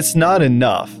 it's not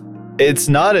enough. It's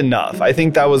not enough. I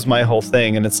think that was my whole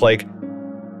thing. And it's like,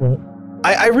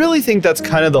 I really think that's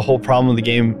kind of the whole problem of the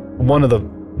game. One of the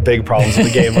big problems of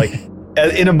the game, like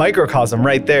in a microcosm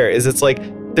right there, is it's like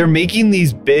they're making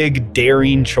these big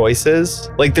daring choices.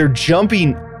 Like they're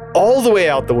jumping all the way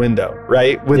out the window,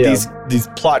 right? With these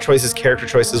plot choices, character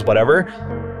choices, whatever.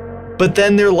 But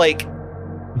then they're like,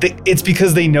 it's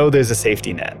because they know there's a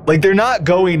safety net. Like they're not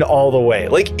going all the way.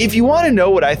 Like if you want to know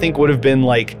what I think would have been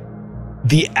like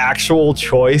the actual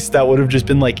choice that would have just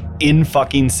been like in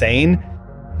fucking sane,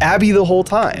 Abby the whole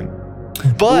time.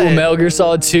 But Metal Gear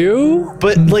Solid 2?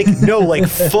 But like no, like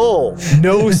full,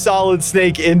 no Solid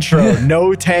Snake intro,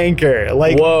 no tanker.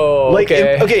 Like whoa, like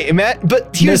okay.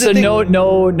 But here's the thing.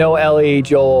 No Ellie,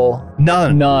 Joel.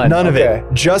 None of okay.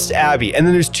 it. Just Abby. And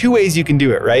then there's two ways you can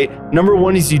do it, right? Number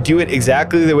one is you do it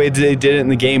exactly the way they did it in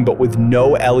the game, but with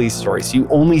no Ellie story. So you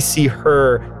only see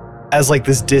her as like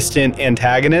this distant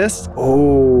antagonist.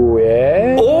 Oh,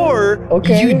 yeah. Or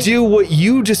you do what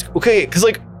you just because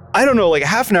like I don't know, like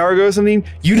half an hour ago or something,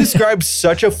 you described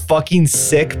such a fucking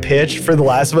sick pitch for The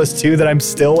Last of Us 2 that I'm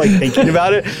still like thinking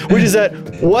about it, which is that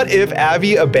what if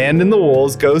Abby abandoned the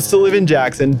wolves, goes to live in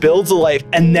Jackson, builds a life,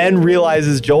 and then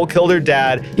realizes Joel killed her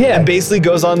dad, and basically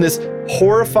goes on this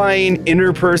horrifying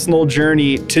interpersonal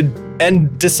journey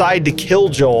and decide to kill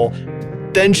Joel.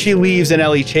 Then she leaves and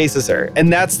Ellie chases her, and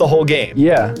that's the whole game.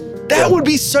 Yeah. That would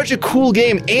be such a cool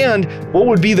game. And what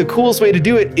would be the coolest way to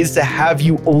do it is to have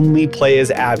you only play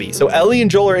as Abby. So Ellie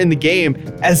and Joel are in the game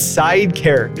as side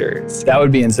characters. That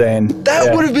would be insane.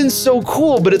 That would have been so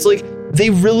cool. But it's like they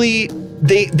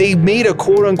made a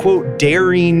quote unquote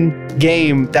daring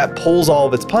game that pulls all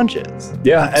of its punches.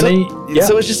 Yeah. And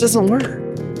so it just doesn't work.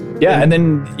 Yeah. And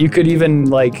then you could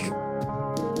even you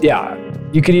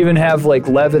could even have like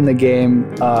Lev in the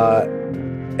game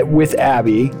with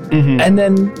Abby, and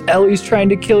then Ellie's trying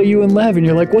to kill you and Lev, and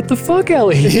you're like, what the fuck,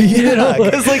 Ellie? Yeah,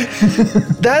 because like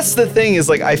that's the thing is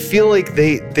like I feel like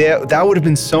that would have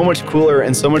been so much cooler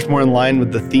and so much more in line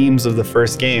with the themes of the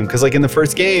first game. Because like in the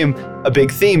first game, a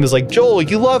big theme is like, Joel,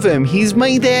 you love him, he's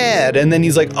my dad, and then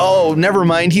he's like, oh, never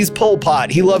mind, he's Pol Pot,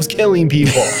 he loves killing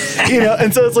people,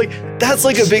 and so it's like that's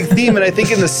like a big theme. And I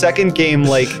think in the second game,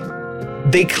 like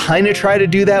they kind of try to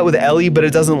do that with Ellie, but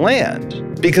it doesn't land.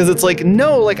 Because it's like,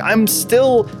 no, like I'm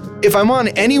still, if I'm on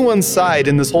anyone's side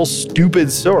in this whole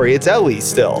stupid story, it's Ellie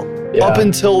still. Yeah. Up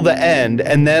until the end.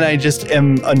 And then I just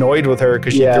am annoyed with her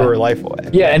because she threw her life away.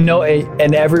 Yeah, I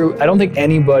don't think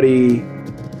anybody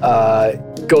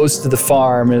goes to the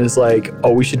farm and is like,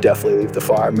 oh, we should definitely leave the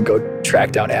farm and go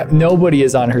track down Abby. Nobody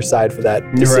is on her side for that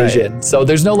decision. Right. So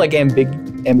there's no like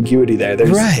ambiguity there.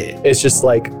 It's just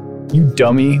like, you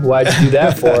dummy, why'd you do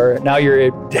that for? Now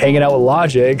you're hanging out with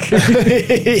Logic.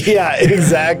 Yeah,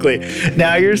 exactly.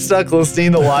 Now you're stuck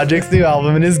listening to Logic's new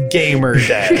album in his gamer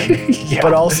den.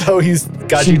 But also he's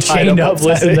got you chained up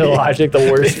listening to Logic, the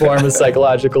worst form of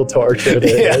psychological torture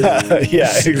there is.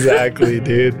 Yeah, exactly,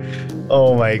 dude.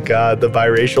 Oh my God, the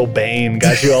biracial Bane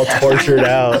got you all tortured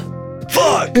out.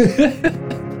 Fuck!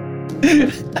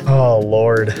 Oh,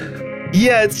 Lord.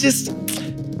 Yeah, it's just...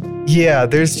 Yeah,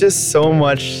 there's just so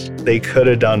much they could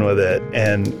have done with it,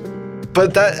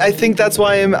 but I think that's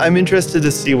why I'm interested to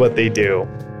see what they do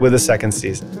with the second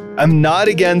season. I'm not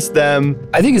against them.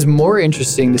 I think it's more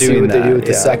interesting to see what they do with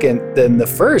the second than the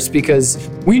first, because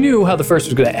we knew how the first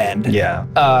was going to end. Yeah.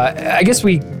 I guess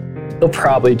they'll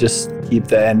probably just keep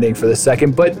the ending for the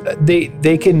second, but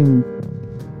they can.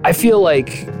 I feel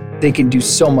like they can do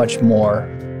so much more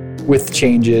with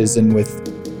changes and with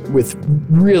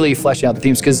really fleshing out the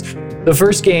themes, because the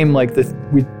first game, like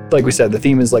we said, the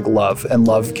theme is like love, and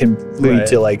love can lead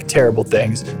to like terrible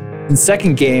things. In the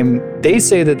second game, they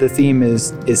say that the theme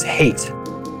is hate,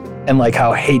 and like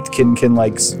how hate can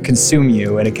like consume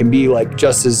you, and it can be like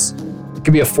it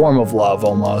can be a form of love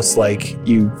almost, like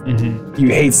you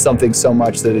hate something so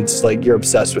much that it's like you're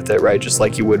obsessed with it, right? Just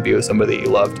like you would be with somebody that you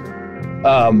loved.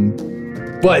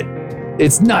 But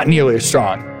it's not nearly as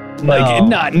strong. Like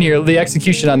not near the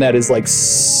execution on that is like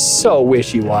so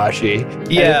wishy-washy.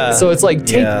 Yeah. And so it's like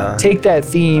take that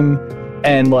theme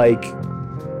and like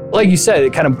you said,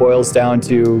 it kind of boils down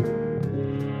to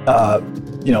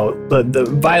the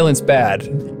violence bad.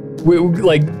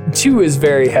 Like 2 is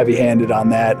very heavy-handed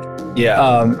on that.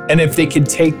 Yeah. And if they can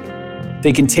take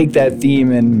that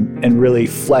theme and really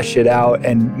flesh it out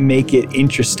and make it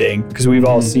interesting, because we've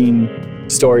all seen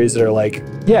stories that are like,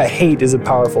 yeah, hate is a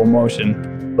powerful emotion.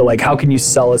 But like, how can you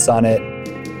sell us on it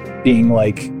being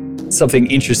like something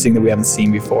interesting that we haven't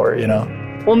seen before,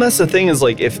 Well, and that's the thing is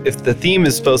like, if the theme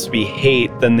is supposed to be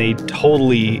hate, then they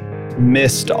totally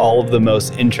missed all of the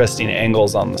most interesting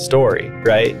angles on the story,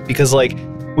 right? Because like,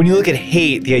 when you look at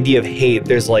hate, the idea of hate,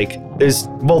 there's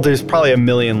probably a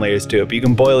million layers to it, but you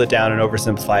can boil it down and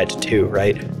oversimplify it to 2,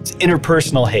 right? It's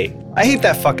interpersonal hate. I hate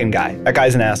that fucking guy. That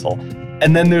guy's an asshole.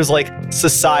 And then there's like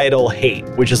societal hate,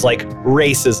 which is like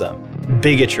racism,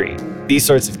 bigotry, these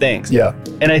sorts of things. Yeah.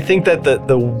 And I think that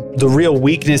the real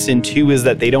weakness in 2 is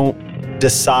that they don't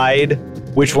decide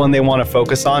which one they want to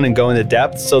focus on and go into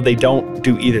depth, so they don't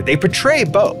do either. They portray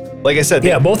both. Like I said,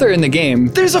 Yeah, both are in the game.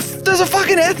 there's a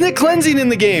fucking ethnic cleansing in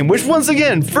the game, which once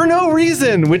again, for no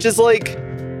reason, which is like,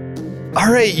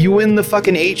 all right, you win the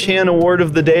fucking 8chan award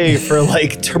of the day for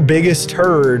like biggest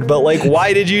turd, but like,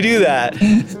 why did you do that?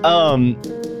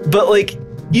 But like,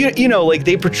 you know, like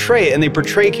they portray it, and they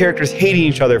portray characters hating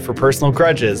each other for personal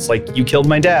grudges. Like, you killed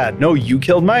my dad. No, you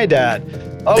killed my dad.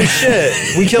 Oh shit,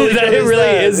 we killed each That other's really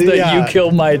dad. is the Yeah. you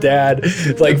killed my dad,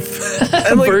 like,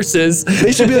 And, like, versus.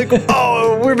 They should be like,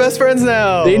 oh, we're best friends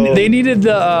now. They needed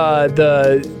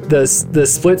the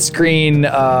split screen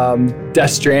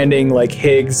Death Stranding like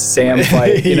Higgs Sam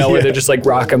fight, you know, where they're just like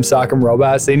rock'em sock'em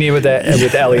robots. They needed with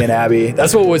Ellie and Abby.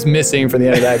 That's what was missing from the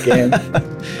end of that game.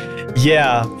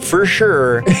 Yeah, for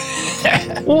sure.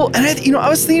 Well, and I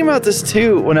was thinking about this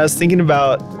too when I was thinking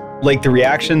about like the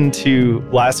reaction to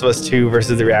Last of Us 2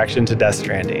 versus the reaction to Death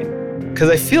Stranding. Because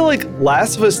I feel like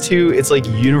Last of Us 2, it's like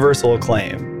universal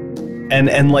acclaim.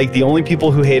 And like the only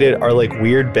people who hate it are like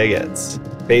weird bigots,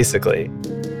 basically.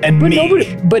 And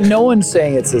But no one's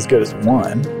saying it's as good as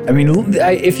 1. I mean,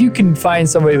 if you can find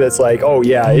somebody that's like, oh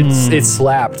yeah, it's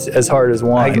slapped as hard as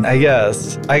 1. I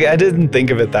guess. I didn't think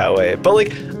of it that way. But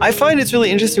like, I find it's really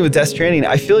interesting with Death Stranding.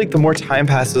 I feel like the more time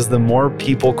passes, the more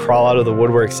people crawl out of the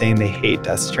woodwork saying they hate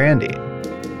Death Stranding.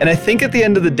 And I think at the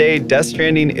end of the day, Death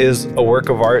Stranding is a work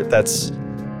of art that's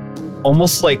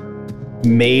almost like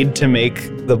made to make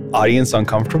the audience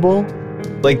uncomfortable.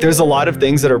 Like, there's a lot of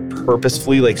things that are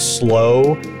purposefully like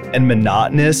slow and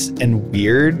monotonous and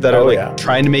weird that are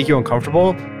trying to make you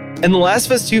uncomfortable. And The Last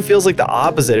of Us 2 feels like the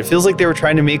opposite. It feels like they were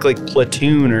trying to make like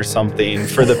Platoon or something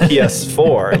for the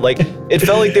PS4. Like, it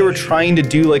felt like they were trying to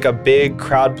do like a big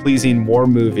crowd-pleasing war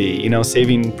movie, you know,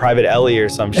 Saving Private Ellie or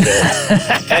some shit.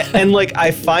 and like,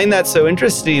 I find that so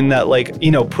interesting that like,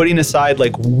 you know, putting aside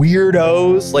like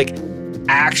weirdos, like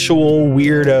actual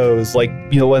weirdos, like,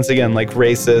 you know, once again, like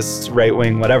racists,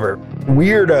 right-wing, whatever,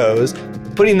 weirdos,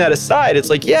 putting that aside, it's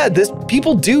like, yeah,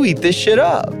 people do eat this shit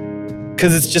up.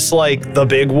 Because it's just like the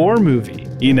big war movie,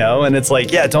 you know? And it's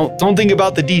like, yeah, don't think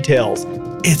about the details.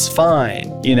 It's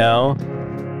fine, you know?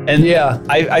 And yeah,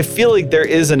 I feel like there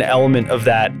is an element of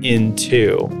that in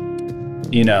 2,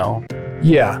 you know?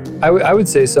 Yeah, I would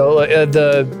say so.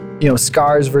 You know,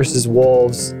 Scars versus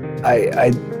Wolves, I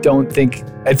think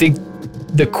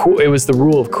it was the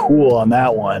rule of cool on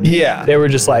that one. Yeah. They were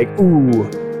just like, ooh,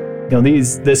 you know,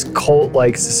 this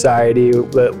cult-like society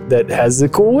that has the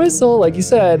cool whistle, like you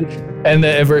said, and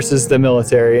then versus the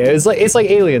military. It's like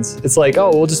Aliens. It's like, oh,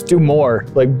 we'll just do more,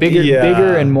 like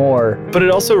bigger and more. But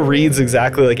it also reads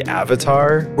exactly like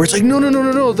Avatar, where it's like, no,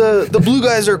 the blue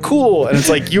guys are cool, and it's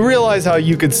like, you realize how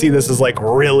you could see this as like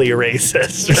really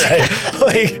racist, right?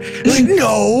 like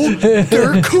no,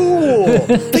 they're cool.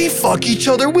 They fuck each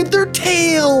other with their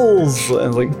tails.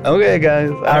 And like, okay,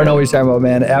 guys, I don't know what you're talking about,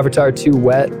 man. Avatar 2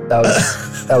 Wet.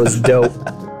 That was dope.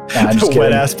 Nah, I'm just kidding.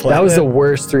 Wet-ass planet. That was the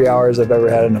worst 3 hours I've ever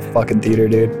had in a fucking theater,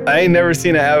 dude. I ain't never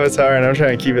seen an Avatar, and I'm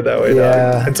trying to keep it that way,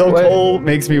 Yeah. dog. Until Cole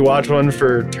makes me watch one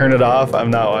for Turn It Off,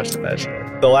 I'm not watching that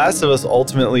shit. The Last of Us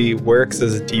ultimately works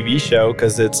as a TV show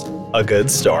because it's a good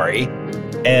story.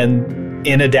 And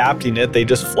in adapting it, they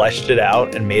just fleshed it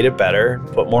out and made it better,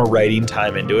 put more writing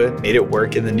time into it, made it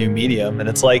work in the new medium. And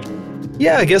it's like,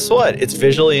 yeah, guess what? It's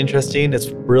visually interesting. It's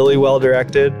really well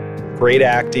directed, great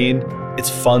acting. It's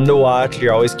fun to watch.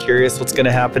 You're always curious what's going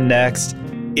to happen next.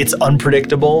 It's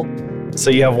unpredictable. So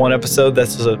you have one episode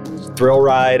that's a thrill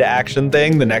ride action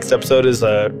thing. The next episode is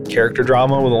a character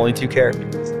drama with only 2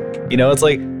 characters. You know, it's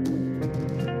like,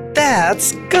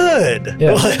 that's good.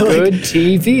 Yeah, good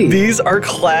TV. These are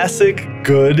classic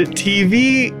good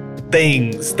TV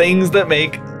things that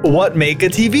make a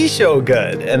TV show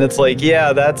good. And it's like,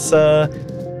 yeah, that's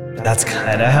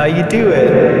kind of how you do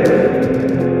it.